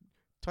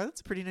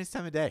twilight's a pretty nice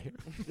time of day.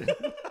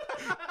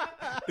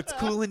 It's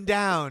cooling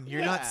down.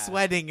 You're not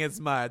sweating as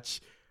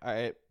much. All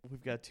right,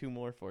 we've got two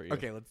more for you.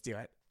 Okay, let's do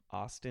it.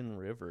 Austin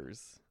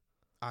Rivers.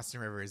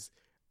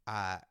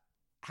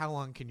 How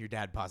long can your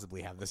dad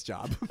possibly have this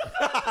job?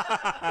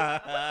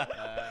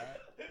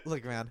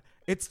 Look, man,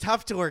 it's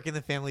tough to work in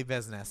the family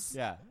business.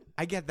 Yeah.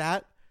 I get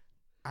that.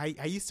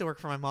 I used to work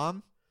for my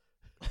mom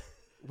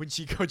when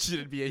she coached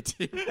an NBA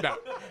team. No,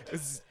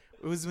 it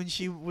was when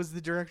she was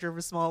the director of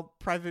a small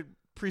private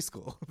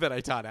preschool that I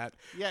taught at.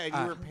 Yeah, and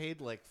you were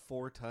paid like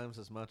 4 times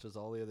as much as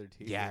all the other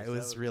teachers. Yeah, it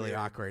was really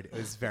awkward. It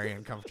was very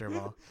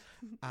uncomfortable.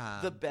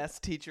 The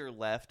best teacher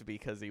left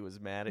because he was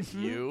mad at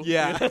you.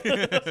 Yeah.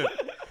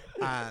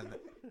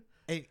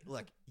 Hey,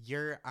 look,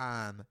 you've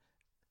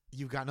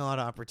gotten a lot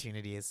of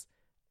opportunities.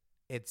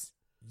 It's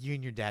you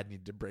and your dad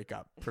need to break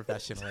up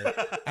professionally.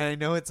 And I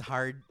know it's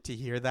hard to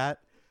hear that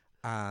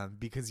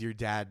because your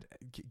dad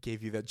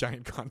gave you that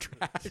giant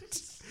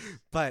contract.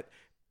 But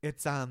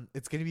it's going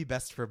to be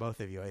best for both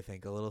of you, I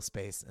think, a little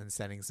space and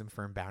setting some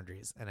firm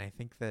boundaries. And I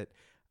think that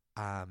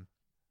I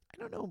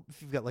don't know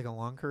if you've got like a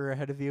long career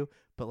ahead of you,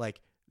 but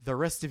like the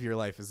rest of your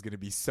life is going to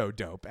be so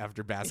dope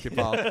after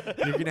basketball.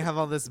 You're going to have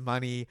all this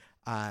money.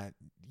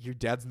 Your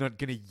dad's not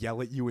going to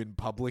yell at you in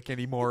public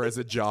anymore as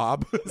a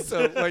job.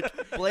 So,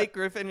 like, Blake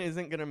Griffin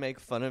isn't going to make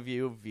fun of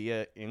you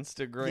via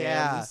Instagram.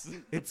 Yeah,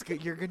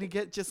 you're going to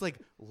get just like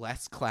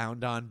less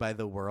clowned on by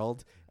the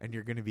world, and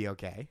you're going to be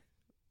okay.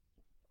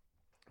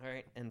 All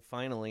right, and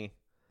finally,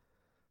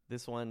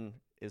 this one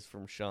is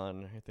from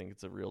Sean. I think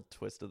it's a real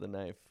twist of the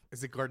knife.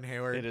 Is it Gordon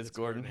Hayward? It is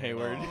Gordon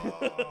Hayward.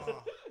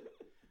 Oh.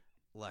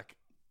 Look,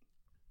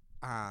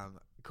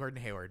 Gordon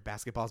Hayward,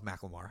 basketball's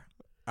Macklemore.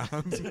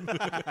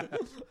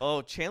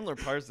 Oh, Chandler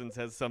Parsons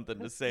has something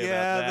to say about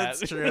that. Yeah,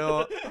 that's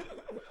true.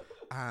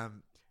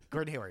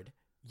 Gordon Hayward,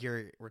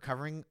 you're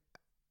recovering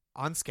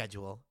on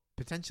schedule,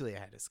 potentially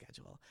ahead of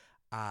schedule.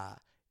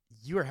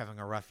 You are having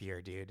a rough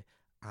year, dude.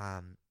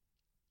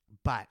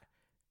 But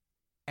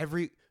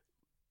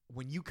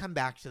when you come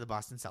back to the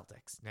Boston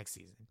Celtics next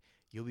season,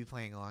 you'll be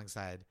playing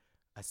alongside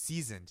a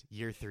seasoned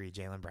year 3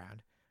 Jaylen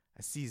Brown,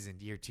 a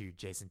seasoned year 2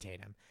 Jason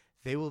Tatum.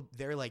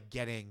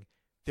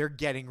 They're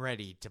getting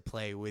ready to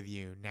play with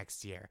you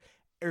next year.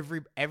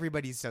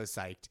 Everybody's so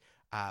psyched.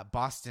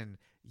 Boston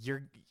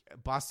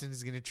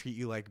is going to treat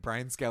you like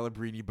Brian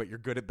Scalabrine, but you're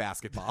good at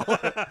basketball.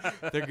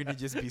 They're going to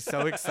just be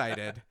so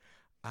excited.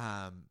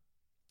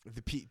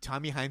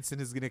 Tommy Heinsohn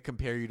is going to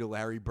compare you to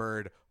Larry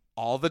Bird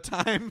all the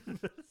time.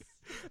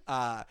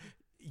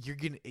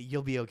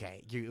 You'll be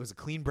okay. It was a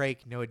clean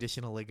break, no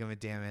additional ligament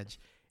damage.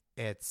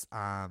 It's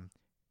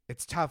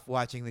tough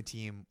watching the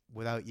team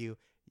without you.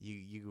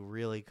 You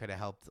really could have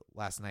helped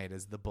last night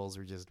as the Bulls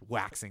were just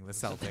waxing the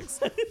Celtics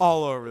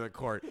all over the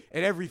court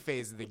at every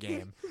phase of the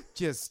game.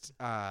 Just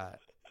an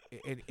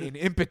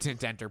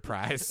impotent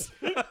enterprise.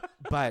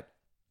 But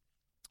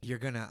you're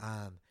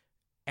gonna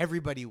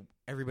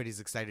everybody's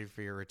excited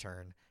for your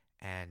return,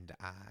 and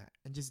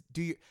just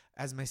do your,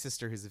 as my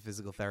sister who's a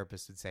physical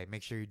therapist would say,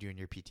 make sure you're doing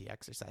your PT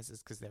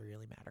exercises because they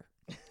really matter.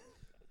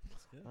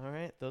 All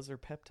right, those are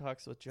pep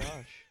talks with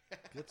Josh.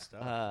 Good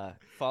stuff.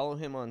 Follow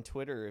him on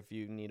Twitter if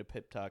you need a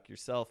pep talk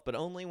yourself, but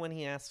only when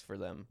he asks for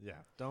them. Yeah,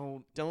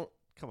 don't come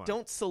on.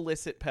 Don't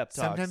solicit pep talks.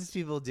 Sometimes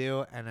people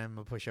do, and I'm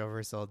a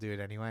pushover, so I'll do it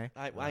anyway.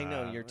 I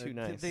know you're too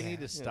nice. They need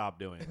to stop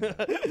doing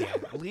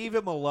that. Leave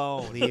him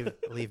alone.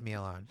 Leave me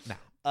alone. No,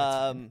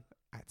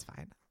 that's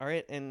fine. All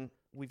right, and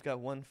we've got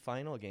one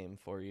final game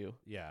for you.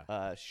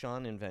 Yeah.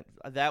 Sean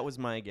that was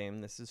my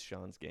game. This is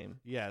Sean's game.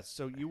 Yeah.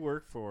 So you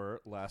work for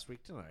Last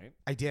Week Tonight.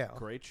 I do.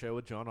 Great show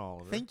with John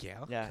Oliver. Thank you.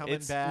 Yeah, Coming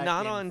it's back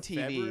not in on TV.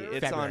 February?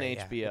 It's on February,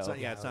 yeah.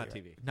 HBO. It's not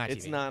TV. Not TV.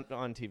 It's not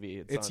on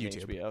TV. It's on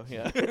YouTube. HBO.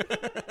 Yeah.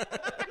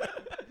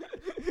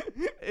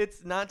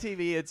 It's not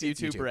TV. It's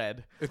YouTube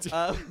Red.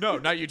 No,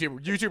 not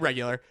YouTube. YouTube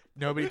regular.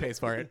 Nobody pays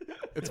for it.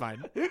 It's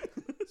fine.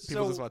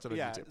 People just watch it on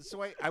YouTube.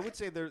 So I would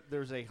say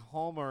there's a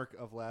hallmark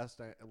of Last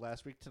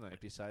Week Tonight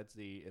besides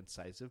the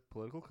incisive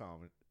political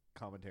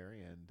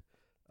commentary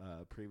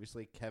and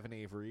previously Kevin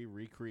Avery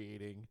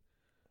recreating.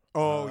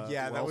 Oh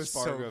yeah, that Wells was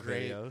Fargo so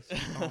great. videos.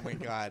 Oh my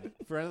god.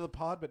 Friend of the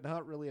pod, but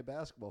not really a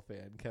basketball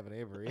fan, Kevin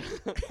Avery.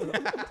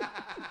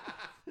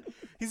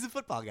 He's a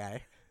football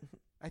guy.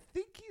 I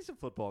think he's a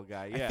football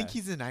guy. Yeah, I think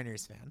he's a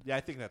Niners fan. Yeah,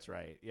 I think that's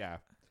right. Yeah,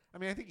 I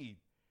mean, I think he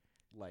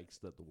likes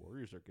that the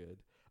Warriors are good.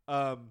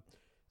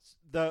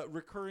 The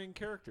recurring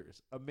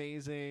characters,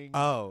 amazing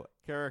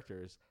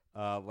characters,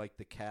 like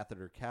the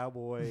Catheter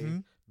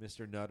Cowboy,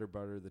 Mr.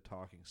 Nutterbutter, the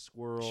Talking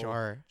Squirrel,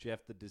 Sure.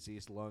 Jeff the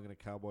Diseased Lung in a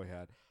Cowboy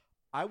Hat.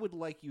 I would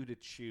like you to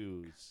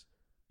choose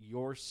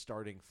your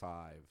starting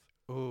 5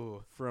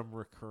 from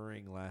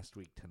recurring Last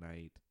Week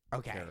Tonight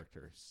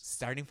characters.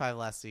 Starting 5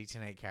 Last Week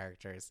Tonight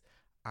characters.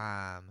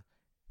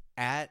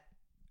 At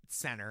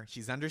center,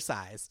 she's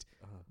undersized,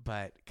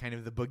 but kind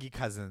of the boogie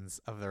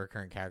cousins of the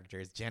recurrent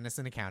characters. Janice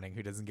in accounting,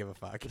 who doesn't give a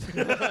fuck,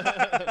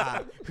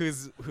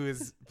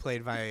 who's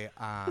played by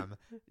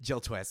Jill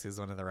Twiss, who's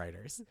one of the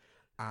writers.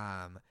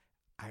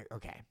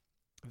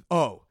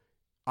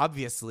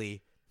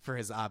 Obviously for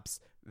his ups,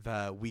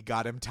 the We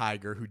Got Him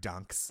Tiger who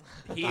dunks.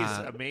 He's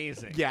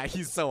amazing. Yeah,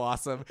 he's so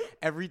awesome.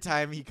 Every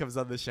time he comes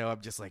on the show,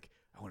 I'm just like,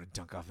 I want to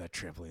dunk off that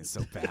trampoline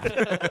so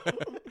bad.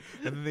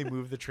 And then they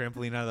move the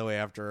trampoline out of the way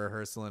after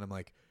rehearsal, and I'm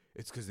like,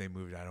 it's because they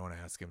moved it. I don't want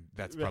to ask him.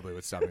 That's probably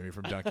what's stopping me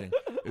from dunking.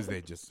 Is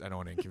I don't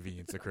want to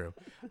inconvenience the crew.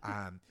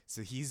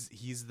 So he's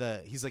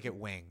like at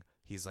wing.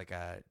 He's like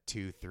a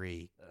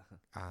 2-3.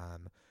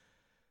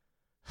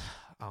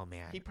 Oh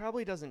man, He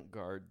probably doesn't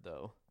guard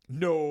though.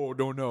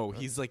 No.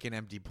 He's like an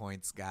empty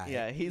points guy.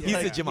 Yeah, he's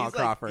a like, Jamal he's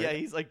Crawford. Like, yeah,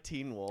 he's like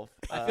Teen Wolf.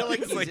 I feel like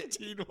He's like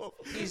Teen Wolf.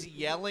 he's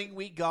yelling,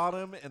 "We got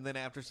him!" and then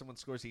after someone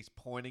scores, he's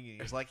pointing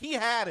and he's like, "He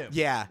had him."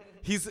 Yeah,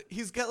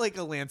 he's got like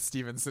a Lance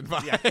Stevenson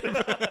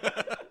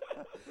vibe.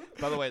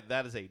 By the way,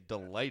 that is a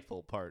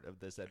delightful part of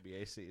this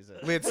NBA season.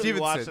 Lance Have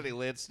you watched Stevenson. any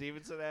Lance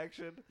Stevenson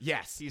action?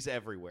 Yes, He's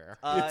everywhere.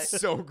 it's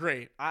so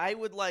great. I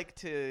would like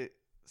to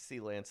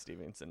see Lance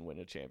Stevenson win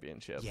a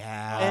championship.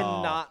 Yeah,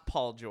 And not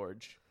Paul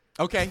George.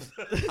 Okay,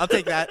 I'll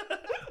take that.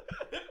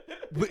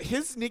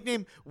 His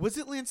nickname, was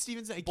it Lance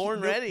Stevenson?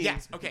 Born Ready.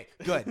 Yes. Okay,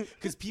 good.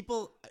 Because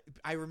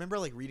I remember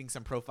like reading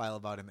some profile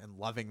about him and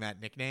loving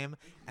that nickname,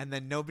 and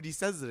then nobody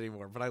says it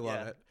anymore, but I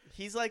love it.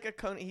 He's like a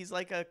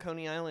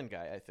Coney Island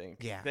guy, I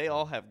think. Yeah. They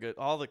all have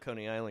all the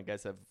Coney Island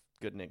guys have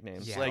good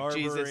nicknames. Yeah. Like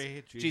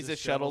Marbury,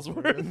 Jesus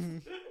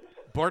Shuttlesworth.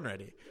 Born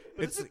Ready.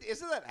 But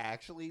isn't that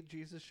actually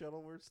Jesus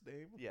Shuttleworth's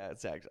name? Yeah,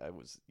 it's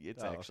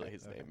actually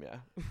his name, yeah.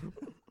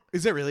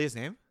 Is it really his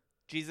name?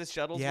 Jesus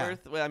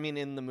Shuttlesworth? Well, I mean,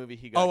 in the movie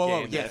he got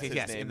game. Yes, that's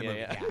his name. in the movie.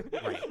 Yeah.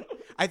 Yeah, right.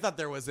 I thought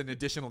there was an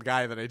additional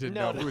guy that I didn't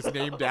know who was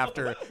named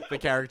after the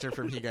character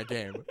from He Got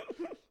Game.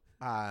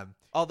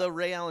 Although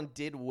Ray Allen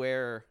did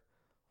wear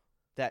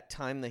that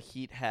time the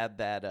Heat had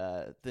that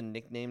the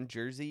nickname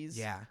jerseys.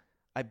 Yeah.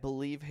 I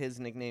believe his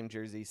nickname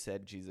jersey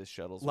said Jesus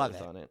Love Shuttlesworth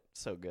it. on it.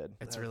 So good.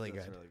 It's really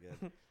That's good. really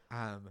good.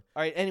 All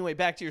right. Anyway,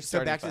 back to your So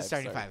starting back to five. the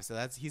starting Sorry. five.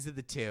 So he's at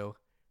the 2,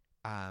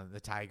 the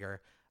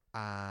Tiger.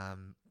 Gosh,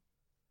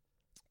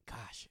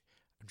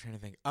 I'm trying to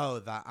think.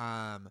 Oh,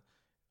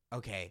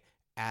 okay,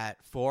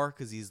 at 4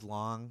 because he's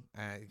long,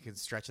 he can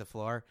stretch the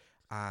floor.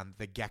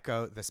 The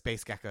gecko, the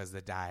space geckos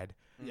that died.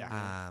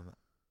 Yeah.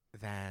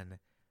 Then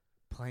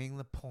playing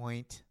the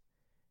point,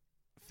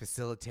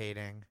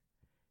 facilitating,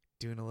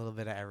 doing a little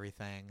bit of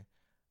everything.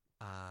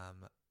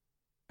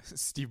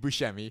 Steve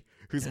Buscemi,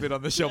 who's been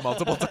on the show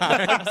multiple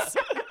times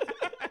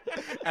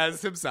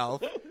as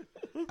himself.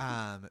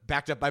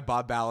 Backed up by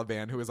Bob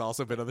Balaban, who has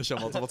also been on the show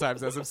multiple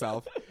times as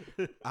himself.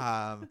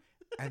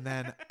 And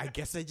then I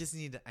guess I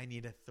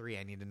need a 3.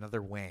 I need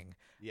another wing.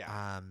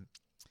 Yeah.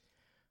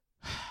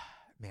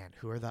 Man,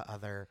 who are the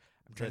other?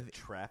 I'm The trying to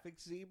traffic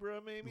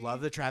zebra, maybe?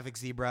 love the traffic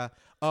zebra.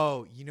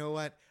 Oh, you know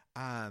what?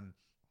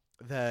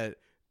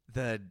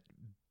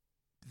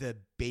 The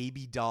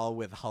baby doll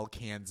with Hulk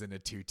hands in a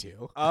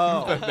tutu.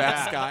 Oh, the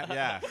mascot.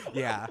 Yeah.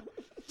 Yeah.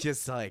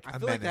 Just like I a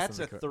feel like menace that's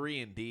on a the court. 3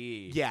 and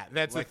D. Yeah,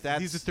 that's like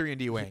he's a 3 and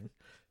D wing.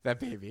 That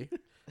baby.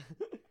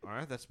 All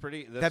right, that's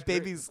pretty. That's That great.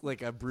 baby's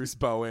like a Bruce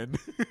Bowen.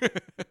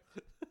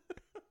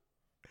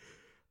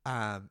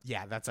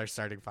 Yeah, that's our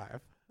starting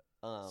 5.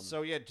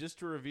 So yeah, just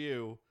to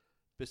review,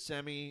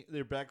 Buscemi,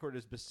 their backcourt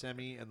is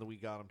Buscemi and the We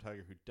Got Him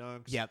Tiger who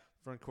dunks. Yep.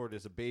 Front court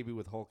is a baby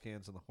with Hulk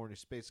hands and the horny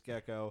space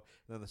gecko.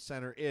 And then the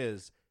center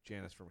is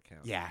Janice from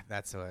Accounting. Yeah,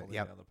 that's what. Holding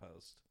Yep. down the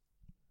post.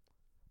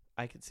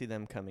 I could see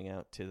them coming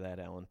out to that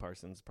Alan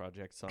Parsons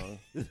Project song.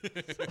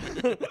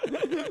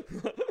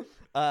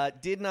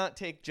 Did not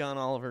take John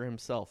Oliver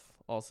himself.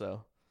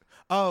 Also,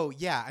 Oh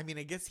yeah, I mean,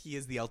 I guess he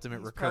is the ultimate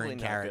he's recurring probably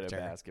not character. good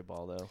at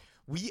basketball though.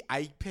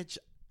 I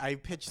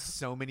pitch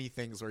so many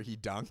things where he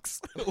dunks,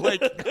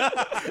 like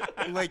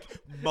like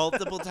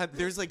multiple times.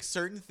 There's like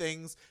certain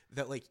things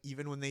that like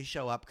even when they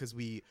show up, because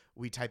we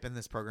type in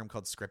this program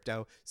called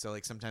Scripto. So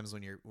like sometimes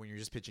when you're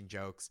just pitching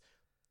jokes,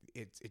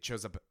 it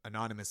shows up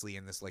anonymously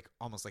in this like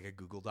almost like a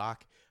Google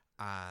Doc.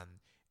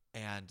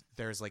 And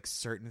there's like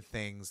certain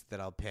things that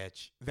I'll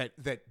pitch that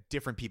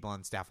different people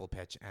on staff will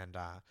pitch, and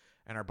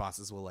our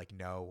bosses will like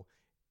know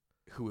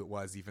who it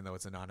was, even though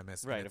it's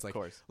anonymous. Right, and it's of like,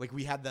 course. Like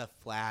we had the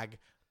flag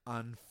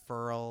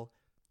unfurl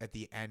at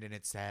the end, and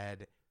it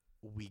said,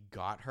 "We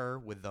got her"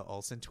 with the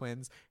Olsen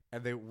twins,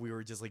 and we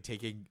were just like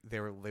taking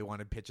they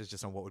wanted pitches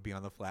just on what would be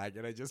on the flag,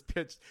 and I just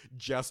pitched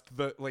just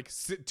the like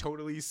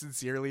totally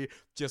sincerely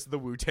just the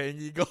Wu-Tang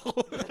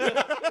Eagle.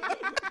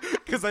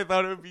 Because I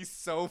thought it would be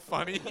so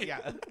funny,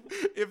 yeah.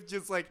 If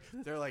just like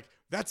they're like,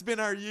 "That's been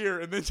our year,"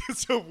 and then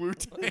just a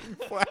Wu-Tang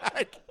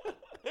flag.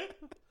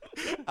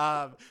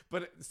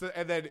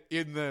 And then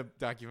in the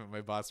document,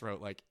 my boss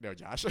wrote like, "No,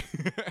 Josh,"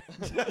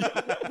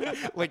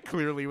 like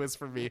clearly was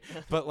for me.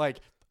 But like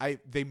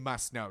they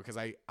must know because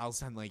I'll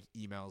send like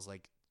emails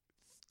like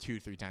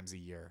 2-3 times a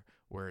year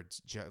where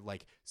it's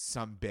like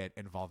some bit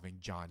involving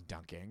John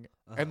dunking,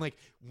 and like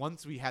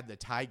once we had the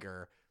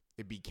Tiger,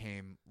 it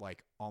became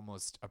like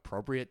almost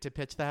appropriate to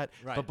pitch that.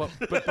 Right. But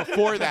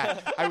before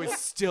that, I was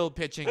still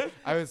pitching.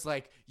 I was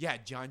like, yeah,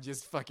 John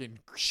just fucking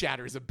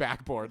shatters a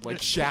backboard like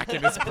Shaq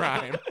in his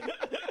prime.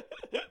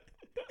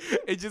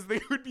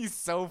 It would be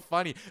so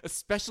funny,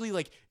 especially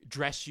like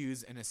dress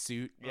shoes and a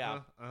suit. Yeah.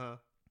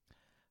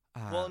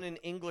 Well, and an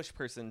English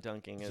person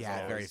dunking is yeah,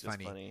 always very just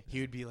funny.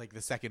 He would be like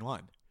the second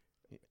one.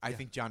 I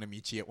think John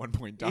Amici at one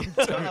point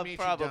dunked.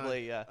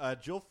 Probably, yeah.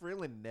 Joel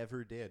Freeland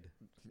never did,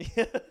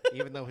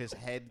 even though his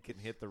head can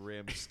hit the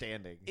rim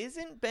standing.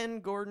 Isn't Ben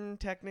Gordon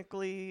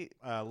technically?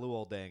 Lou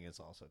Oldang is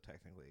also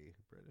technically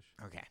British.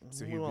 Okay,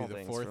 so he Lou would be the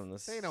Olding's fourth. from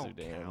the They don't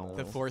Sudan, count.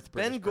 though. The fourth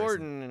British Ben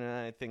person. Gordon,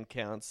 I think,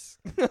 counts.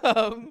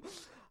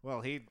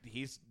 Well,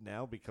 he's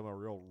now become a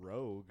real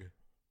rogue.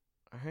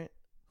 All right.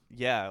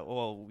 Yeah.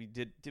 Well, we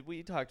did. Did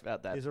we talk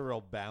about that? He's a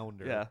real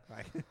bounder. Yeah.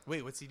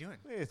 Wait, what's he doing?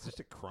 It's just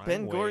a crime.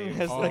 Ben wave. Gordon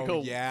has like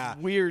Oh, a yeah.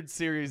 weird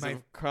series My-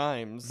 of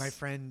crimes. My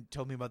friend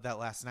told me about that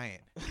last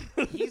night.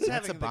 He's That's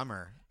having a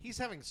bummer. He's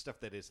having stuff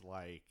that is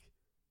like.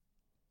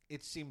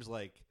 It seems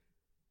like.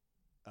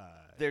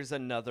 There's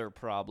another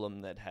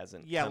problem that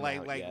hasn't. Yeah, come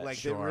out yet. they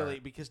Sure. really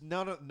because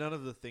none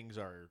of the things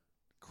are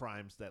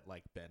crimes that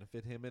like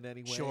benefit him in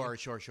any way. Sure.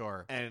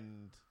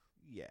 And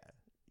yeah,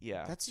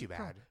 Yeah. That's too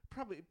bad.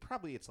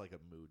 Probably it's like a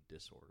mood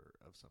disorder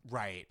of some.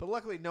 Right. But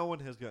luckily, no one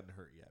has gotten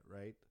hurt yet,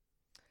 right?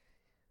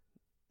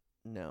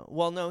 No.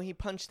 Well, no. He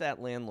punched that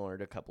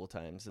landlord a couple of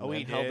times and Oh, then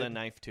he held a did?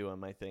 knife to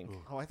him. I think.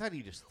 Oh, I thought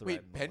he just threatened.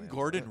 Wait, the Ben landlord.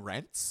 Gordon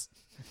rents?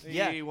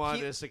 Yeah. he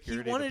wanted a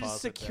security. He wanted a deposit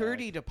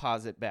security back.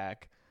 deposit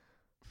back,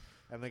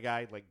 And the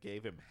guy like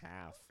gave him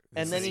half.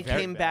 and This then is he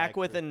very came back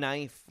with for- a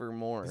knife for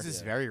more. This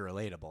is very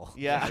relatable.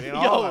 Yeah. I mean,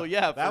 Oh,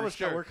 yeah. that for was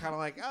sure. we're kind of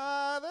like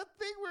that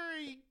thing where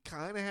he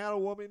kind of had a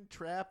woman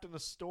trapped in a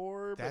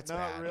store, but That's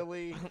not bad.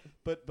 really.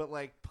 But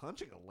like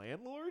punching a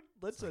landlord,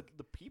 that's the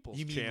people's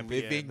You mean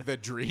champion. living the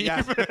dream?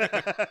 Yeah.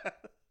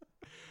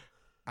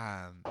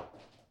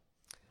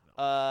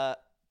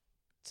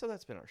 So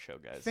that's been our show,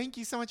 guys. Thank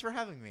you so much for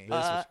having me. This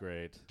was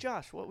great.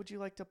 Josh, what would you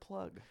like to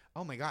plug?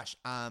 Oh my gosh.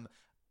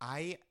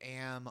 I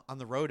am on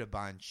the road a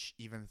bunch,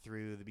 even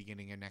through the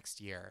beginning of next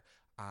year.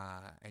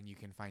 And you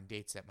can find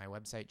dates at my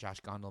website,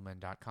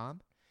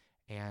 joshgondelman.com.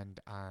 And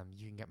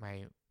you can get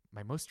my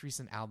most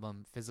recent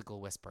album, Physical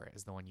Whisper,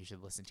 is the one you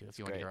should listen to if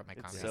you want to hear what my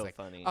It's comedy so is like.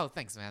 funny. Oh,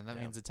 thanks, man. That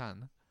Yeah. means a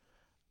ton.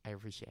 I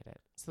appreciate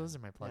it. So those are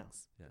my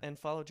plugs. Yeah. And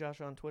follow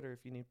Josh on Twitter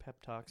if you need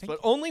pep talks, Thank but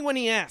you. only when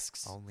he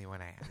asks. Only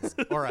when I ask.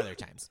 Or other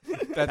times.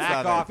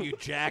 Back off, you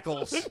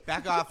jackals.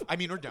 Back off. I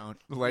mean, or don't.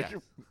 Like- Yeah.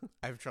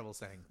 I have trouble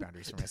setting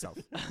boundaries for myself.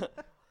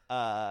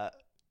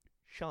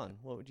 Sean,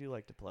 what would you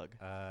like to plug?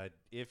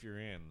 If you're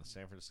in the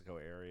San Francisco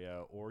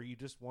area or you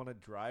just want to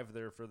drive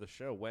there for the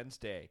show,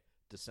 Wednesday,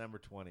 December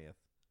 20th,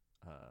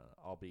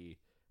 I'll be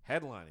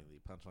headlining the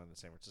Punchline in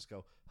San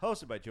Francisco,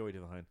 hosted by Joey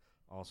Devine,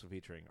 also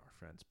featuring our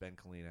friends Ben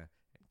Kalina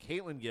and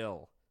Caitlin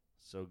Gill.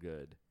 So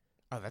good.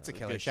 Oh, that's a Good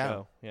killer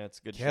show. Yeah, it's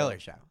a good Killer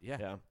show. show. Yeah.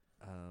 Yeah.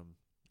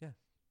 Yeah.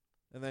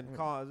 And then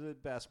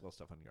basketball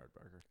stuff on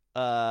Yardbarker.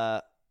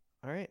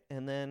 All right.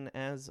 And then,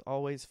 as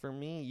always for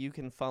me, you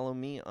can follow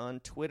me on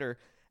Twitter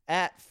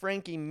at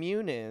Frankie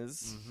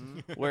Muniz,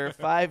 where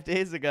 5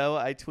 days ago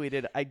I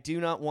tweeted, I do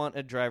not want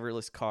a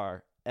driverless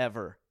car,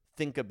 ever.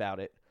 Think about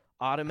it.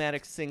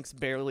 Automatic sinks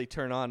barely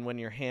turn on when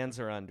your hands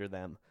are under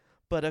them.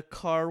 But a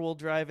car will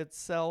drive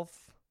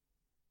itself.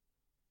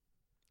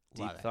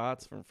 Love Deep it.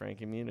 thoughts from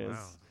Frankie Muniz.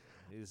 Wow.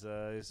 He's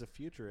a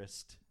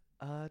futurist.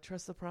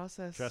 Trust the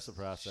process. Trust the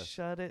process.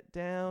 Shut it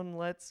down.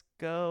 Let's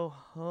go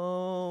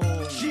home.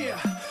 Yeah,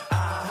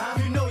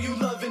 you know you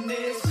loving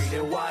this.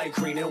 Green and white,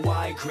 green and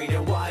white, green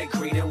and white,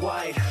 green and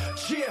white.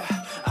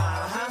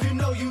 Yeah, you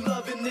know you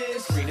loving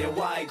this. Green and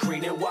white,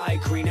 green and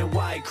white, green and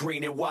white,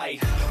 green and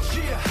white.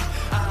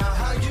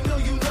 Yeah, you know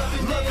you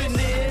loving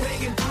this.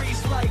 Making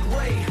threes like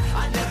Ray,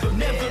 I never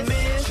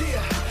miss.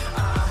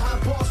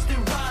 Yeah,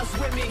 Boston rhymes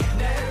with me.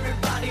 Now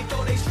everybody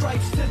throw their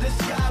stripes to the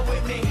sky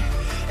with me.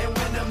 And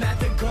when I'm at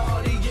the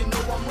Garden, you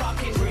know I'm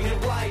rocking green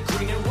and white,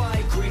 green and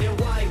white, green and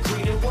white,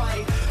 green and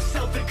white.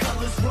 Celtic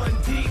colors run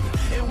deep,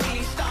 and we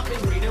ain't stopping.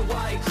 Green and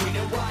white, green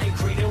and white,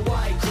 green and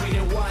white, green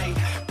and white.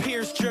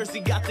 Pierce jersey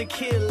got the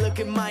kid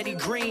looking mighty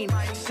green.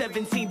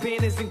 17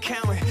 banners and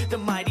counting, the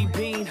mighty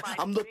bean.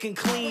 I'm looking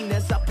clean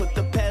as I put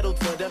the pedal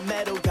to the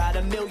metal. Got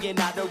 $1 million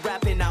out of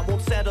rapping, I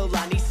won't settle,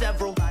 I need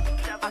several.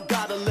 I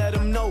gotta let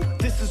them know,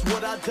 this is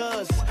what I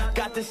does.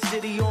 Got the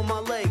city on my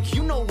leg,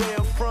 you know where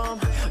I'm from.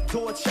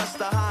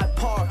 Dorchester, Hyde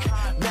Park,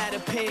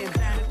 Mattapan,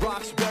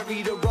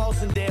 Roxbury to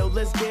Rosendale,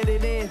 let's get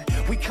it in.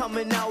 We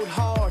coming out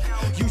hard,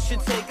 you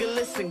should take a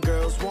listen.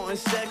 Girls wanting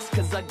sex,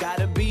 cause I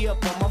gotta be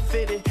up on my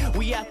fitted.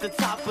 We at the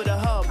top of the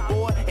hub,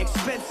 boy,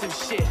 expensive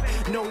shit.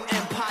 No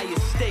Empire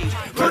State,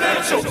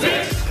 Prudential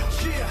bitch.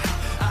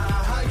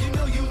 Yeah, you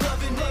know you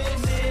loving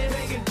this.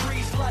 Making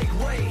threes like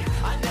Ray,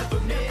 I never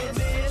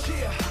miss.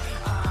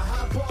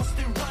 Yeah,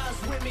 Boston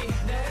rhymes with me.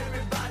 Now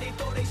everybody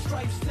throw their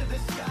stripes to the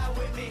sky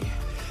with me.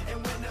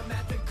 And when I'm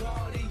at the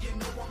Garden, you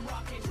know I'm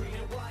rocking green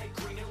and white,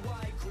 green and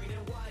white, green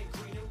and white,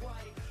 green and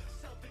white.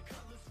 Celtic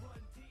colors run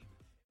deep.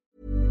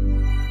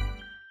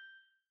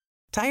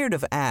 Tired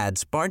of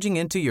ads barging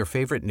into your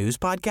favorite news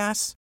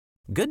podcasts?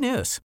 Good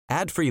news.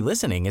 Ad-free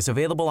listening is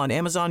available on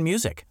Amazon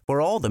Music for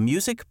all the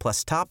music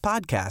plus top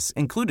podcasts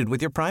included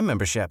with your Prime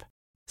membership.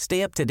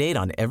 Stay up to date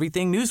on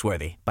everything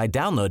newsworthy by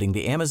downloading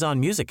the Amazon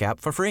Music app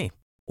for free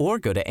or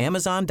go to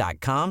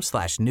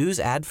amazon.com/news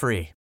ad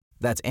free.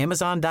 That's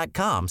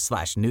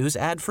amazon.com/news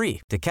ad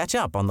free to catch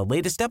up on the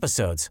latest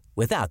episodes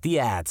without the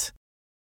ads.